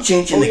 some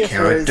change in the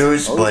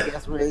characters, but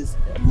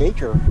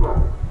Nature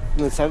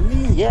in the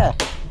 70s, yeah.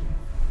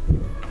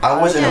 I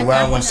wasn't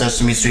around when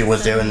Sesame Street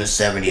was there in the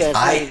 70s.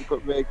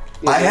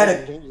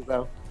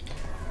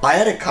 I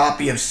had a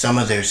copy of some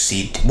of their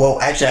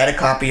I had a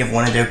copy of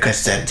one of their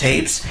cassette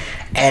tapes,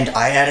 and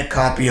I had a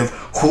copy of,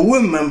 who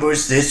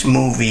remembers this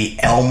movie,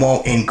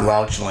 Elmo in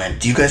Grouchland?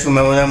 Do you guys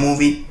remember that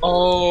movie?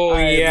 Oh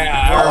yeah,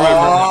 I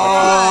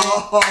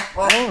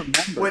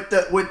remember. With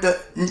the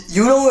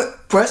you know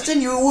what,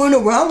 Preston, you weren't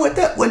around with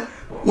that when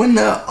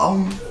the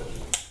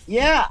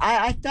Yeah,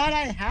 I thought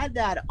I had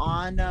that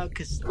on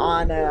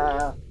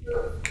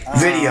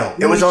video.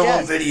 It was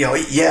on video.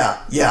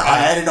 Yeah, I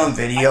had it on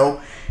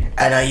video.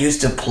 And I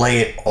used to play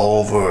it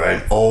over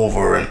and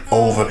over and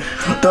over.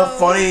 The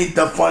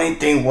funny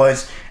thing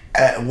was,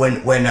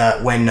 when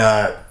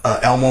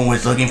Elmo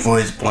was looking for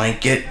his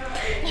blanket,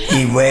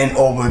 he ran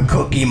over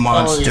Cookie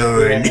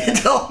Monster, and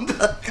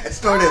I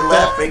started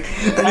laughing.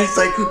 And he's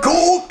like,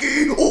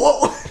 Cookie!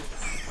 Whoa.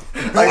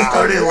 I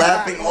started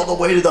laughing all the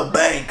way to the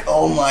bank.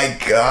 Oh my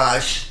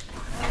gosh!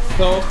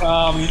 So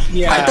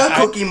I thought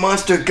Cookie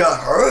Monster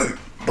got hurt,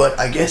 but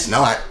I guess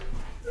not.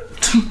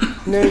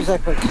 No,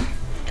 exactly.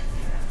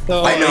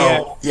 So, I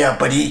know,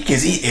 but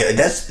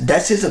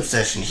that's his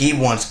obsession. He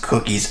wants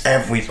cookies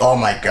oh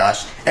my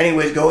gosh.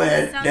 Anyways, go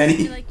ahead,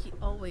 Denny. Like he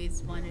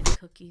always wanted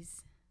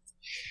cookies.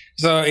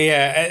 So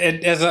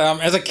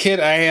as a kid,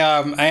 I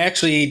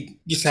actually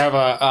used to have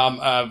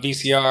a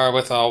VCR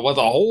with a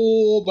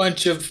whole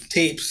bunch of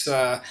tapes.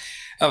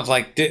 of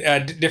like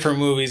different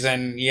movies,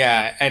 and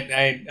yeah,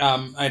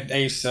 I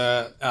used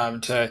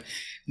to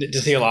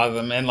see a lot of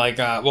them, and like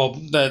well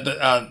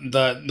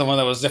the one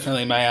that was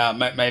definitely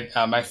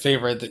my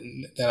favorite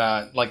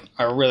that like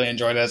I really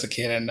enjoyed as a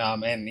kid,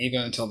 and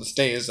even until this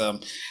day is the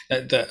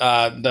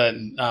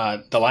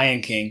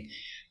Lion King.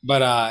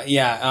 But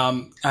yeah,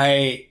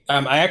 I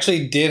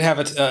actually did have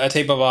a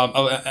tape of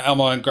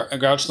Elmo and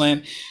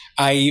Grouchland.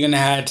 I even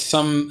had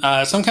some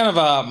kind of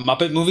a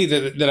Muppet movie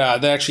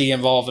that actually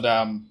involved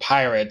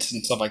pirates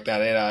and stuff like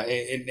that.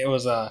 It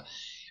was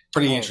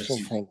pretty Oh,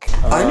 interesting. think.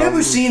 I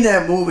never seen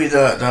that movie,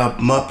 the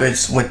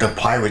Muppets with the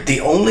pirate. The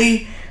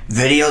only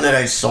video that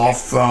I saw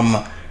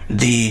from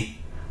the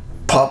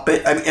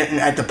puppet, I mean,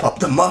 at the pup,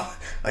 the mupp,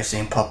 I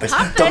saying puppets,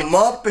 the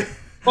Muppet,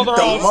 Well, the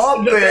they're all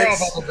Muppets,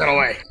 bubbles that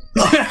away.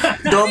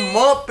 the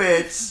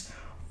Muppets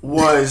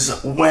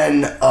was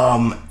when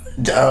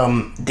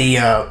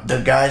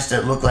the guys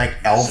that look like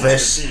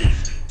Elvis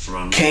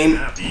came.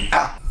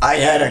 I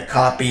had a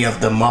copy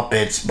of the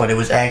Muppets, but it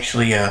was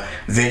actually a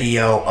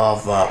video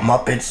of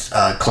Muppets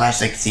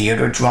classic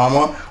theater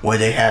drama where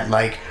they had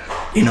like,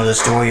 you know, the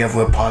story of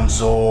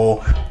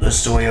Rapunzel, the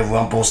story of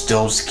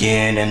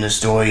Rumpelstiltskin, and the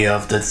story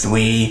of the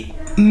three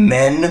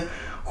men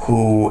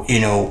who, you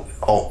know,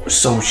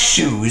 sew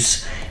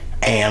shoes,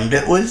 and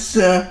it was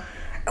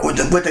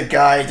with a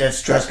guy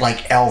that's dressed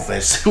like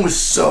Elvis. It was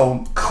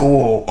so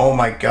cool. Oh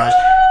my gosh.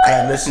 I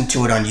had listened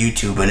to it on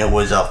YouTube and it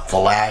was a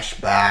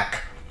flashback.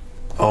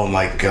 Oh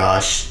my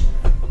gosh.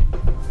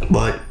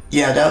 But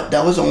yeah,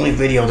 that was the only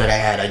video that I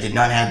had. I did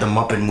not have the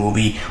Muppet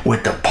movie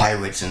with the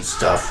pirates and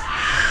stuff.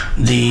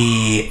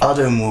 The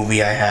other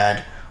movie I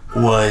had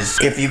was,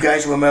 if you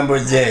guys remember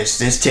this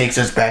takes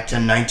us back to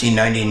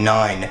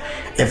 1999.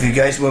 If you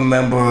guys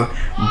remember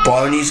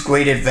Barney's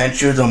Great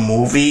Adventure, the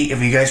movie,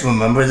 if you guys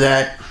remember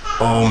that,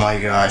 oh my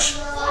gosh.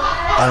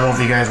 I don't know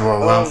if you guys were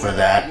around for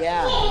that.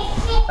 Yeah.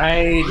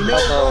 I You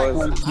know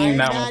what? I seen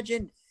that one.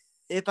 imagine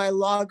if I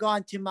log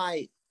on to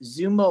my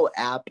Zumo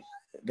app,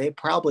 they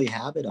probably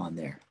have it on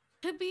there.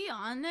 To be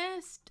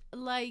honest,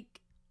 like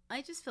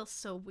I just feel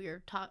so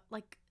weird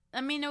like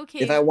I mean, okay,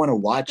 If I want to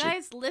watch you it.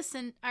 guys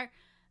listen or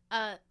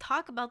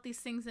talk about these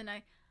things, and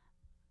I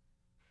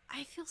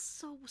feel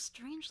so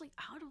strangely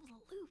out of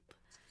the loop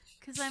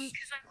because I'm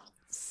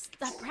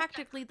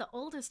practically the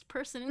oldest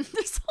person in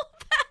this whole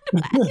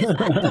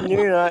bandwagon.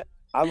 You're not.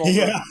 I'm older.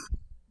 Yeah.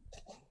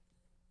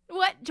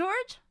 What,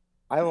 George?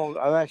 I'm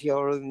actually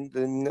older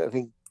than I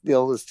think the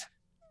oldest.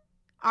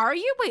 Are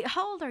you? Wait,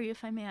 how old are you,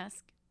 if I may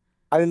ask?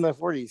 I'm in my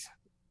 40s.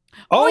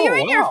 Oh, you're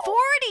in your wow.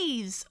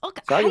 40s.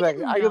 Okay, So I go back.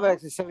 didn't I go know. back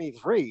to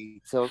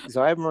 73. So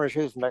I remember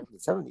shows from back in the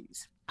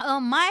 70s.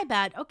 Oh, my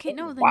bad. Okay,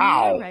 no, then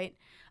Wow. you're right.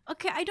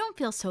 Okay, I don't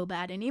feel so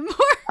bad anymore.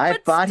 I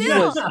but thought still, he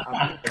was.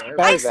 I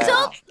Very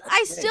still, bad.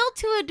 I still,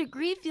 to a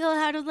degree, feel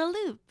out of the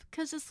loop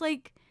because it's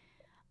like,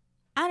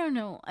 I don't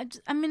know.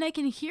 I mean, I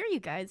can hear you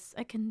guys.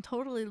 I can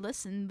totally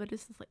listen, but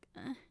it's just like,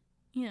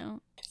 you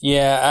know.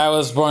 Yeah, I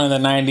was born in the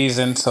 '90s,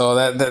 and so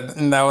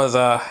that was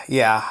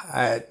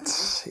yeah.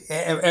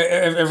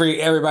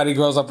 Everybody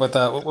grows up with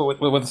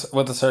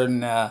a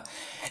certain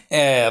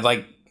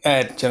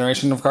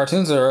generation of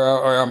cartoons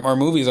or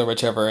movies or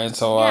whichever, and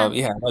so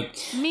yeah, like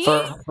Me,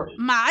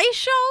 my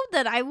show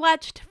that I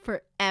watched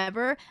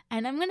forever,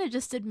 and I'm gonna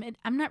just admit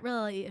I'm not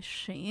really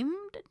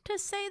ashamed to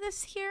say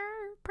this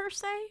here per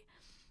se.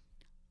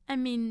 I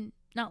mean,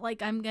 not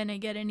like I'm gonna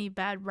get any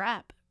bad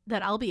rap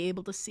that I'll be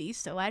able to see,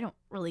 so I don't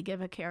really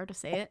give a care to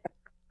say it.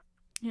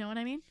 You know what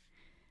I mean?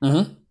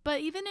 Mhm.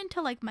 But even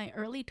into like my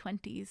early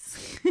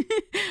 20s,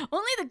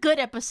 only the good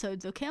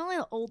episodes, okay? Only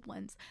the old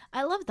ones.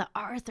 I love the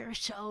Arthur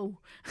show.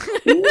 I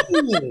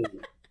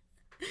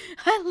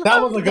love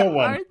That was a good the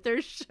one.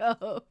 Arthur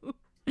show.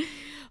 That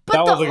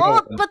But was a the good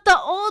old, one. but the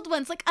old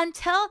ones, like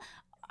until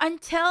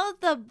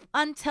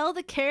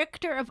the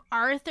character of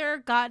Arthur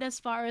got as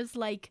far as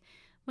like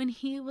when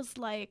he was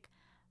like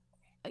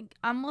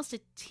almost a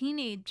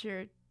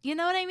teenager. You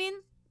know what I mean?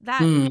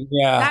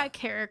 Yeah. That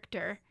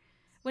character,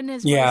 when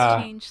his voice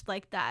Yeah. changed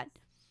like that.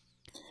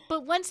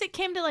 But once it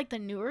came to like the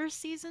newer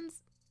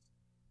seasons,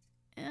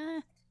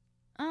 I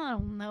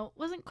don't know. It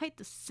wasn't quite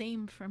the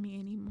same for me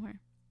anymore.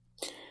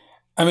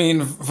 I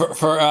mean,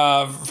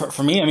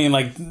 for me, I mean,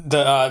 like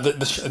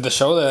the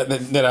show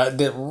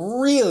that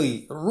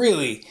really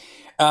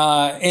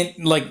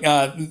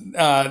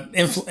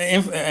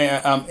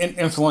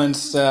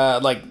influenced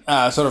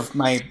sort of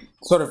my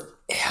sort of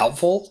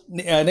helpful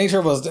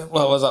nature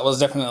was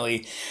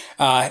definitely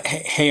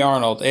Hey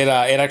Arnold. It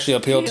actually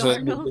appealed Hey to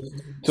Arnold.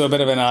 to a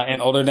bit of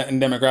an older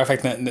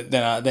demographic than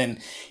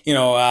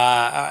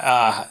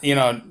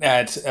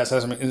at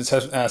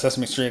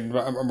Sesame Street and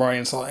Roy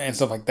and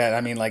stuff like that.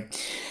 I mean, like,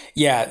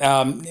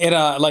 yeah,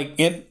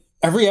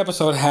 every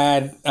episode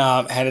had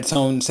its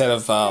own set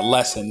of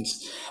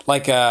lessons.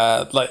 Like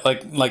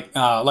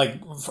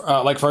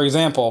for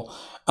example,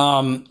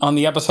 on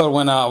the episode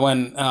when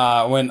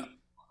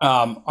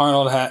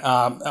Arnold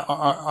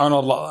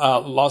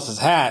lost his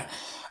hat.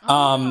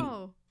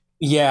 Oh,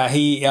 Yeah,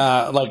 he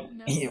like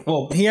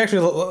he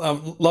actually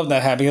loved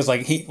that hat because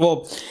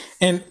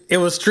and it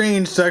was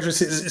strange to actually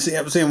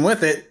see him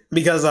with it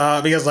because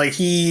like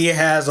he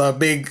has a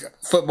big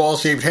football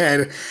shaped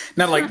head,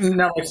 not like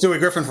Stewie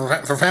Griffin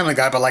for Family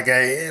Guy, but like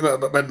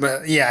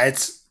but yeah,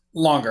 it's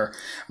longer,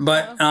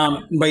 but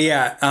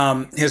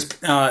yeah, his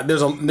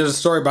there's a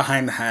story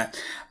behind the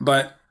hat,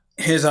 but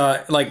his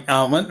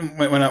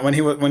when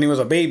he was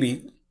a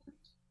baby.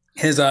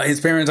 His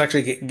parents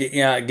actually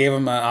gave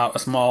him a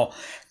small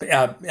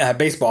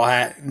baseball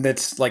hat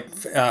that's like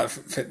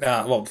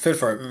fit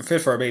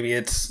for a baby.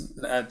 It's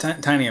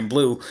tiny and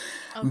blue,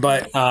 okay.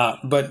 but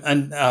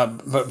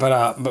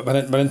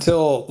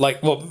until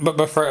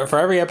but for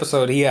every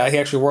episode he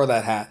actually wore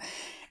that hat,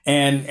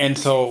 and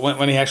so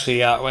when he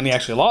actually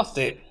lost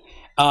it,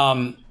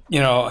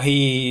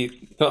 he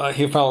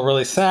felt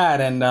really sad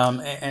and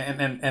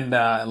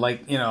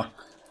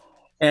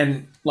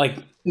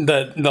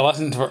the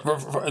lesson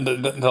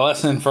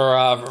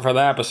for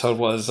that episode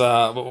was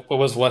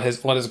what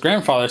his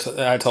grandfather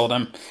told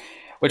him,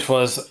 which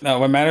was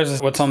what matters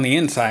is what's on the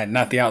inside,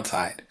 not the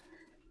outside.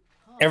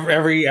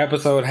 Every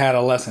episode had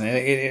a lesson.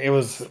 It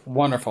was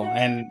wonderful,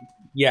 and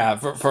yeah,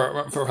 for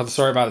the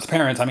story about his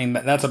parents. I mean,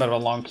 that's a bit of a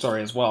long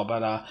story as well,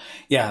 but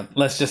yeah,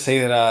 let's just say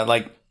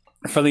that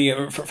for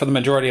the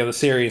majority of the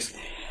series,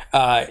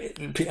 it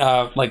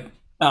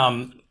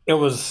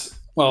was.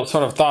 Well,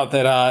 sort of thought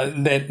that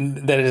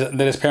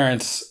his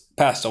parents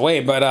passed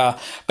away, but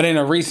in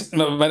a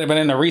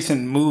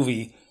recent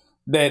movie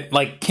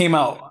that came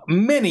out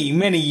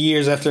many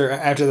years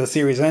after the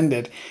series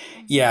ended,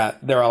 yeah,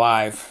 they're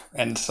alive,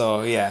 and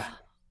so yeah.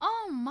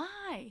 Oh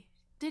my!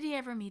 Did he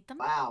ever meet them?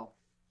 Wow.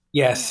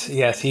 Yes,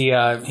 he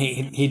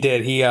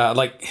did. He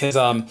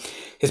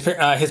his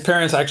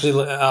parents actually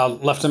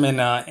left him in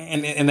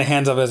the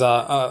hands of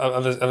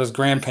his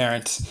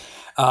grandparents.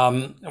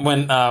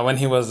 When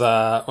he was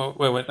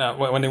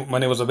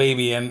when he was a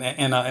baby, and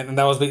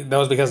that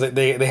was because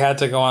they had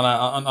to go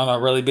on a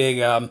really big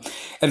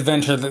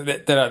adventure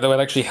that would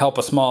actually help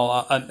a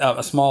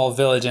small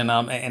village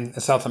in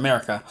South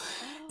America,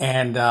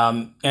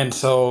 and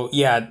so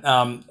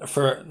yeah,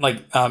 for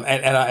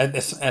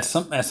at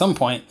some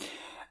point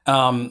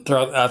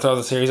throughout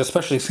the series,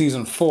 especially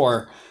season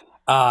 4,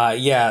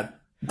 yeah,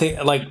 they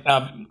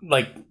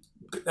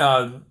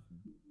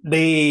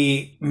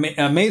they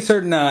made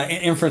certain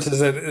inferences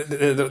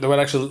that would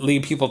actually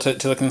lead people to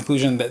the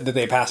conclusion that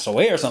they passed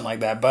away or something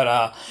like that.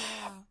 But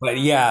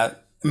yeah,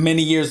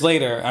 many years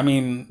later, I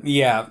mean,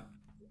 yeah,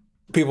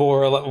 people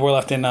were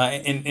left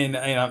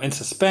in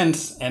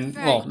suspense and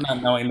right. Well,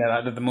 not knowing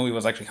that the movie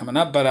was actually coming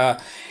up.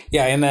 But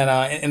yeah, in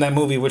that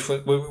movie, which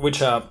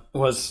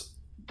was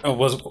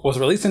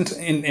released in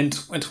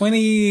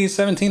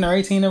 2017 or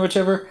 18 or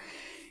whichever,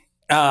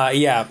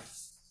 yeah.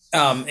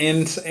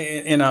 In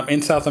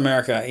South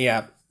America,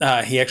 yeah,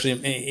 he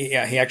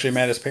actually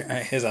met his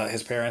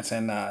parents,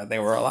 and they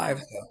were alive.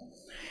 So,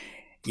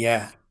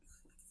 yeah.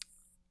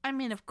 I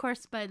mean, of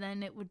course, by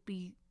then it would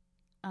be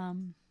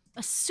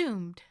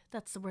assumed.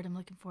 That's the word I'm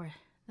looking for.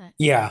 That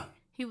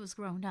he was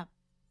grown up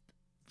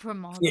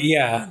from all.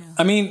 Yeah,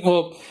 I mean,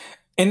 well,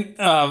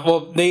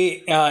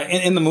 they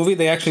in the movie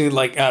they actually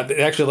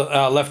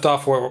left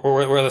off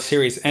where the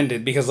series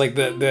ended because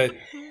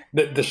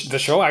the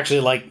show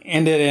actually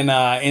ended in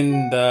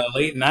the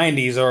late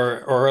 90s or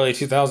early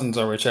 2000s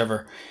or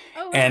whichever.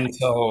 Oh, wow. And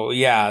so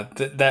yeah,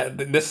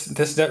 this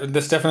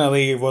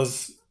definitely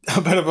was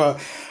a bit of a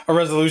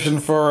resolution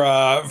for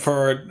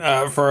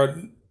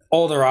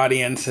older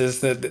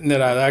audiences that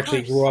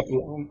actually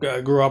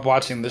grew up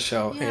watching the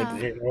show. Yeah.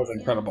 It was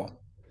incredible.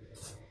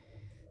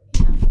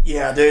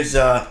 Yeah, there's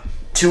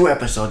 2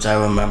 episodes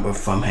I remember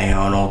from Hey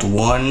Arnold.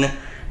 One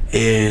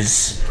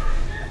is,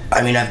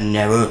 I mean, I've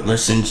never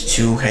listened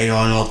to Hey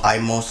Arnold. I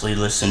mostly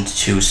listened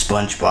to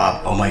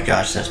SpongeBob. Oh my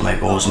gosh, that's my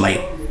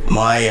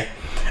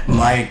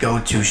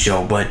go-to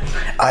show. But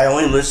I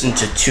only listened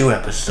to 2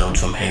 episodes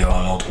from Hey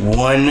Arnold.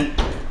 One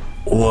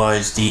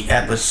was the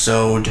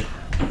episode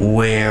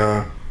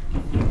where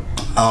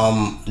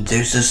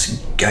there's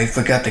this guy, I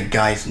forgot the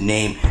guy's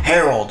name.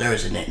 Harold,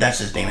 there's his name. That's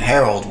his name,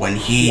 Harold. When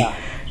he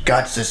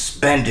got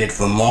suspended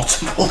for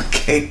multiple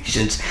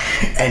occasions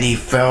and he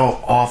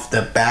fell off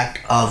the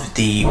back of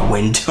the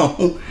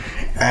window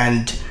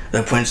and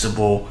the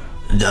principal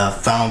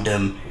found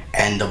him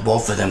and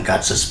both of them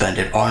got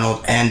suspended.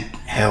 Arnold and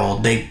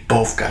Harold, they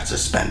both got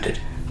suspended.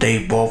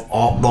 Both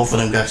of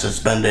them got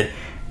suspended,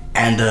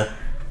 and the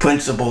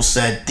principal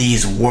said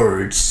these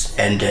words,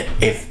 and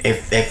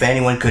if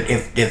anyone could,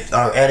 if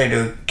our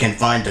editor can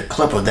find the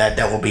clip of that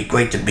would be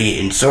great to be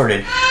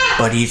inserted.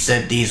 But he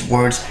said these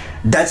words: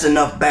 "That's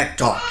enough back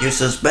talk. You're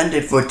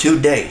suspended for 2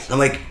 days." I'm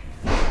like,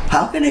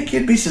 how can a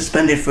kid be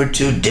suspended for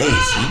 2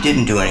 days? He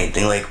didn't do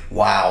anything. Like,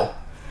 wow.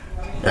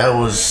 That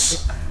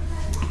was...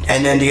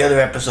 And then the other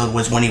episode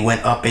was when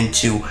when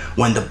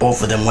the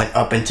both of them went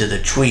up into the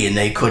tree and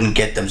they couldn't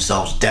get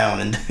themselves down,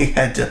 and I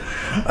had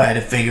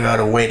to figure out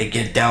a way to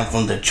get down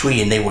from the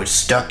tree, and they were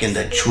stuck in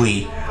the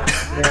tree.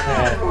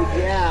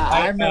 Yeah,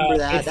 I remember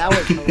that. That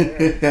was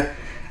hilarious.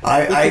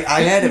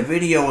 I had a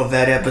video of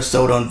that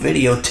episode on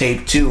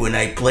videotape too, and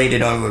I played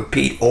it on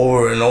repeat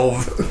over and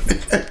over.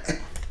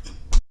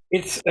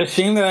 It's a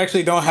shame that I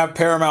actually don't have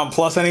Paramount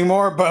Plus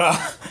anymore,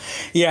 but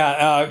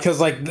yeah, because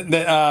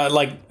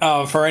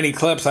for any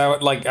clips, I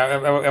would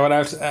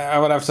I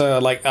would have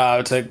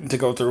to to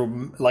go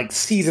through like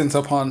seasons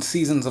upon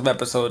seasons of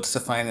episodes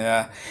to find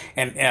and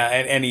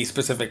any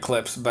specific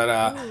clips,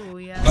 Oh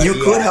yeah. You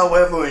yeah. could,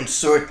 however,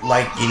 insert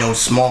like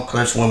small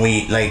clips when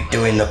we like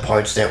doing the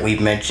parts that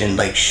we've mentioned,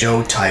 like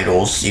show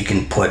titles. You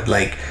can put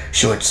like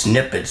short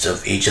snippets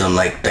of each of them,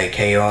 like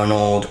Hey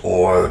Arnold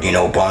or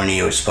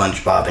Barney or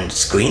SpongeBob, and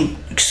screen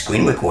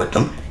record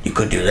them. You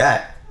could do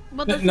that.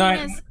 Well, the No,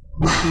 thing is,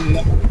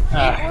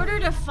 uh, in order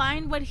to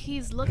find what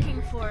he's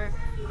looking for,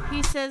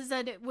 he says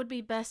that it would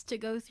be best to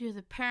go through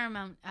the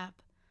Paramount app.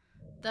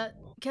 That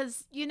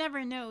because you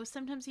never know.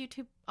 Sometimes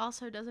YouTube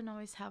also doesn't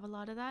always have a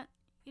lot of that.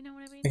 You know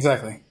what I mean?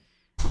 exactly.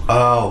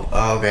 Oh,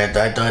 okay.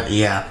 I thought,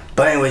 yeah.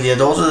 But anyways, yeah,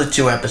 those are the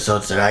two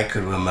episodes that I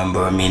could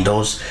remember. I mean,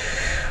 those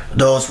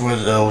were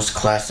those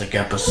classic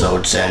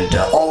episodes. And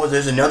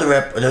there's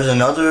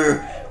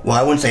another. Well,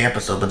 I wouldn't say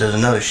episode, but there's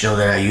another show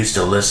that I used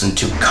to listen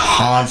to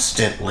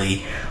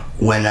constantly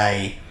when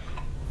I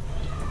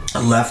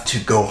left to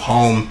go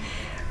home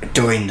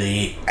during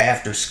the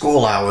after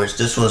school hours.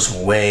 This was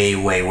way,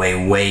 way,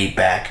 way, way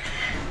back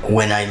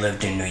when I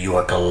lived in New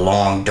York a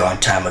long darn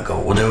time ago.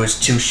 Well, there was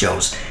two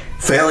shows: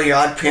 Fairly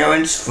Odd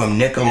Parents from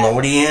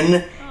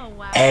Nickelodeon Oh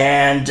wow.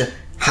 and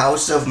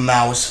House of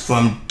Mouse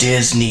from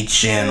Disney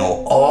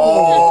Channel.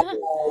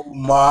 Oh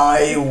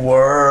my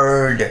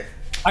word!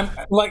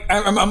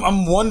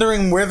 I'm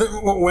wondering when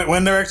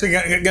they're actually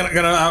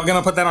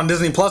gonna put that on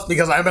Disney Plus,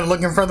 because I've been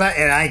looking for that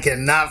and I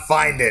cannot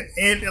find it.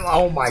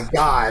 Oh my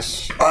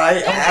gosh! You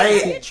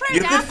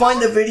can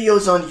find the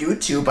videos on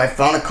YouTube. I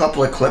found a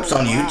couple of clips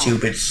on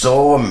YouTube. It's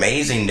so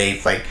amazing.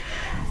 They've like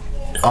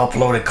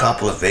upload a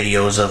couple of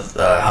videos of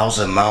House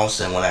of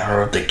Mouse, and when I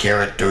heard the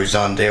characters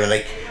on there,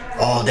 like,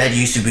 oh, that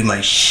used to be my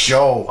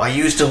show. I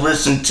used to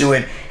listen to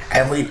it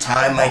every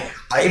time. I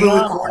even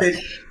recorded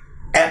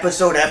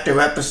episode after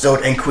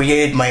episode and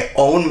created my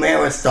own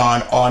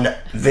marathon on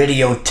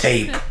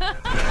videotape.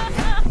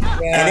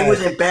 And it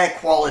was in bad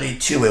quality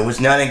too. It was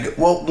not in good,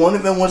 well, one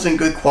of them was in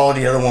good quality,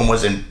 the other one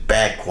was in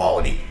bad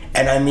quality.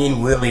 And I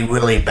mean really,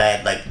 really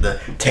bad. Like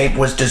the tape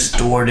was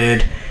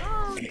distorted.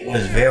 It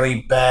was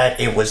very bad.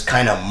 It was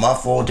kind of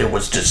muffled. It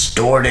was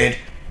distorted.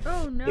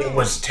 Oh no. It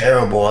was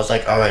terrible. I was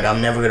like, all right,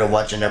 I'm never gonna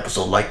watch an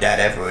episode like that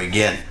ever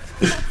again.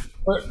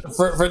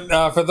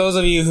 For those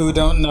of you who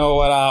don't know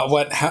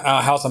what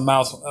House of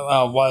Mouse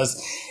was,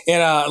 it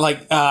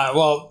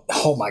well,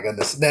 oh my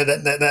goodness,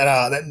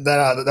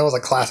 that was a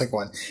classic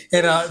one.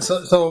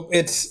 So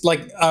it's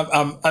like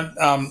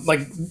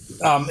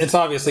it's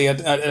obviously a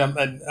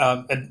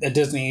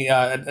Disney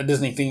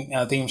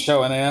theme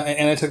show,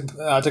 and it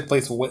took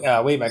place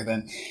way back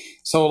then.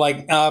 So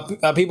like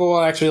people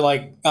will actually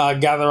like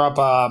gather up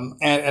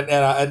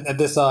at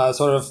this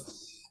sort of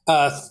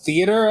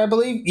theater, I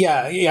believe.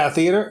 Yeah,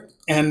 theater.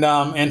 And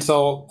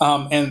so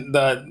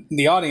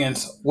the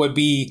audience would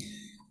be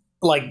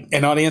like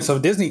an audience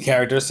of Disney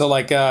characters. So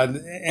like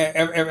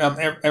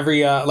every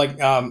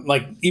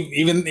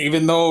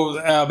even though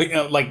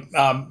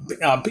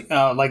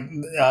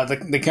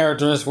the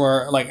characters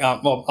were like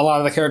well, a lot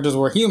of the characters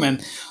were human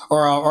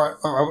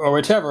or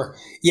whichever.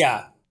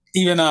 Yeah.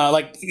 Even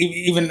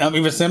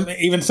even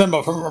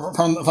Simba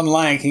from the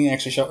Lion King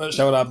actually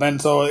showed up,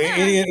 and so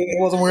it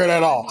wasn't weird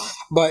at all.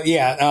 But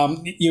yeah,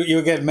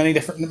 you get many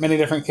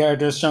different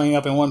characters showing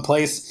up in one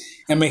place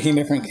and making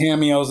different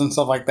cameos and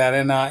stuff like that,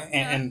 and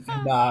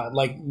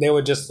like they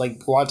would just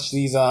like watch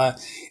these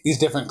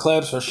different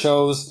clips or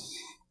shows,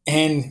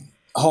 and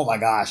oh my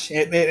gosh,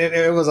 it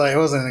was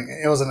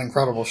an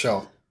incredible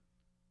show.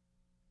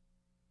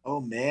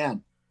 Oh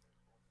man.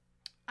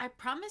 I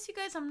promise you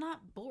guys, I'm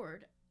not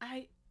bored.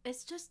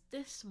 It's just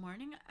this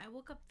morning I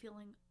woke up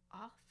feeling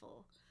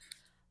awful.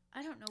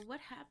 I don't know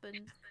what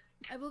happened.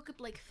 I woke up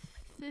like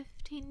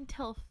 15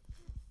 till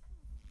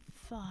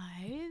 5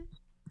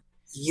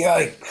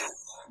 Yikes!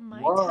 my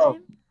Whoa.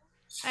 time.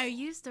 I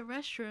used the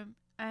restroom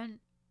and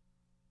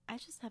I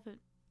just haven't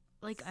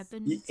I've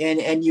been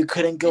And you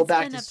couldn't go it's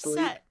back been to upset.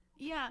 sleep.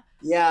 Yeah.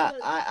 Yeah,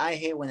 But- I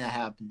hate when that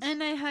happens.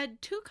 And I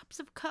had 2 cups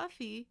of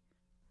coffee.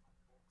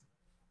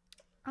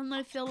 And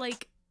I feel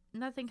like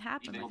nothing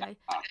happened. Like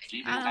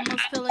I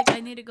almost feel like I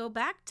need to go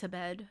back to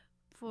bed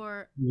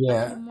for a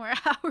Yeah. few more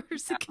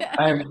hours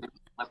again.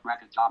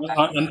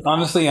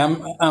 Honestly,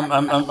 I'm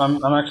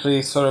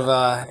actually sort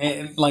of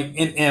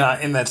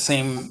in that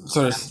same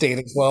sort of state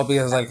as well,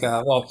 because like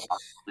well,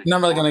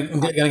 not really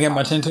gonna get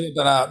much into it,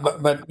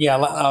 but yeah,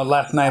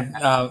 last night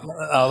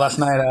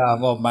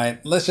well, my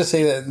let's just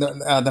say that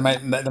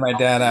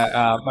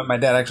my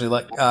dad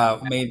actually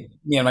made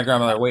me and my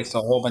grandmother waste a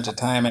whole bunch of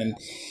time, and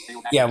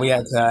yeah, we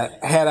had to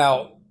head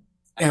out,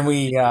 and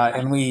we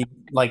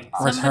like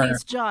returned.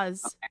 Somebody's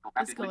jaws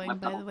is going,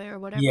 by the way, or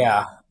whatever.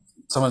 Yeah,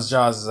 someone's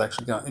jaws is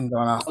actually going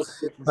off.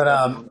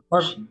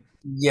 But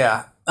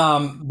yeah,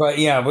 but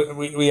yeah,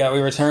 we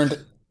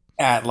returned,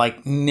 at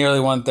like nearly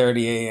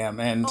 1:30 a.m.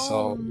 And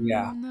so,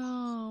 yeah.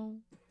 No.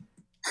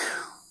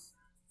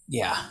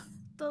 Yeah.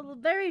 The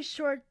very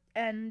short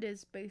end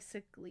is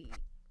basically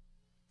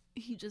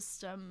he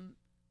just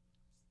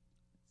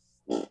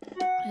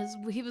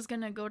he was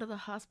gonna go to the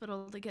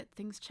hospital to get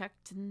things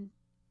checked, and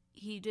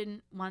he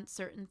didn't want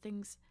certain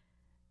things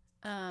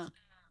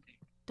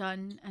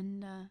done,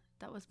 and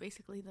that was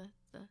basically the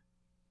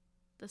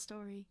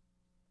story.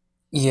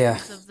 Yeah.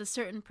 Because of the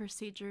certain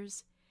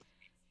procedures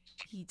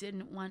he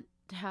didn't want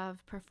to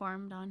have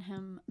performed on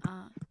him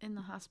in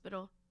the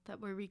hospital that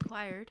were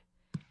required.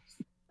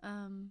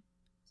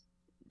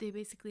 They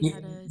basically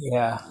had to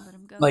let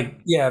him go.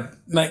 Like, yeah,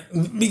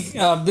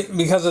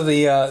 because of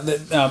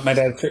the my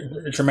dad's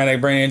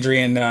traumatic brain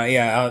injury, and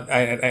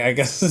I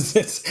guess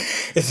it's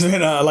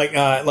been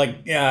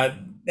the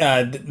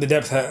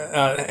depth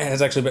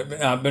has actually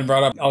been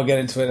brought up. I'll get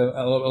into it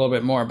a little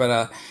bit more,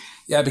 but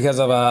yeah, because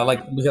of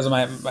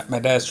my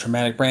dad's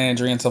traumatic brain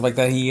injury and stuff like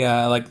that, he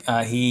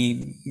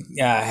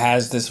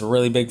has this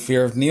really big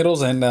fear of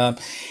needles, and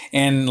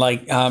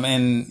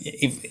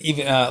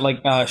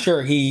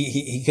sure,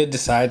 he could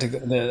decide to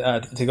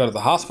go to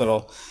the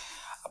hospital,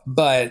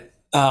 but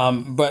even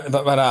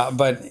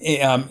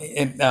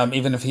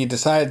if he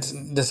decides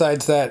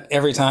that,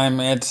 every time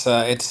it's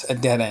a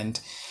dead end,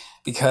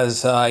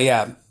 because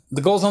the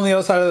goal's on the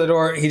other side of the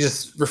door. He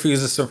just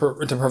refuses to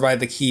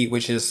provide the key,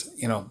 which is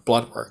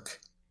blood work.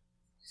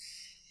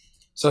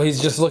 So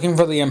he's just looking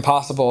for the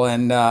impossible,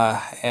 and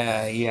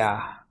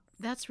yeah.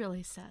 That's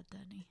really sad,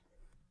 Danny.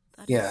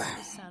 That Yeah.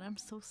 is so sad. I'm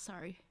so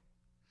sorry.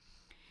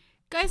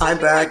 Guys, I'm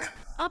back.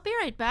 I'll be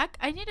right back.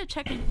 I need to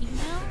check an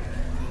email,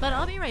 but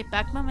I'll be right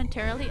back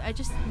momentarily. I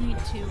just need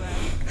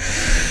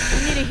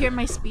to hear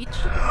my speech,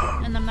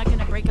 and I'm not going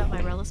to break out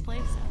my Relis play,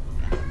 so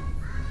yeah.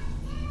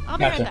 I'll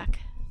be right back.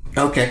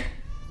 Okay.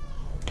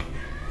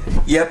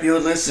 Yep, you're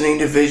listening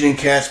to Vision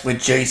Cast with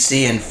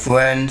JC and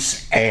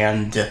friends,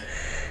 and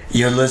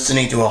you're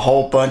listening to a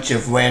whole bunch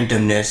of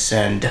randomness,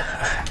 and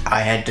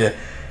I had to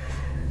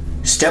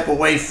step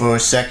away for a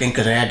second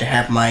because I had to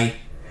have my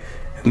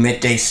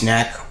midday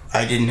snack.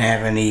 I didn't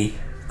have any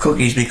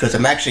cookies because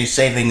I'm actually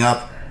saving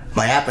up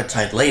my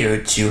appetite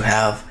later to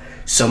have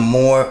some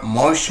more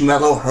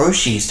marshmallow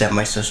Hershey's that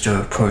my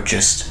sister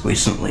purchased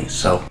recently.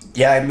 So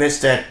yeah, I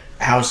missed that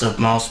House of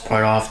Mouse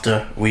part. Off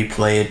to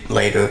replay it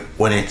later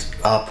when it's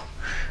up.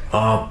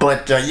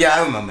 But yeah,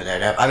 I remember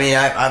that. I mean,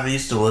 I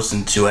used to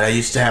listen to it. I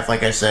used to have,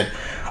 like I said,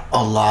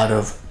 a lot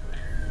of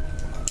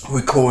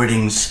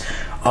recordings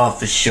of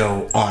the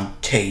show on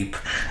tape,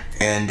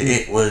 and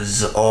it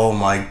was, oh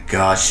my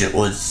gosh, it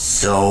was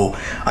so,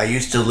 I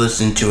used to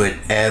listen to it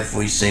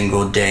every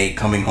single day,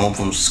 coming home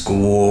from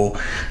school,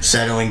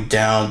 settling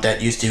down.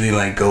 That used to be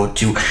my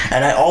go-to.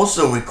 And I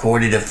also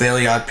recorded a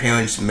Fairly Odd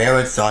Parents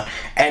marathon,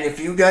 and if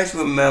you guys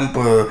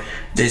remember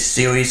this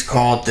series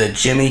called the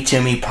Jimmy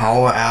Timmy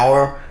Power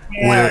Hour,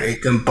 where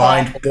it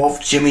combined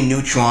both Jimmy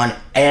Neutron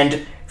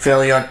and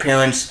Fairly Odd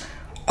Parents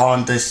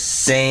on the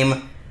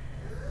same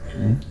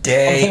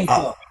day.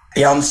 On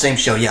the same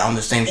show. Yeah, on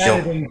the same show.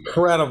 That is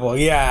incredible.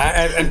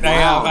 Yeah,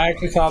 I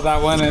actually saw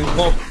that one, and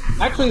well,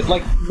 actually,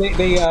 like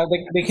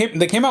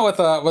they came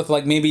out with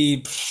like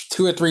maybe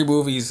 2 or 3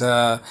 movies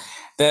that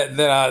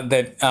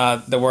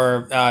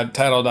were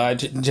titled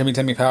Jimmy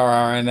Timmy Power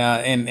Hour,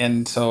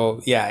 and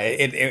so yeah,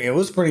 it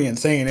was pretty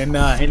insane. And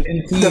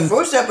the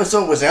first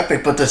episode was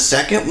epic, but the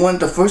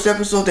first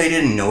episode they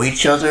didn't know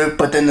each other,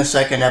 but then the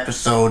second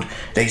episode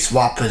they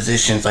swapped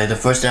positions. Like the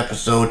first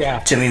episode,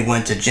 Timmy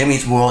went to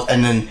Jimmy's world,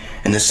 and then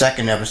in the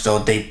second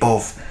episode they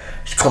both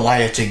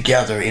collided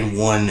together in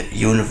one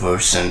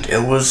universe, and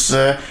it was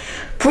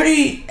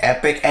pretty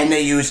epic. And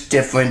they used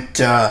different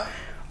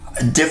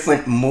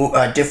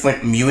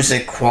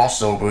music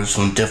crossovers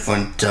from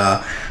different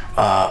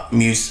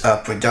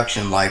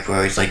production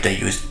libraries. Like they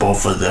used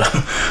both of the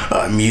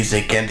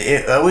music, and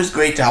it was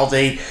great how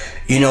they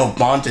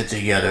bonded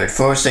together. At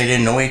first they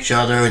didn't know each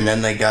other, and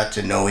then they got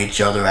to know each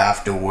other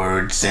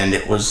afterwards, and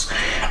it was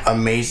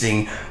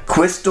amazing.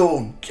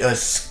 Crystal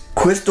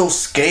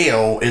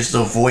Scale is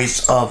the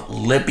voice of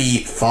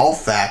Libby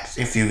Falfax,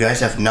 if you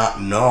guys have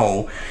not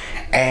known,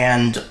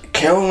 and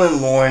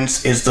Carolyn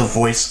Lawrence is the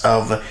voice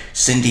of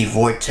Cindy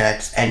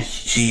Vortex, and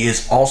she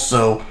is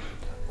also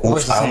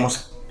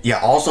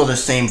also the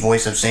same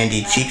voice of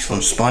Sandy Cheeks from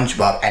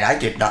SpongeBob. And I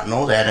did not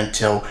know that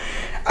until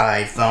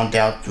I found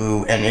out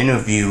through an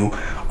interview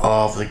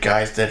of the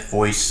guys that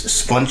voice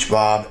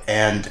SpongeBob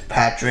and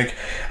Patrick.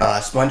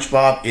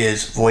 SpongeBob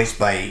is voiced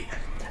by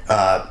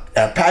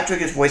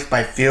Patrick is voiced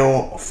by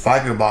Phil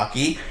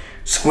Fagerbacke.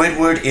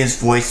 Squidward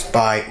is voiced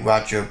by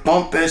Roger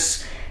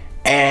Bumpus,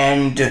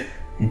 and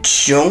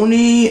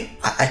Joni,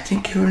 I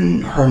think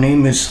her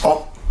name is,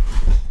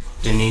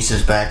 Denise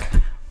is back.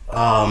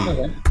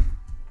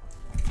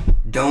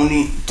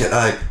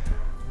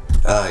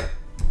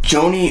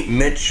 Joni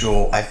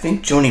Mitchell, I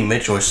think Joni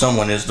Mitchell or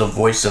someone is the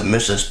voice of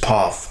Mrs.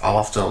 Puff.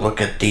 I'll have to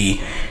look at the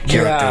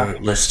character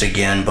list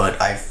again,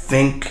 but I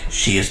think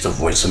she is the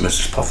voice of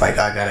Mrs. Puff. I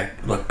gotta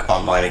look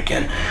online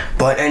again.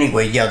 But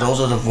anyway, yeah,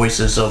 those are the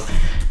voices of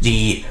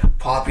the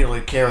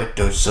popular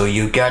character, so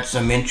you got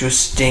some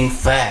interesting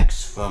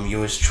facts from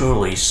yours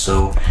truly.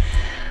 So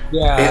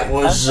Yeah. it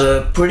was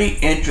pretty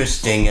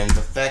interesting, and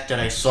the fact that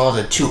I saw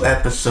the 2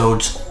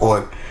 episodes,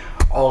 or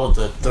all of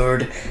the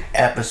 3rd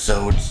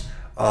episodes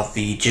of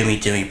the Jimmy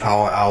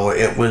Power Hour,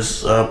 it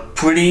was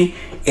pretty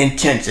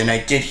intense, and I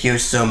did hear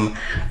some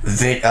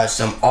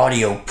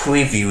audio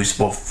previews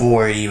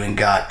before it even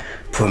got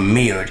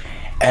premiered,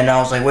 and I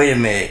was like, wait a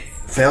minute,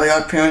 Fairly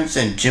Odd Parents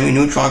and Jimmy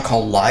Neutron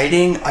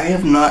colliding? I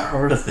have not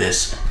heard of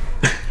this.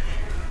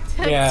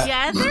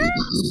 Yeah. Together?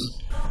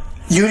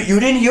 You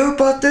didn't hear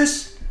about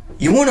this?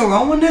 You weren't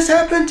around when this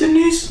happened,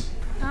 Denise?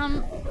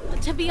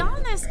 To be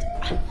honest,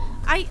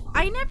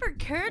 I never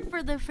cared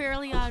for the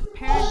Fairly Odd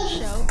Parents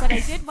show, but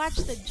I did watch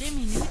the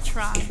Jimmy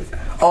Neutron.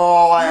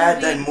 Oh, I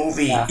had that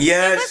movie. Yeah.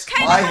 Yes, It was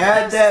kind of I one of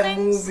had those that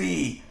things-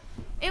 movie.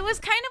 It was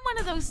kind of one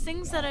of those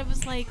things that I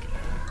was like,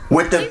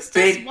 With the please just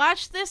big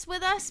watch this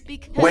with us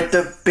because with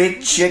the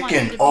big just wanted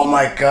chicken. to Oh be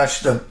my there. gosh,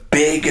 the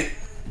big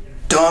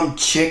dumb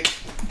chick.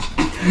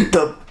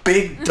 The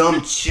big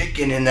dumb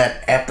chicken in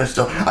that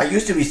episode. I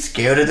used to be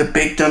scared of the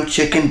big dumb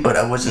chicken, but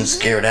I wasn't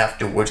scared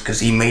afterwards because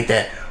he made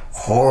that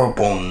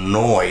horrible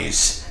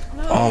noise.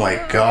 Oh my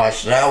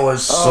gosh, that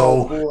was Oh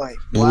so boy.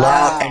 loud,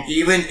 Wow. and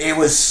even it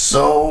was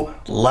so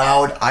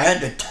loud I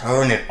had to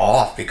turn it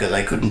off because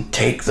I couldn't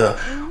take the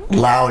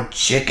loud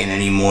chicken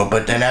anymore.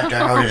 But then after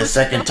I heard it a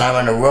second time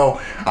in a row,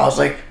 I was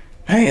like,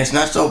 hey, it's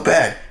not so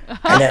bad.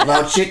 And that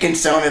loud chicken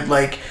sounded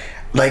like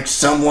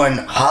someone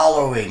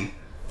hollering.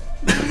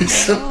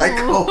 So like,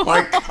 oh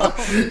my god,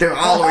 they're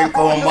hollering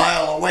from a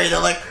mile away.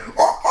 They're like,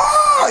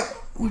 oh,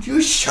 would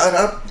you shut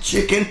up,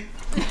 chicken?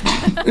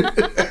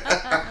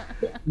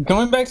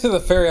 Going back to the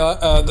Fairly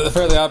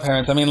Odd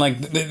Parents, I mean, like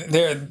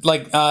there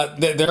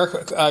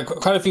are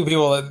quite a few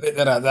people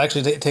that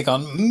actually take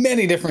on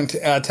many different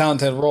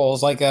talented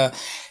roles, like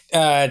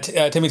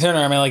Timmy Turner.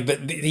 I mean, like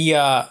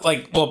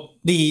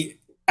the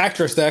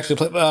actress that actually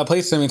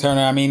plays Timmy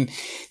Turner. I mean,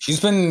 she's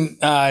been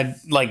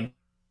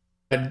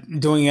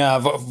doing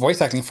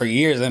voice acting for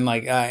years, and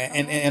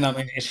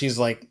and she's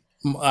like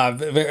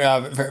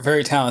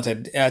very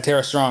talented.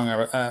 Tara Strong,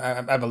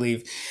 I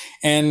believe,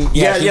 and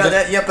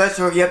That's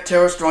her. Yep,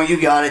 Tara Strong, you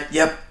got it.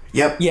 Yep.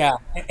 Yeah,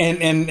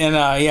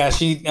 and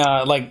she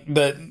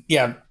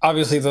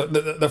obviously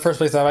the first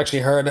place I've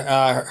actually heard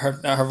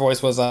her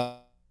voice was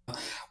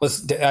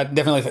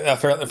definitely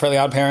Fairly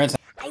Odd Parents.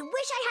 I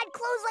wish I had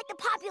clothes like the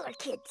popular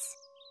kids.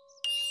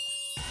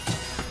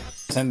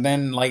 And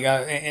then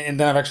and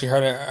then I've actually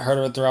heard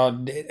her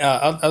throughout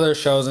other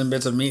shows and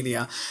bits of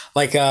media,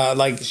 like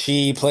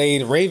she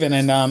played Raven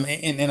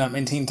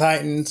in Teen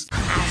Titans.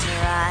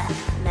 Azura,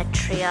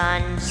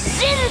 Metreon,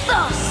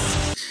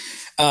 Zinthos!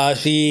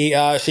 She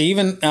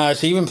even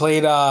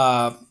played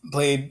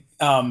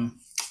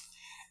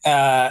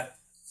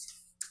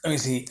let me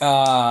see,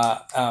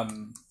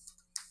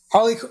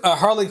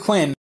 Harley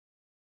Quinn.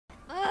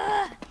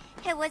 Ugh,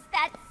 it was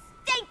that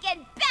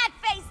stinking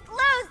bat-faced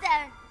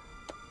loser!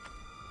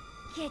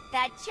 Get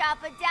that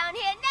chopper down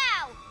here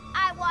now!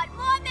 I want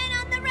more men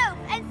on the roof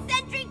and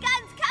sentry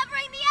guns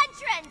covering the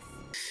entrance!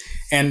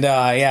 And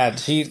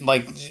she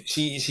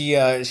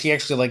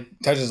actually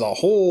touches a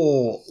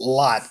whole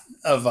lot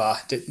of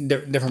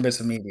different bits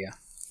of media.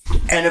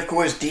 And of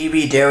course,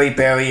 D.B. Derry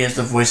Barry is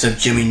the voice of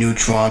Jimmy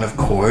Neutron, of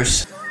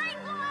course.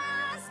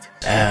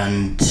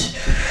 And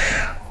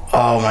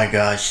oh my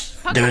gosh,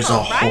 Talk there's a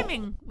about whole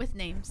rhyming with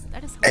names.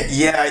 That is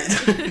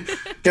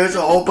there's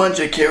a whole bunch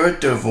of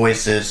character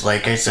voices.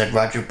 Like I said,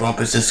 Roger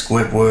Bumpus is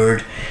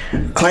Squidward.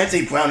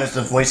 Clancy Brown is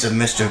the voice of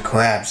Mr.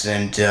 Krabs,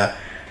 and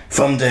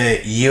from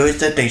the years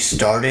that they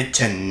started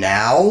to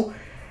now,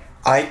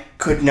 I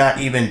could not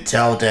even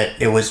tell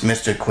that it was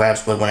Mr.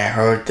 Krabs, but when I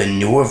heard the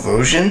newer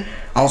version,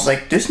 I was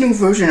like, this new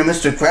version of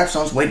Mr. Krabs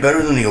sounds way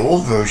better than the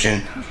old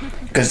version.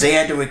 Because they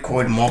had to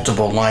record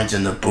multiple lines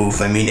in the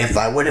booth. I mean, if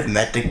I would have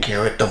met the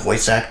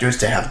voice actors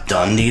that have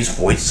done these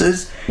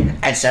voices,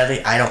 and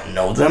sadly I don't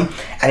know them,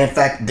 and in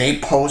fact they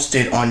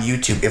posted on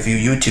YouTube, if you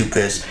YouTube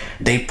this,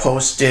 they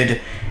posted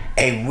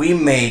a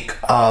remake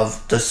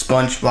of the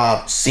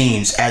SpongeBob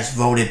scenes as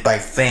voted by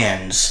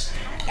fans,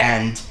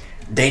 and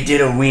they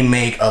did a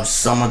remake of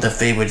some of the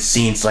favorite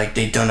scenes, like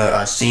they done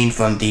a scene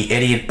from the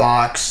Idiot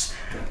Box.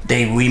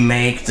 They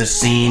remake the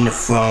scene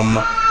from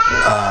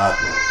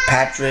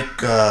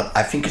Patrick.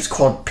 I think it's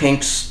called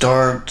Pink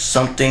Star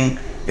something.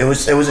 It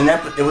was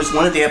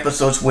one of the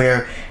episodes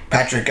where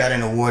Patrick got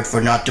an award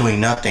for not doing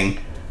nothing.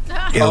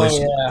 It was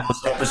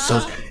those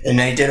episodes, and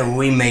they did a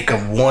remake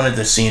of one of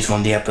the scenes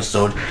from the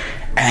episode,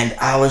 and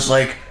I was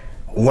like,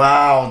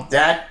 wow,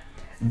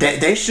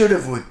 they should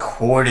have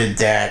recorded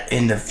that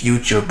in the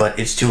future, but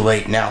it's too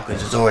late now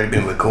because it's already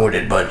been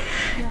recorded. But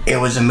it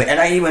was and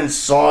I even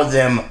saw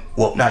them,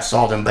 well, not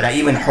saw them, but I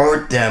even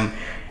heard them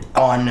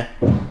on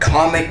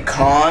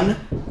Comic-Con,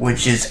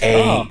 which is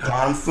a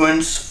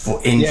conference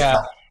in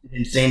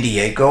San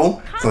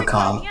Diego for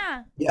Comic-Con,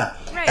 yeah. Yeah.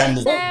 Right, And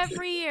it's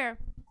every year.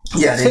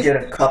 Yeah, they did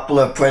a couple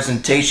of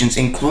presentations,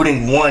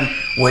 including one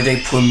where they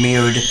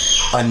premiered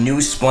a new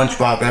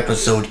SpongeBob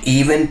episode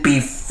even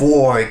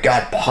before it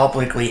got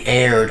publicly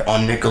aired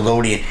on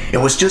Nickelodeon. It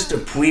was just a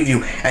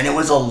preview, and it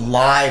was a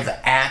live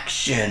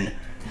action.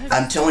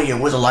 I'm telling you,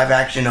 it was a live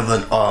action of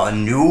a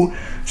new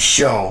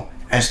show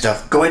and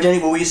stuff. Go ahead, Danny,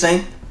 what were you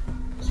saying?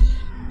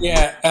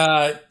 Comic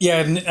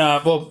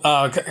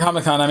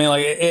Con. I mean,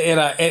 like it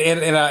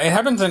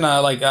happens in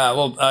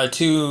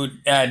two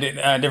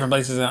different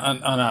places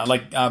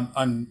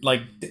on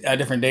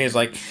different days.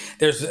 Like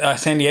there's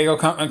San Diego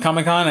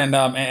Comic Con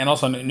and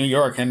also New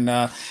York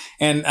I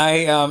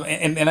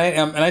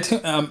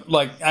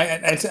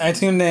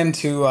tuned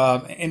into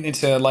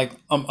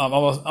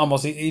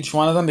almost each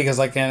one of them because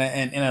like in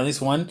at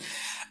least one.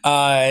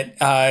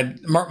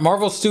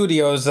 Marvel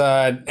Studios,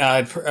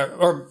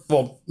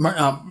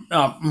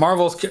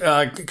 Marvel's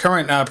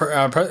current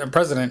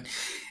president,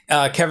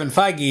 Kevin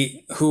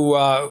Feige, who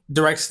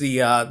directs the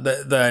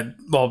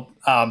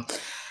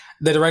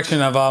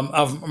direction of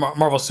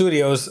Marvel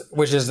Studios,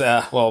 which is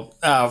what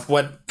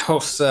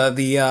hosts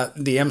the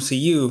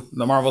MCU,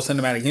 the Marvel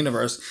Cinematic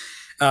Universe.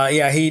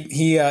 He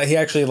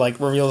actually like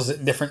reveals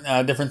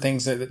different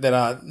things that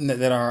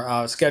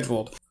are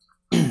scheduled.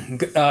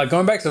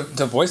 Going back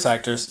to voice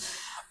actors,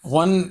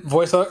 one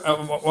voice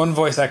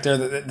actor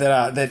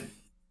that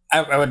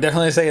I would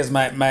definitely say is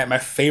my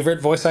favorite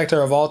voice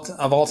actor of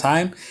all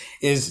time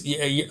is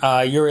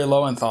Yuri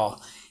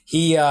Lowenthal.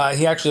 He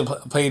actually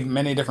played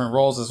many different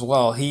roles as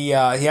well. He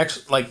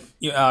actually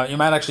you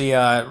might actually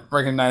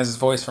recognize his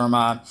voice from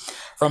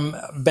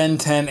Ben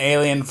 10,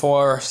 Alien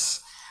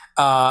Force.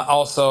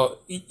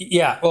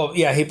 He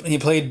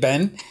played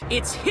Ben.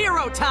 It's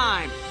hero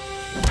time.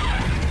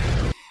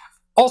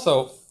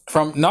 Also,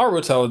 from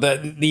Naruto,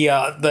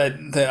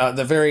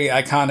 the very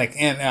iconic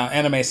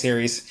anime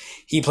series,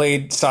 he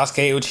played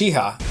Sasuke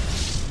Uchiha.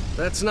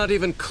 That's not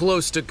even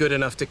close to good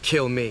enough to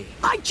kill me.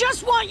 I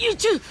just want you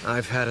to...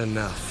 I've had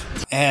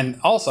enough.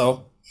 And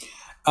also,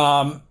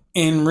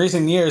 in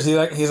recent years,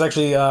 he's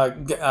actually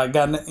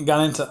gotten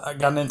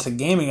into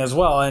gaming as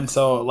well. And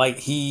so, like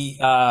he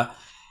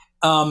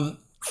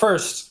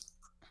first,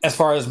 as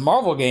far as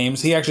Marvel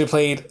games, he actually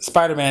played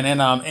Spider-Man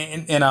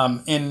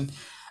in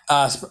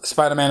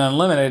Spider-Man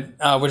Unlimited,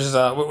 which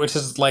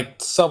is like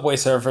Subway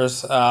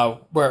Surfers,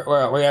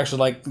 where you actually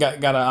like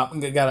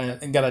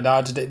gotta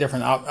dodge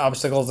different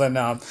obstacles and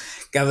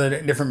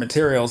gather different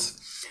materials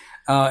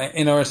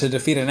in order to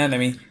defeat an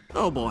enemy.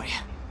 Oh boy,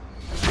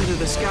 either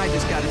this guy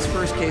just got his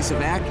first case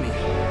of acne,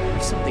 or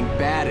something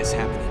bad is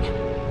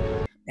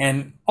happening.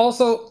 And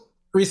also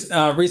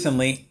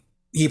recently,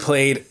 he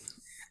played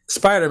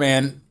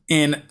Spider-Man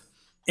in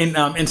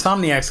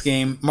Insomniac's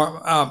game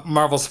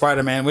Marvel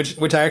Spider-Man,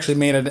 which I actually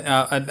made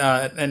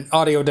an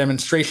audio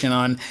demonstration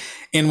on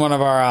in one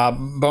of our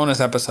bonus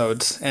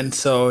episodes. And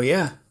so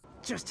yeah,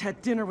 just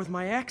had dinner with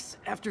my ex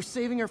after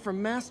saving her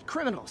from masked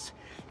criminals,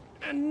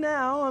 and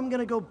now I'm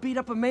gonna go beat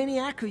up a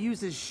maniac who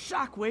uses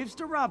shockwaves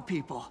to rob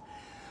people.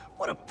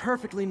 What a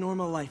perfectly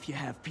normal life you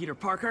have, Peter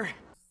Parker.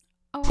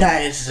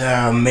 That is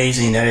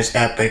amazing. That is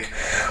epic.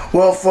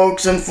 Well,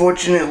 folks,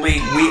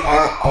 unfortunately, we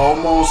are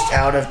almost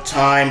out of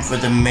time for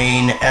the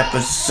main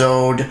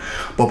episode.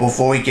 But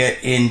before we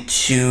get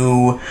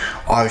into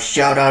our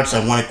shoutouts,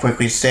 I want to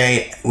quickly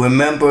say,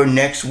 remember,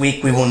 next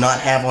week we will not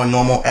have our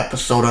normal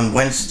episode on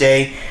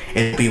Wednesday.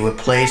 It'll be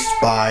replaced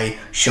by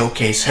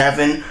Showcase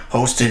Heaven,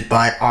 hosted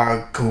by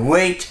our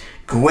great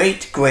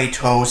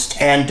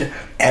host and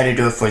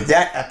editor for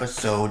that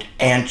episode,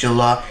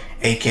 Angela,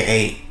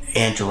 aka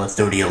Angela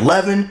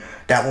 3011.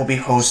 That will be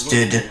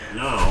hosted.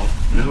 No,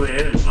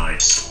 it is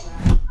nice.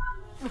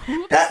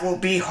 That will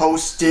be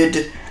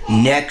hosted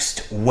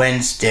next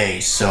Wednesday.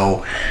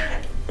 So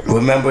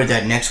remember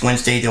that next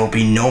Wednesday there will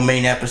be no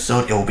main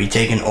episode. It will be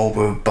taken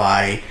over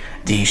by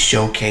the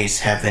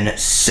Showcase Heaven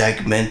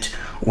segment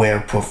where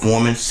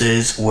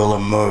performances will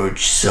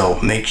emerge.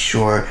 So make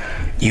sure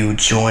you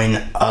join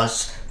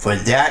us for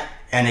that.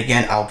 And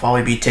again, I'll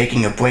probably be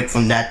taking a break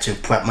from that to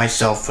prep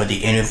myself for the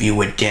interview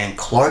with Dan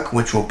Clark,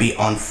 which will be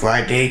on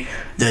Friday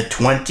the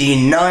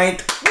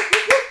 29th.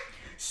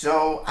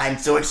 So I'm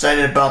so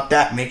excited about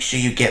that. Make sure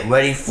you get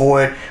ready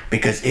for it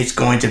because it's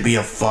going to be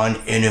a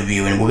fun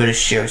interview and we're going to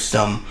share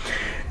some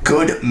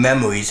good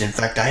memories. In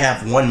fact, I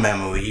have one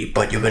memory,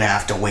 but you're going to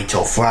have to wait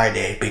till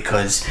Friday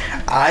because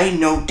I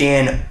know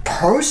Dan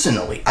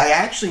personally. I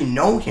actually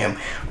know him,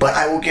 but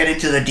I will get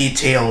into the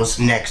details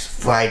next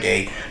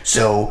Friday.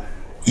 So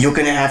you're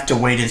going to have to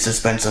wait in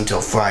suspense until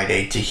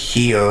Friday to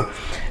hear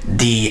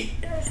the...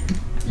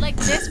 Like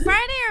this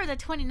Friday or the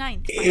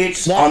 29th?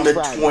 It's next on the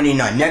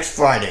 29th. Next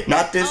Friday.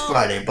 Not this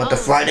Friday, but the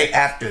Friday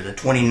after, the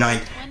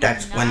 29th.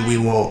 That's when we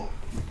will...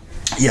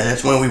 Yeah,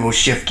 that's when we will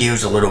shift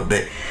gears a little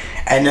bit.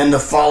 And then the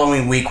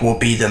following week will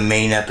be the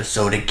main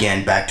episode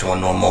again, back to a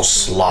normal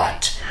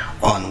slot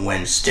on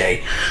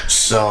Wednesday.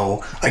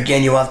 So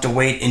again, you have to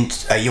wait.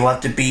 You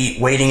have to be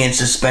waiting in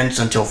suspense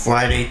until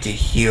Friday to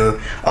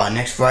hear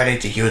next Friday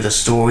to hear the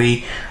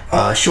story,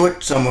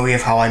 short summary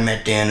of how I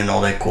met Dan and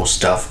all that cool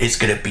stuff. It's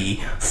gonna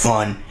be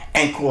fun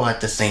and cool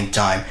at the same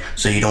time,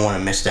 so you don't want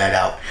to miss that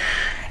out.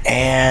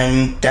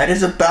 And that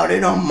is about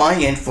it on my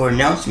end for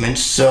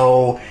announcements.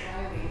 So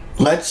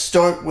let's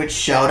start with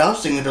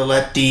shout-outs. I'm going to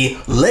let the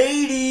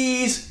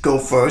ladies go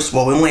first.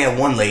 Well, we only have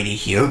one lady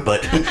here,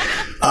 but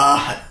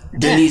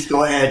Denise,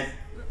 go ahead.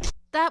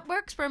 That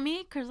works for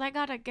me because I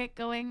gotta get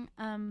going.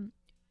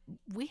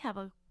 We have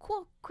a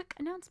cool, quick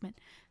announcement.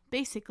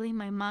 Basically,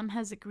 my mom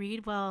has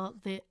agreed while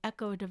the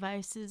Echo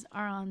devices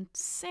are on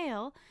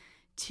sale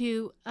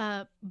to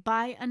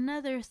buy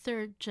another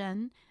 3rd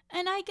gen,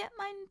 and I get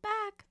mine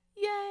back.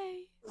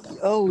 Yay!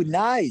 Oh,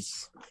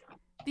 nice.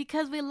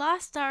 Because we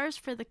lost ours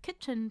for the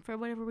kitchen for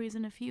whatever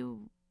reason a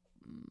few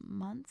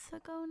months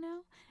ago now.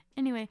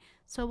 Anyway,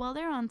 so while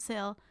they're on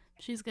sale,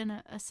 she's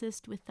gonna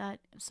assist with that.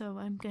 So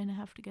I'm gonna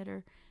have to get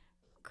her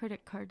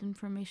credit card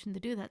information to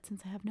do that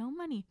since I have no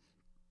money.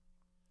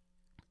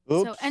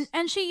 Oops. So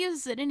and she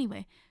uses it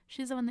anyway.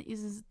 She's the one that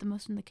uses it the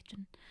most in the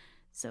kitchen.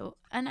 So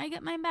and I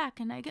get mine back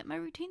and I get my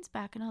routines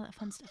back and all that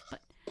fun stuff.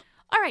 But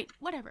all right,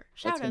 whatever.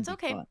 Shout outs,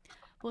 okay. Fun.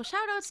 Well,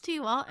 shout outs to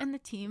you all and the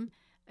team.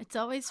 It's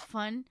always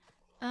fun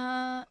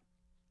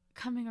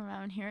coming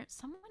around here.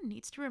 Someone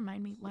needs to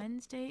remind me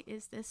Wednesday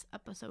is this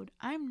episode.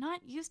 I'm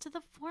not used to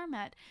the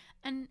format,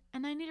 and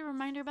I need a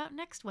reminder about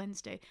next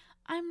Wednesday.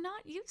 I'm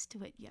not used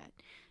to it yet.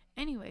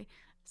 Anyway,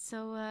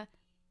 so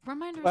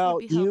reminders would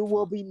be helpful. You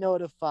will be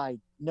notified.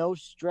 No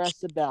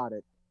stress about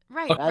it.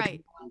 Right,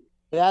 right.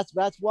 That's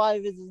why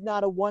this is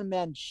not a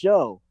one-man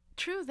show.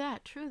 True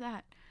that.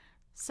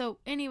 So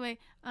anyway,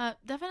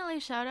 definitely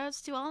shout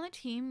outs to all on the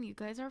team. You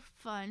guys are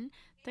fun.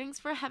 Thanks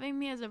for having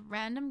me as a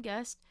random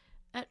guest.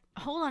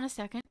 Hold on a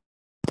second.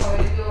 How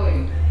are you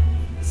doing?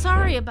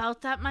 Sorry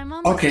about that. My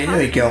mom. Okay,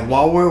 there you go.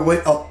 While we're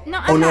waiting.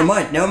 Never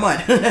mind.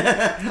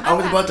 I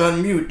was about to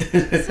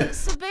unmute.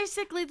 so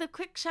basically, the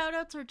quick shout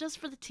outs are just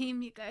for the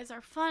team. You guys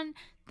are fun.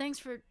 Thanks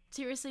for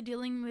seriously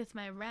dealing with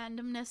my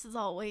randomness as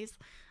always.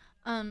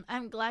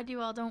 I'm glad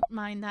you all don't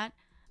mind that.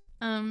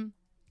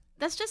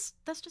 That's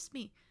just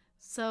me.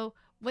 So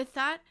with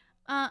that,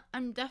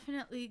 I'm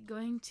definitely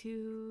going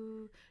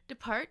to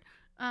depart.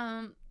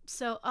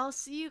 So I'll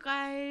see you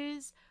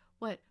guys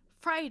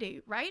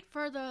Friday, right?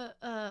 For the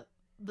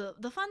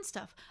fun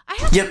stuff.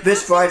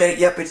 This Friday.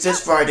 It's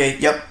this Friday.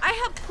 Yep. I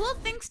have cool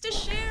things to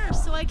share,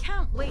 so I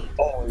can't wait.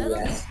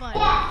 That'll be fun.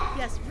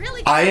 Yes,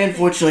 really. I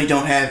unfortunately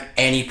don't have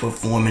any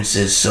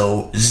performances,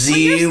 so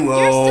zero.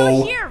 You're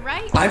still here,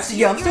 right? I'm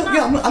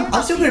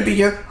still gonna be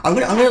here. I'm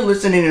gonna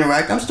listen and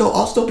interact.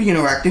 I'll still be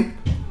interacting.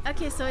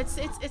 Okay, so it's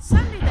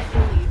Sunday that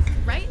you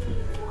leave, right?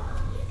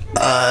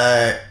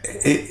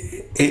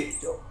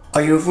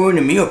 Are you referring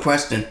to me or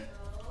Preston?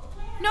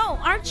 No,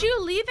 aren't you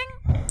leaving?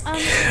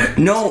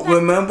 No,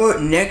 remember,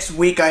 next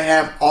week I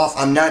have off.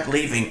 I'm not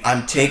leaving.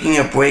 I'm taking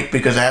a break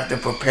because I have to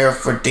prepare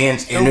for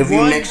Dan's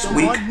interview next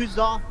week.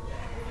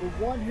 The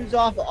one who's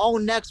off all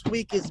next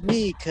week is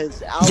me, because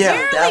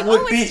that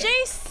would be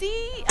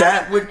JC.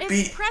 That would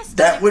be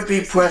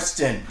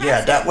Preston.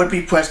 Yeah, that would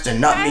be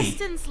Preston, not me.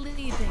 Preston's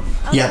leaving.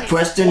 Okay. Yeah,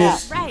 Preston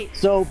is right.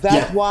 So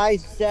that's why I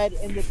said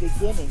in the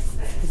beginning,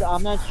 because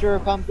I'm not sure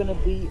if I'm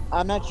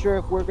not sure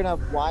if we're gonna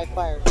have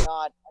Wi-Fi or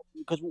not,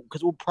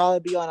 because we'll probably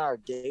be on our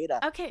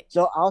data. Okay.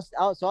 So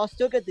I'll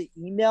still get the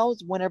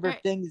emails whenever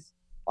things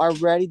are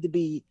ready to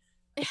be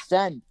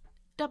sent.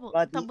 Double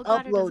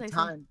upload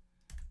time.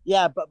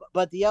 Yeah,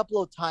 but the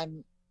upload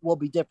time will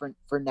be different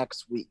for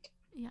next week.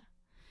 Yeah.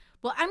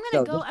 Well, I'm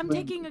gonna go. I'm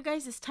taking you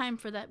guys' time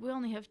for that. We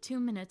only have 2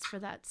 minutes for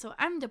that, so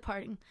I'm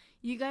departing.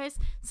 You guys.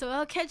 So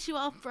I'll catch you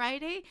all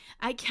Friday.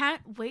 I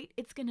can't wait.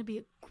 It's gonna be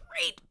a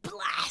great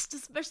blast,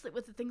 especially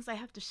with the things I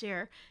have to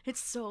share. It's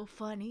so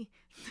funny.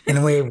 In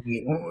a way,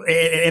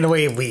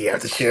 we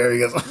have to share.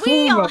 Because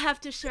we all have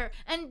to share.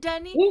 And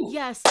Denny,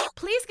 yes,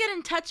 please get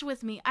in touch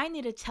with me. I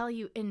need to tell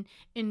you in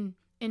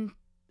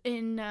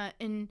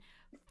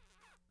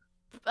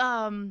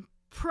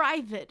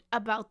private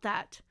about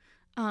that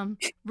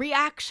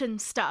reaction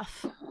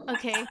stuff.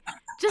 Okay,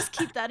 just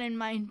keep that in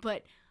mind.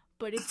 But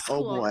it's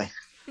cool. Oh boy.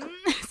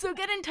 So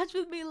get in touch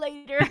with me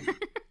later.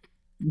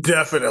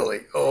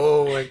 Definitely.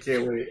 Oh, I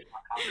can't wait.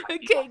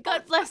 Okay,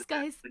 God bless,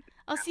 guys.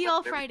 I'll see you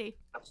all Friday.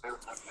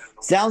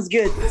 Sounds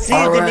good. See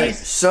you,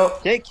 Denise. So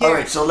take care. All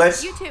right, so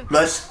let's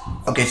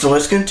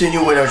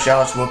continue with our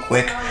shoutouts real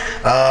quick.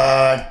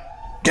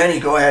 Denny,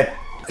 go ahead.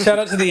 Shout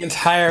out to the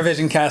entire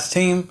Vision Cast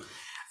team.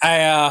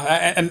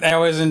 I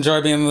always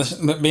enjoy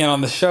being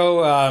on the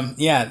show.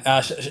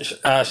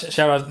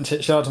 Shout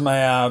out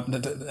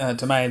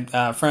to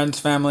my friends,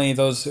 family,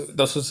 those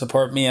who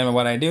support me and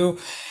what I do,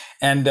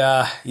 and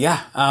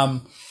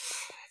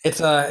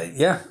it's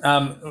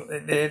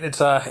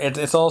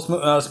all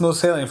smooth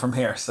sailing from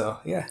here. So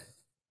yeah.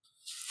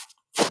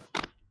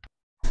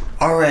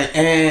 All right,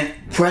 and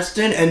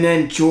Preston, and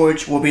then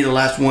George will be the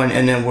last one,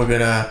 and then we're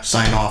gonna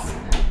sign off.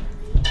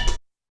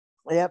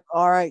 Yep.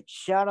 All right.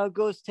 Shout out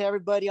goes to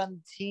everybody on the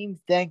team.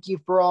 Thank you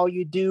for all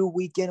you do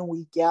week in and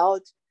week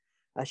out.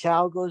 A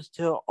shout out goes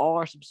to all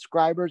our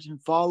subscribers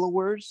and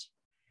followers.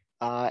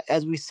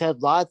 As we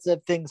said, lots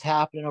of things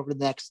happening over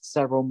the next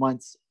several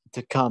months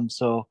to come.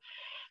 So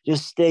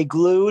just stay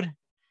glued.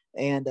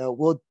 And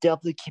we'll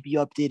definitely keep you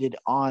updated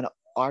on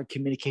our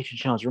communication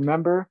channels.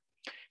 Remember,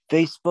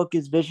 Facebook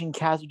is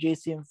VisionCast with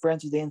JC and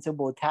Friends with the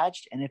symbol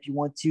attached. And if you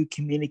want to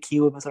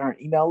communicate with us on our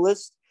email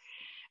list,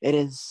 it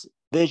is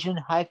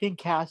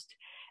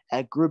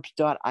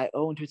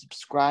vision-cast@groups.io. And to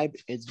subscribe,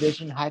 it's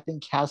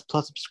vision-cast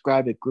plus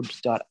subscribe at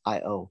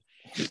groups.io.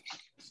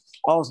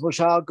 Also,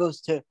 shout out goes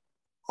to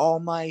all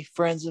my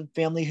friends and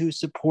family who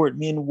support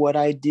me in what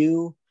I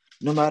do,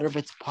 no matter if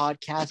it's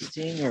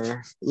podcasting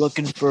or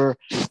looking for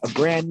a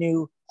brand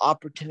new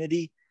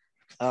opportunity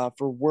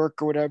for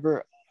work or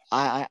whatever.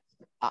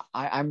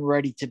 I'm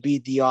ready to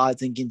beat the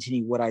odds and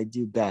continue what I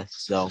do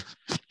best. So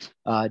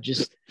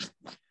just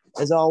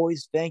as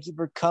always, thank you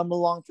for coming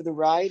along for the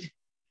ride.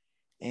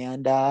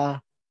 And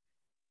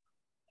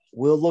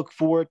we'll look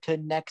forward to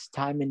next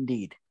time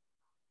indeed.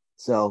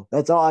 So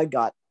that's all I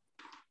got.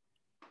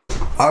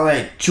 All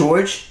right,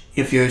 George,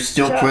 if you're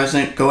still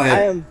present, go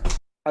ahead.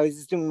 I was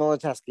just doing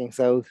multitasking,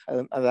 so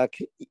I'm back.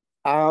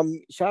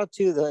 Shout out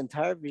to the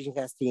entire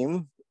VisionCast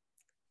team.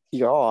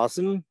 You're all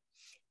awesome.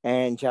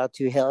 And shout out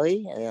to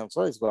Haley and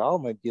Angela as well,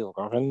 my beautiful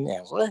girlfriend,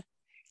 Angela.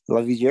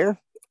 Love you, dear.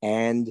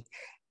 And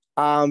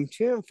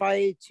tune in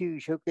Friday to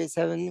Showcase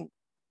 7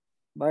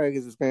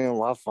 because it's going to be a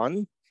lot of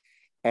fun.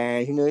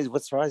 And who knows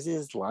what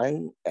surprises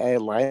line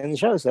in the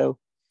show. So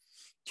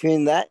tune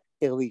in that.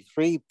 It'll be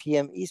 3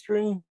 p.m.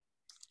 Eastern,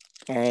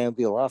 and it'll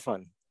be a lot of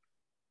fun.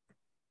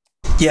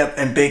 Yep,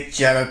 and big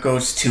shout out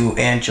goes to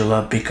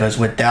Angela, because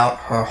without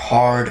her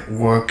hard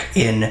work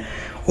in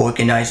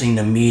organizing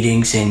the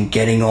meetings and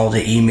getting all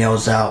the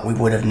emails out, we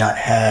would have not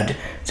had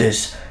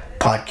this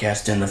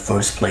podcast in the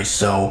first place.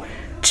 So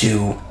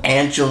to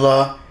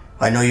Angela,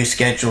 I know your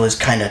schedule is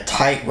kind of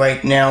tight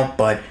right now,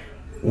 but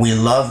we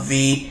love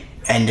V,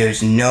 and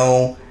there's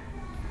no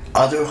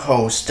other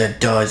host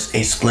that does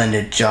a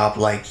splendid job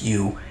like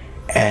you.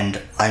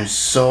 And I'm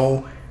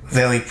so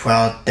very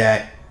proud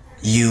that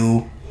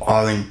you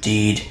are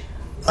indeed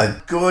a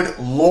good,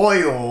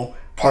 loyal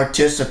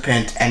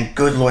participant and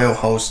good, loyal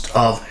host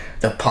of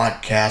the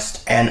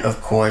podcast. And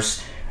of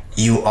course,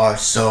 you are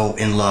so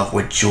in love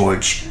with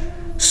George.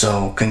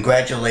 So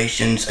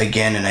congratulations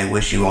again, and I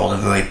wish you all the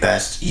very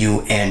best,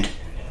 you and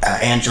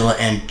Angela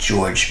and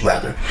George,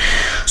 rather.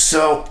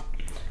 So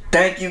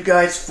thank you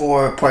guys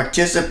for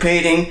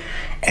participating.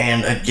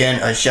 And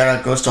again, a shout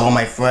out goes to all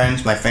my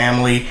friends, my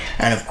family,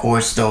 and of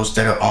course those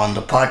that are on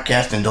the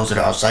podcast and those that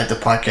are outside the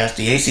podcast,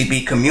 the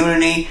ACB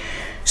community,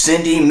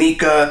 Cindy,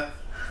 Mika,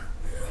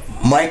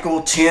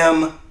 Michael,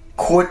 Tim,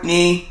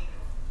 Courtney,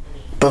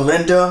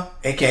 Belinda,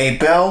 aka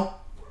Belle,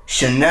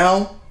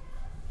 Chanel,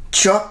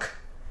 Chuck,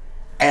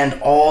 and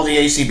all the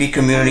ACB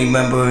community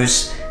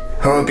members,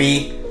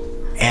 Herbie,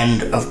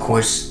 and of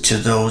course to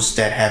those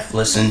that have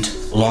listened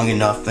long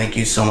enough, thank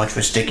you so much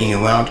for sticking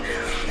around.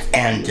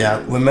 And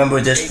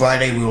remember, this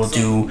Friday we will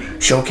do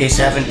Showcase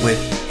 7 with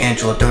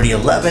Angela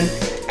 3011.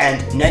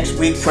 And next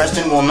week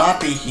Preston will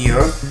not be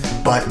here,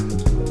 but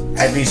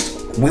at least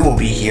we will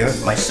be here.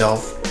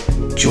 Myself,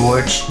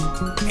 George,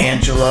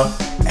 Angela,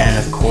 and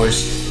of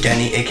course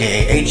Denny,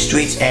 aka H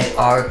Streets, and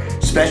our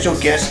special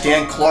guest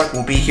Dan Clark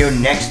will be here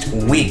next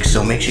week.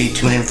 So make sure you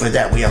tune in for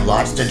that. We have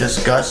lots to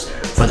discuss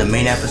for the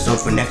main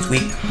episode for next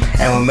week.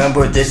 And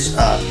remember, this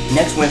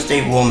next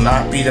Wednesday will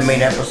not be the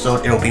main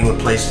episode. It'll be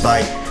replaced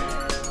by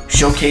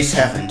Showcase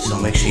Heaven, so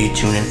make sure you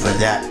tune in for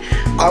that.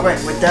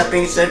 Alright, with that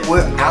being said,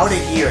 we're out of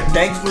here.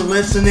 Thanks for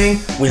listening.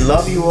 We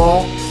love you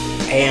all,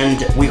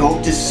 and we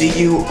hope to see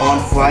you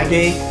on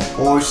Friday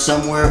or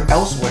somewhere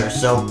elsewhere.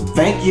 So,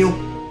 thank you.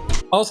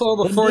 Also,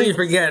 before you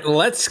forget,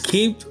 let's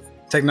keep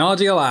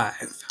technology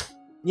alive.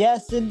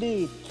 Yes,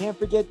 indeed. Can't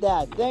forget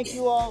that. Thank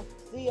you all.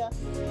 See ya.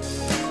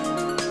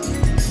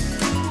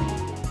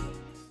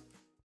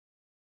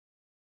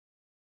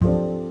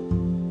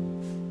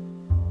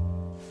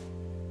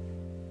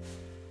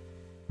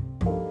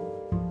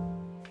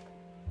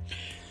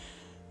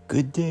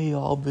 Good day,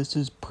 all. This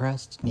is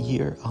Preston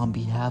here on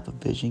behalf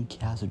of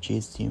VisionCast of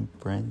JC and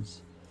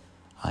Friends.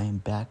 I am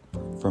back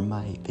from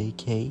my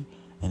vacay,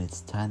 and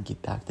it's time to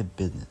get back to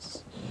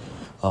business.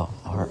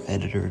 Our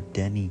editor,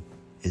 Denny,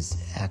 is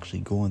actually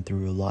going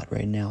through a lot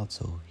right now,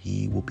 so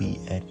he will be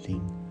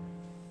editing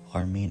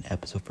our main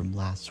episode from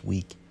last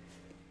week.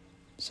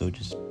 So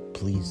just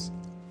please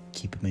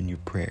keep him in your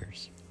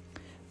prayers.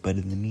 But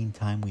in the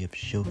meantime, we have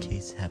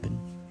Showcase Heaven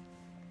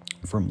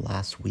from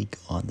last week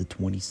on the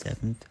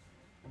 27th.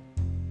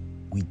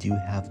 We do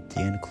have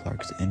Dan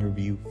Clark's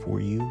interview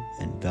for you,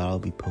 and that'll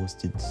be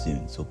posted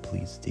soon, so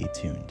please stay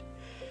tuned.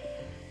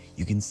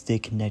 You can stay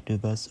connected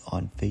with us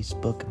on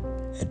Facebook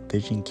at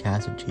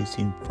VisionCast of JC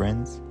and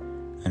Friends,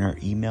 and our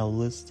email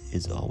list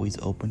is always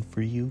open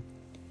for you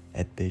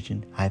at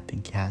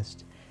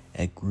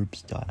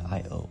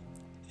vision-cast@groups.io.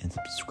 And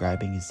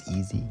subscribing is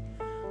easy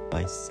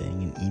by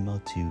sending an email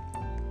to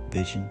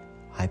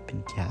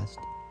vision-cast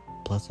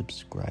plus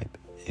subscribe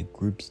at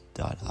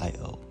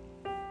groups.io.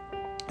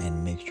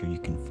 And make sure you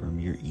confirm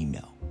your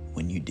email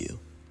when you do.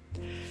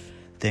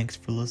 Thanks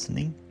for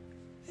listening,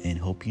 and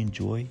hope you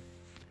enjoy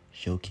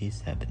Showcase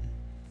Heaven.